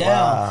shit down.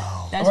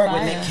 Wow. That's I work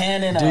with fire. Nick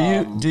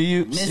Cannon. Do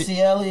you Missy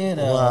Elliott?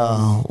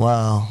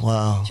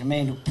 Wow.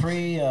 Jermaine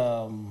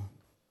Dupri.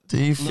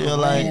 Do you feel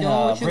like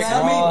Rick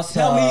Tell Ross,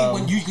 me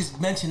when you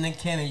just mentioned Nick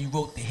Cannon, you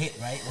wrote the hit,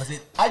 right? Was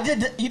it? I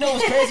did. You know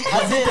what's crazy?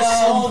 I did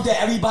the song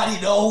that everybody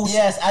knows.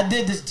 Yes, I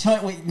did this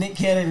joint with Nick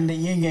Cannon and the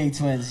Yin Yang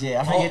Twins.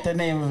 Yeah, I forget the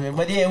name of it,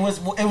 but yeah,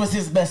 it was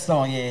his best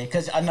song. Yeah,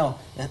 because I know.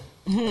 Yeah.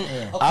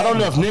 I don't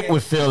know if Nick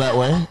would feel that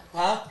way.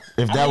 Huh?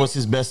 If that was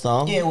his best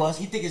song. Yeah, it was.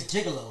 You think it's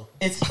Gigolo?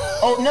 It's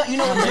no, you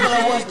know what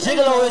Gigolo was?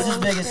 Gigolo is his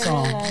biggest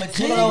song.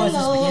 Gigolo is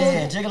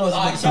his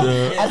biggest song.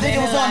 I think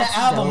it was on the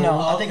album though.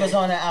 I think it was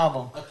on the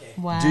album. Okay.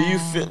 Wow. Do you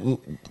feel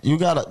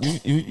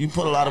you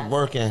put a lot of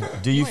work in?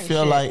 Do you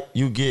feel like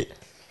you get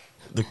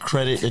the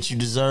credit that you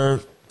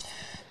deserve?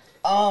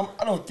 I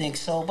don't think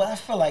so, but I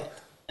feel like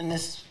in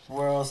this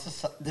world,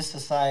 this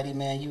society,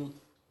 man,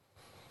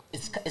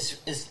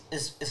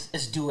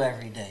 it's due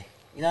every day.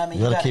 You know what I mean?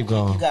 You gotta keep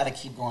going. You gotta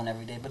keep going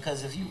every day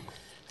because if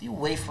you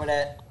wait for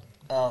that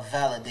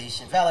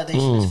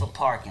validation is for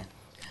parking.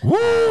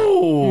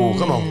 Woo!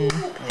 Come on.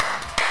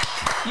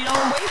 You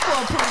don't wait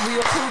for approval, you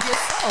approve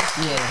yourself.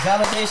 Yeah,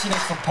 validation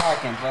is for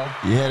parking, bro.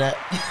 You hear that?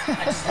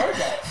 I just heard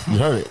that. You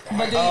heard it.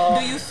 But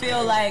do you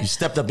feel like You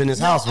stepped up in this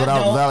house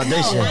without don't.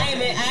 validation. I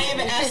ain't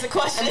even asked the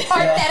question.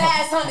 Park that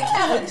ass on the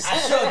couch. I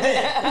sure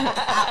did.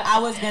 I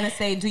was gonna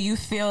say, do you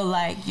feel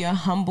like your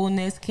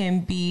humbleness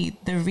can be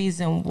the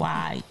reason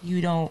why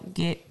you don't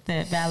get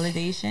the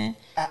validation?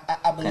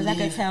 I believe. Because I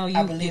could tell you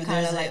I believe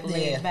kind of there's like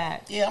laid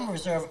back. Yeah, I'm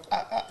reserved.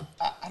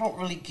 I don't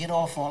really get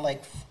off on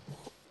like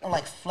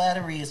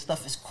flattery and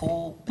stuff is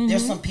cool. But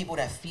there's some people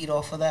that feed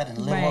off of that and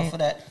live Right. off of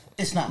that.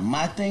 It's not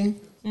my thing.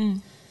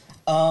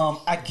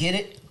 I get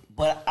it,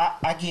 but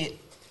I get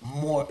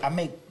more. I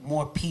make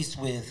more peace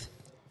with,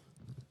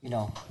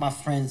 my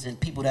friends and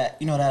people that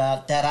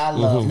that I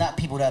love, not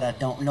people that I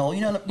don't know.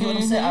 You know what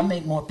I'm saying? I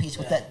make more peace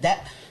with that.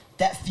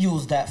 That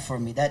fuels that for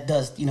me. That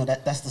does,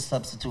 that's the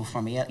substitute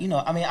for me.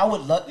 I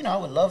would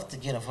love to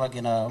get a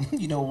fucking,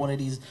 one of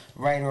these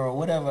writer or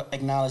whatever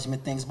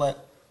acknowledgement things,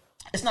 but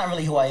it's not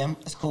really who I am.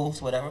 It's cool.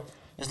 It's whatever.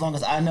 As long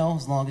as I know,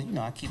 as long as,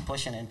 I keep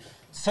pushing and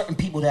certain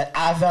people that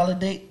I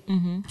validate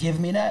give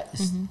me that,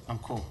 I'm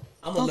cool.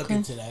 I'm gonna look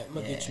into that. I'm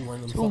gonna get you one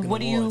of them fucking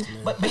What do you- awards,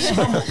 man. But being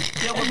humble,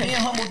 being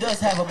humble does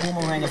have a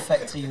boomerang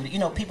effect to you.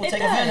 People It take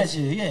does. advantage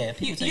of you. Yeah,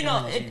 people take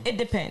advantage of you. It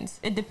depends.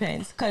 It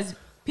depends because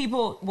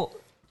people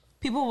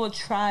will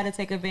try to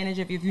take advantage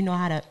of you if you know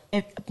how to.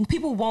 If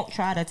people won't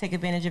try to take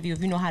advantage of you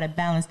if you know how to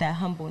balance that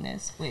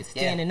humbleness with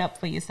standing up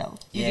for yourself.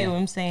 You get what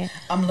I'm saying?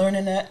 I'm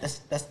learning that.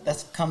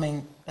 That's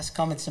coming. That's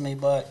coming to me.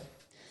 But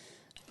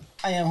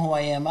I am who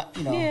I am.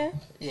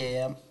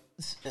 Yeah.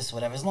 It's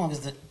whatever. As long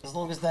as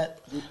that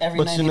every.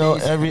 But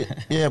 90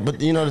 days, but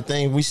the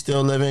thing, we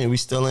still living, we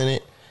still in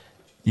it.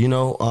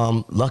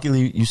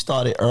 Luckily you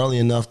started early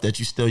enough that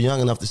you're still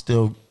young enough to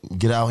still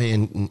get out here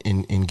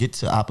and get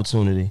to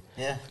opportunity.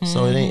 Yeah.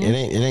 So it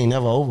ain't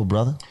never over,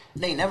 brother.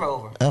 They ain't never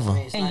over. Ever.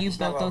 And you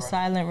built those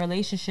silent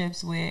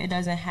relationships where it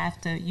doesn't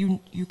have to. You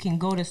can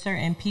go to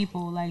certain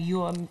people like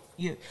you're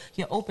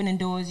opening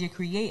doors, you're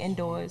creating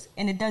doors,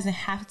 and it doesn't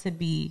have to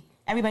be.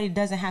 Everybody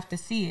doesn't have to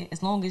see it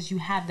as long as you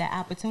have that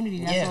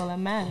opportunity. That's all that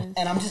matters.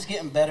 And I'm just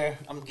getting better.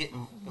 I'm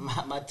getting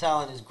my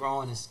talent is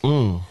growing.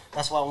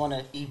 That's why I want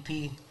an EP.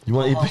 You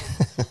want EP?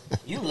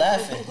 You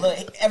laughing? Look,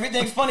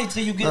 everything's funny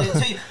till you get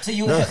it. Till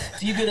you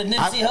get a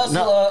Nipsey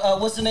Hussle.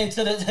 What's the name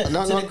to the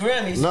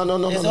Grammys?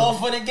 No. It's all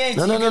for the game.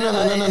 No.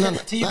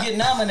 Till you get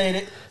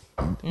nominated.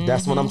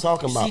 That's what I'm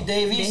talking about. See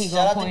Davies.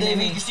 Shout out to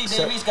Davies. You see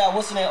Davies got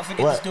what's the name? I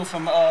forget this dude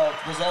from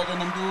Griselda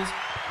and them dudes.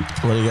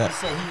 What do you got? He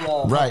said he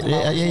Right.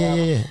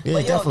 Yeah.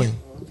 But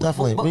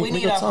Definitely. But we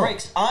need can our talk.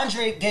 breaks.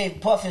 Andre gave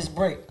Puff his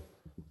break.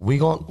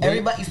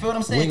 Everybody, you feel what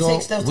I'm saying? It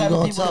takes those type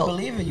of people to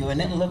believe in you, and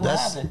then look what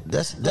happened.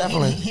 That's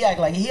definitely. He act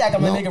like a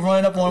nigga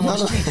running up on him on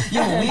the street.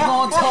 Yo, we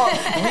gonna talk.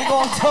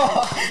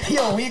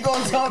 Yo, we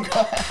gonna talk.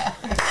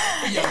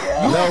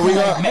 No, we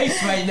gonna.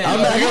 Mase right now.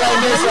 I'm not gonna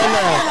like this right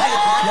now.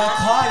 Yo,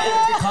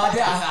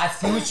 Cardan, I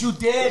see what you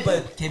did,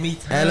 but give me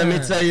time. And let me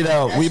tell you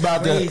though,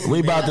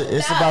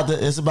 It's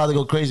it's about to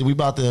go crazy. We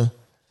about to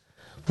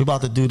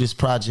do this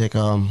project.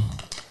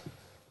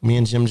 Me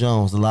and Jim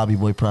Jones, the Lobby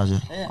Boy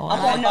Project. Yeah. Oh, I'm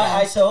I on, know. all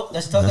right, so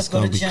let's talk. That's Let's go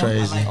to gonna be Jim.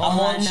 crazy. I'm Oh,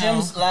 I on know.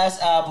 Jim's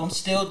last album,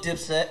 Still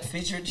Dipset,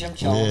 featuring Jim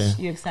Jones.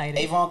 You excited?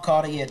 Avon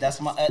Carter, yeah, that's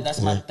my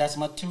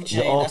 2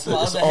 chain. Your That's my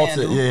alter- it's other alter,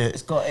 handle. yeah.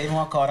 It's called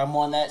Avon Carter. I'm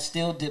on that,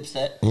 Still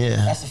Dipset. Yeah.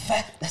 That's a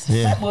fact. That's a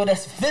Yeah. fact, boy.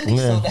 That's Philly.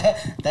 Yeah.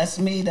 So that's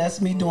me.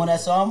 That's me doing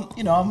that. So I'm,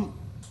 you know what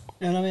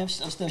I mean? I'm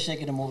still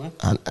shaking and moving.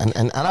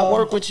 And I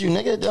work with you,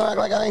 nigga. Don't act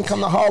like I ain't come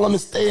to Harlem and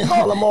stay in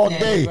Harlem all Yeah,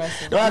 day.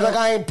 aggressive. Don't act like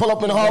I ain't pull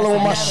up in Harlem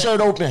with my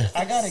shirt open.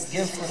 I got a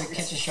gift for the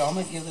kitchen show. I'm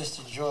gonna give this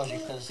to Georgie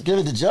because Give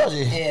it to Georgie.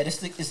 yeah,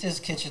 this is his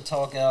kitchen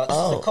talk out. This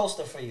is a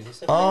coaster for you.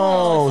 This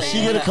is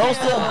She get a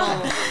coaster?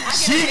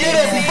 She get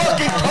a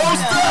fucking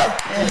coaster?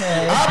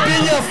 I be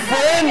your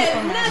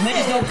friend?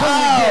 Niggas don't pull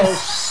Oh,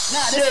 gifts. Nah,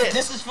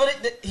 this is for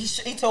the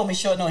he told me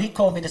short. No, he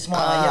called me this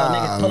morning. Like, yo,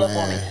 nigga, pull up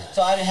on me.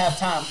 So I didn't have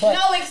time. But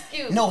No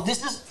excuse. no,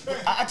 this is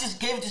I just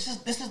gave it.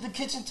 This is the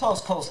kitchen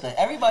toast coaster.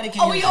 Everybody can.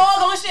 Oh, use we it. all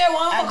gonna share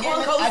one I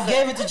coaster.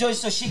 gave it to Joyce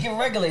so she can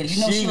regulate it.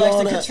 You know She she likes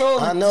to gonna- control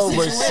the I know,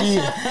 but situation.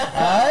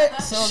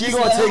 Alright? So she just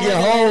gonna let her take it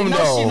regulate home, No,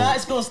 though. she not.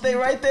 It's gonna stay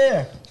right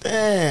there.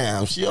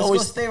 Damn, she Let's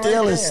always go stay right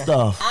stealing there.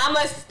 stuff. I'm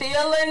a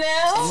stealer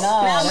now. Nah, now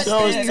I'm a that's She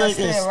always stealer. that's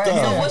taking it right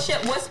stuff.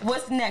 here. So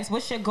what's next?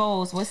 What's your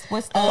goals? What's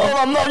the?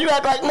 Oh, no, you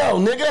act like no,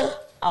 nigga.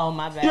 Oh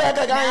my bad. You act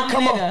like I Now ain't I'm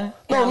come nigga.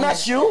 up. No, Now I'm not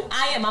nigga. you.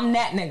 I am. I'm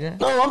that nigga.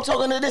 No, I'm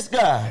talking to this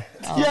guy.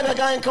 You act like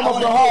I ain't come I up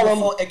to wanna Harlem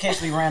before in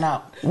case we ran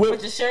out.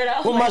 Put your shirt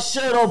out. with my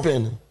shirt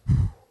open.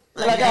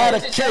 Like I had a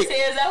Put your cake.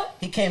 chest out.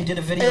 He came did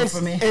a video for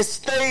me. And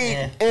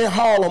stayed in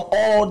Harlem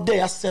all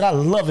day. I said, I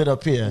love it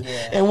up here.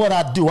 Yeah. And what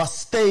I do, I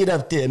stayed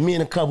up there, me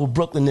and a couple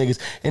Brooklyn niggas.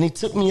 And he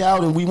took me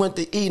out and we went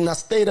to eat and I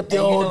stayed up there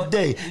And you all know-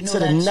 day you know to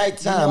the that-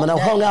 nighttime. you know And I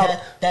that- hung out.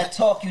 That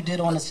talk you did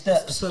on the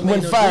steps.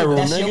 Went viral,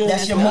 That's nigga. your,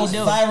 that's your most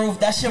viral.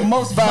 That's your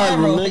most Viral,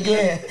 viral, nigga.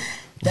 Yeah.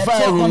 That Viral,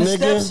 talk on the nigga.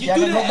 steps. You Y'all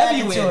do gotta go that back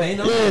everywhere,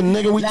 into man. it.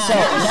 Yeah, nigga, we Nah, talk.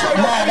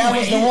 that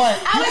was the one.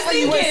 I was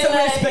You went thinking,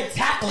 somewhere like,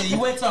 spectacular. You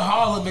went to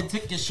Harlem and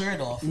took your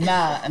shirt off.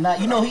 Nah.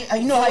 You know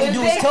how you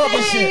do his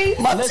talking shit.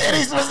 My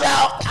titties was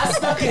out. I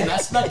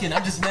snuck in.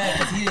 I'm just mad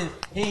because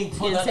he ain't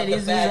pulled Your out the titties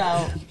was bag.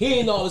 out. He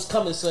ain't know it was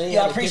coming, so he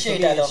Yeah, I had to appreciate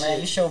get that for though, me man.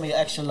 and You shit. showed me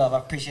extra love. I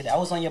appreciate it. I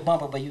was on your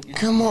bumper, but you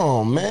Come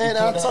on, man.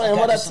 I'll tell you got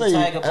what I you some tell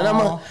you. Tiger And I'm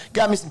Balm.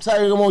 got me some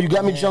Tiger Balm. You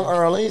got me drunk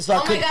early. So I oh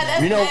my could, god,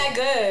 that's you know, mad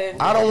good.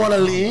 I don't want to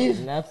leave.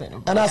 Nothing.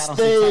 And I got on some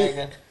stayed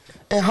Tiger.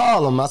 in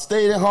Harlem. I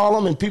stayed in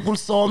Harlem and people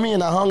saw me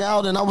and I hung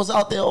out and I was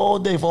out there all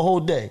day for a whole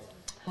day.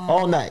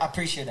 All night. I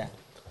appreciate that.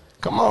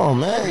 Come on,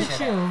 man.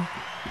 You.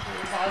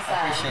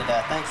 Appreciate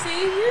that. Thank you.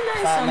 See, you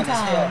nice 5 minutes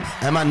sometimes.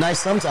 here. Am I nice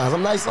sometimes?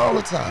 I'm nice all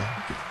the time.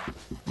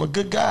 I'm a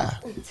good guy.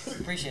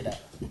 Appreciate that.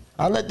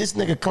 I let this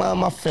nigga climb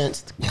my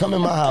fence, come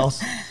in my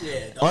house,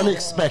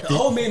 unexpected. The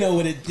old Maino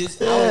with it.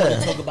 I don't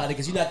want to talk about it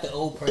because you're not the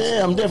old person.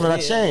 Yeah, I'm different. I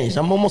changed.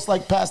 I'm almost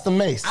like Pastor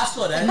Mace. I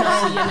saw that. No,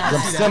 you're not.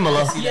 I'm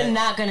similar. You're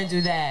not gonna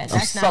do that.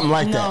 That's something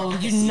not, like that. No,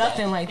 you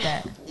nothing like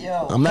that.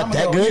 Yo, I'm not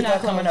that Commodore, good? What you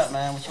got coming up,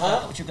 man?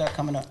 What you got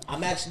coming up?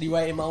 I'm actually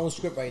writing my own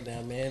script right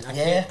now, man.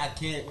 I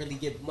can't really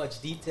give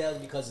much details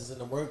because it's in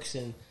the works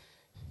and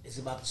it's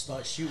about to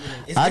start shooting.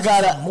 I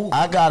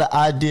got an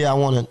idea. I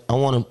want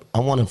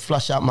to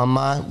flush out my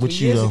mind with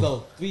you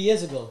though. 3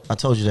 years ago. I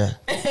told you that.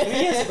 3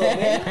 years ago,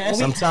 man.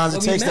 Sometimes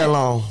it takes that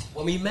long.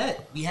 When we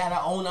met, we had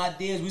our own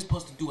ideas. We were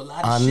supposed to do a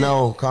lot of I shit.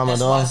 know,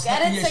 Commodore. That's why I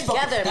Get it stuck in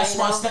your together, That's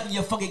why I Maino. stuck in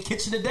your fucking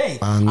kitchen today.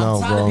 I know,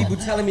 I'm tired bro. of people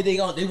telling me they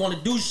want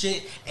to do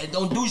shit and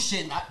don't do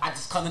shit. And I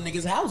just come to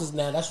niggas' houses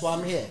now. That's why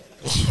I'm here.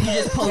 You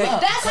just pull up.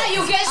 That's how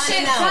you get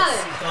shit done.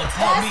 Don't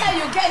tell That's me. how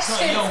you get So,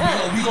 shit yo,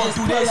 done. we gonna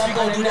do this, we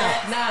gonna do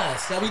unannounced. that. Nah,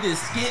 so we did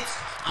skits.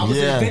 I was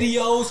Yeah. in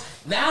videos.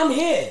 Now I'm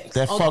here.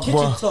 That on fuck Kitchen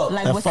boy, Talk.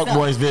 Like, that what's fuck up?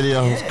 boys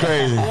video is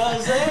crazy. You know what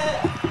I'm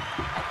saying?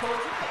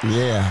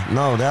 Yeah,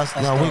 no, that's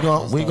no.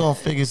 We gonna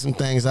figure some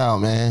things out,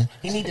 man.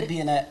 He need to be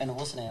in that. And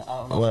what's the name? I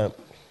don't know.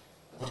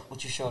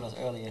 What you showed us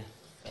earlier.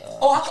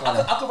 Oh, I could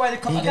write a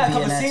couple. I got a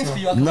couple scenes for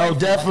you. I could No, write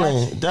for you. I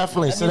got you.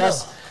 definitely. So me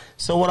that's know.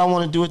 so what I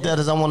want to do with that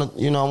is I want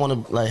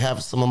to like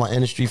have some of my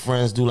industry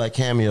friends do like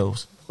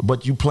cameos,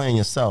 but you playing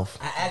yourself.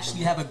 I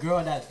actually have a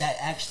girl that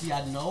actually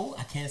I know.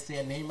 I can't say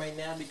her name right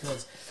now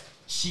because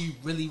she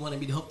really wanted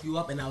me to hook you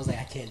up, and I was like,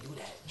 I can't do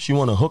that. She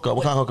want to hook up.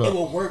 What kind of It hook up?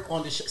 will work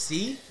on the show.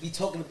 See, we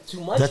talking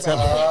too much. That's right a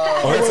now.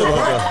 oh, that's a hook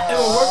up. It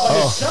will work on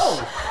the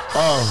show.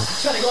 Oh,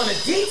 Trying to go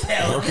into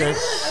detail. Okay.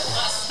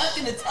 That's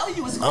nothing to tell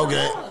you what's going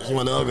okay. on. She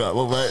want to hook up.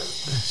 What?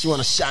 She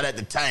want a shot at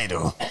the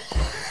title.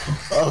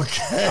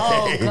 Okay.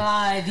 Oh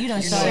God, you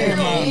don't show Get him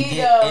in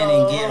up.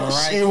 and get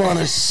right. She want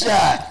a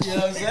shot. You know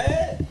what I'm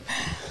saying?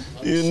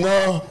 You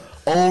know,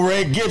 old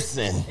Ray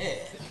Gibson.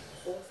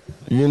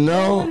 You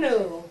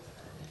know,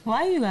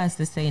 Why you guys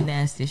to say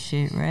nasty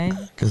shit, right?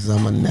 cause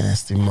I'm a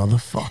nasty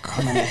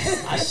motherfucker.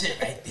 My shit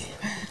right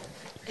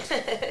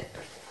there.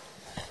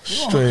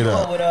 Straight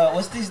up.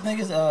 What's these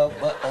niggas?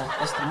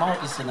 What's the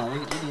Marcus in there? We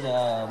need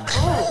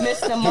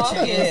Mr.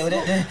 Marcus.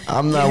 yeah,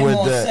 I'm not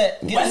with that.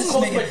 West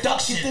Coast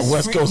production.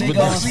 West Coast nigga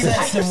on production.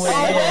 set somewhere.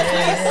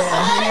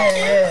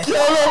 Yeah. Yo,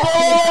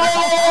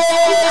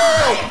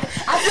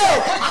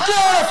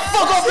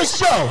 fuck off the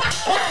show.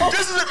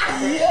 This is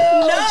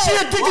she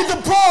addicted to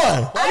porn.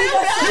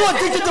 You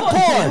addicted to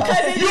porn.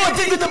 You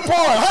addicted to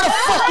porn. How the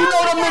fuck you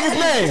know them niggas'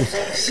 names?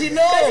 She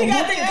knows. He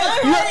got the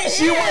gun.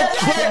 She went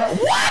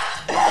crazy. What?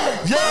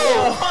 Yo.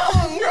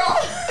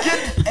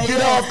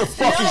 Get off the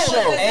fucking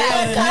show.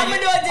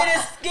 Commodore did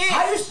a skit.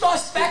 How you start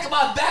smacking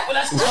my back when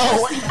I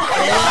start?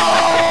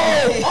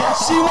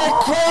 She went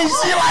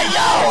crazy like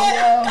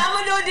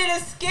Commodore did a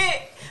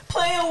skit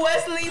playing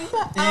Wesley.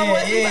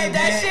 Like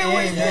that shit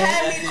was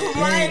had me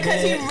crying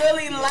because he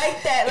really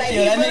liked that. Like he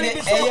really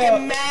be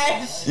talking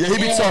mad. Yeah, he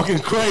be talking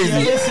crazy.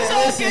 Listen.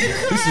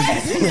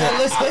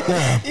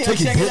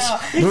 Take it, bitch.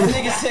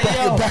 Nigga said,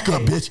 yo. Back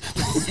up, bitch.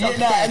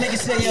 That nigga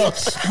said, yo.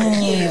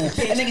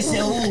 That nigga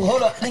said, ooh,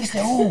 hold up. Nigga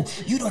said, ooh,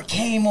 you done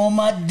came on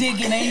my dick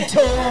and ain't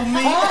told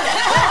me.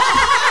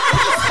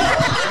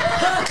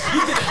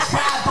 You did a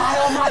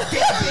drive-by on my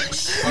dick,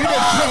 bitch. You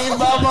done came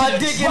by my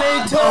dick and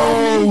ain't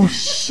told me. Oh,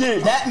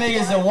 shit. That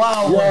nigga's a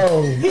wild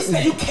one. He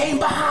said you came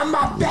behind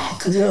my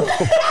back.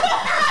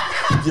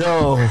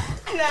 Yo.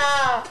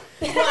 Nah.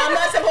 Well, I'm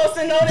not supposed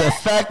to know The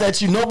that. fact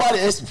that nobody,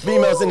 it's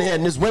females in here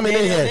and there's women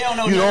in here. They don't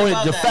know You nothing know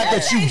about the that. fact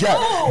that you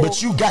got,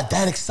 but you got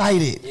that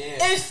excited.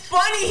 It's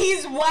funny.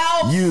 He's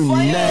wild. You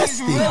funny.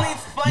 nasty. He's really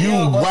funny. You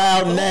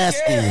wild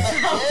nasty.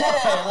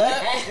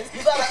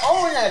 You gotta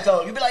own that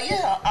though. You be like,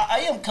 yeah, I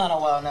am kind of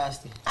wild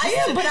nasty. I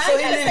am, but I So ain't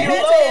he gotta leave say you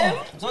that to him.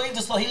 alone. So he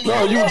just leave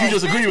No, you you alone.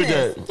 just agree with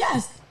that.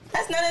 Yes.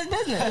 That's none of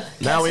his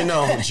business. Now we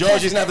know.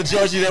 Georgie's not the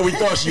Georgie that we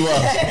thought she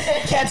was.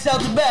 Cat's out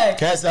the bag.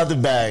 Cat's out the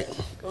bag.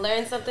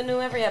 Learn something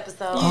new every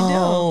episode.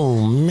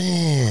 Oh,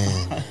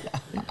 man.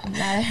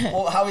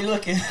 Well, how we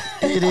looking?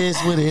 It is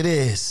what it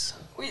is.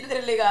 We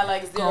literally got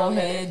like 0 Go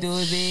minutes. ahead, do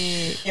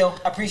it. Yo,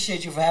 I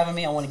appreciate you for having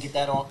me. I want to get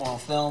that on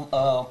film.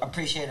 I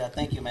appreciate it.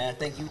 Thank you, man.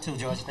 Thank you too,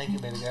 George. Thank you,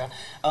 baby girl.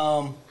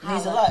 It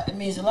means a lot. It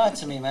means a lot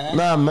to me, man.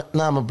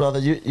 Nah, my brother.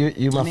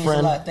 You my means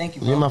friend. a lot. Thank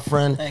you, bro. You're my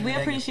friend. Thank We you,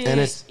 thank you. appreciate And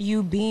it's-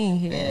 you being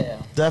here. Yeah.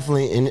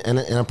 Definitely, and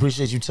I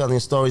appreciate you telling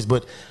your stories,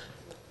 but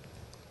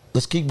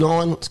let's keep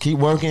going. Let's keep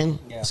working.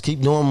 Yeah. Let's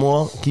keep doing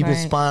more. Keep Right.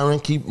 inspiring.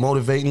 Keep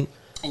motivating.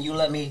 And you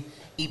let me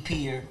EP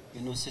your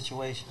new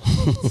situation.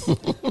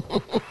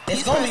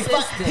 It's gonna be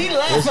fire. He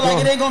laughing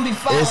like it ain't gonna be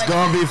fire. It's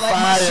gonna be like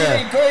my shit fire.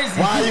 ain't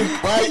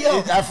crazy.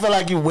 Yo, I feel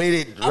like you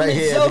waited I'm right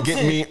here to insulted.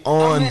 get me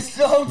on I'm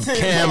insulted.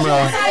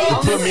 camera to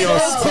put me on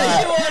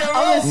spot.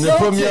 I'm To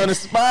put me on the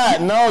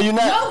spot. No, you're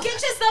not. Go get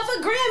yourself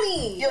a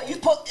Grammy. Yo, you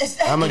put.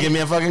 I'm gonna give me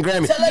a fucking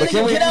Grammy. Tell that But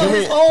nigga get out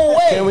his own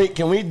way.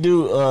 can we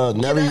do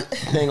Nelly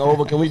thing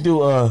over? Can we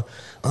do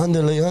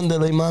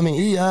underlay,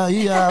 mommy,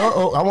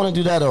 oh, I want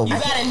to do that over. You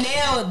gotta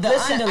nail the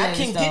Listen, I underlays,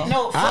 can though. get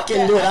no. I fuck can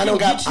that. do it. I can don't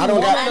got. get you I don't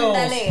one got. of those.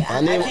 Underlay.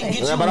 I need, can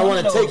get you but I one want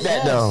of to take those.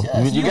 that Yes, though.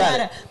 yes. You got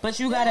gotta, it. but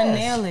you gotta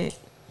nail it.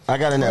 I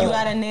gotta nail You it.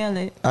 gotta nail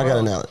it. I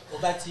gotta nail it. Go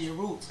back to your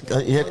roots.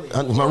 Yeah,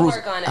 my roots,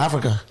 work on it.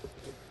 Africa.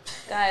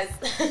 Guys,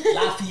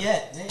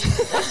 Lafayette. Man. this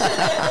is a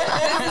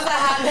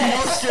hot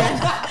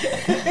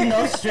mess.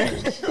 No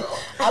stress.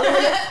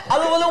 I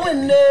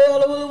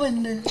love the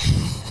window.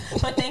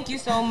 But thank you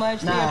so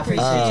much. Nah, we I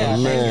appreciate Oh,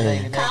 you. man.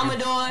 Thank you.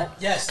 Commodore.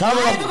 Yes. I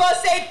ain't even gonna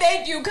say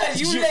thank you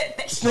because you let.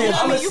 You know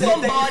I'm me. gonna You say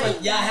from thank you Body.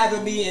 for y'all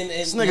having me and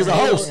This nigga's a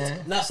host.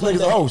 Not This nigga's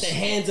the, a host. The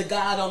hands of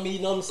God on me. You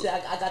know what I'm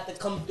saying? I got to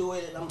come through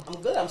it. And I'm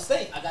good. I'm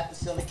safe. I got to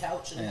sit on the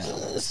couch. And Yeah,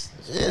 this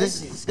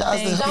guy's the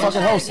Thank you.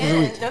 fucking host of the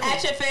week.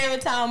 At your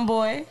favorite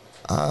tomboy.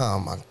 Oh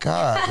my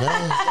God,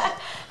 man.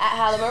 At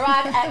Harlem World,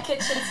 at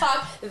Kitchen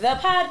Talk, the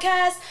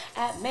podcast,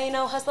 at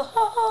Maino Hustle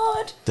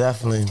Hard.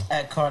 Definitely.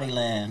 At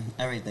Cardiland,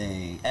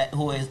 everything. At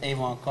who is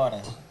Avon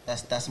Carter?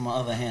 That's my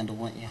other handle,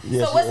 wouldn't you?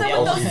 Yes, So what's yeah.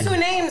 up with those two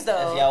names If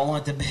though? y'all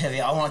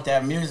want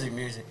that music.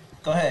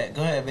 Go ahead,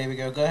 baby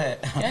girl. Go ahead.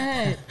 Go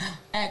ahead.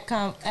 At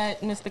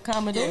Mr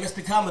Commodore. yeah,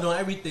 Mr Commodore,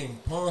 everything.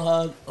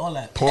 Pornhub, all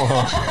that. You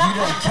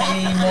done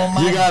came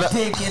on You my gotta-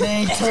 dick and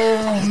ain't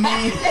told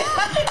me.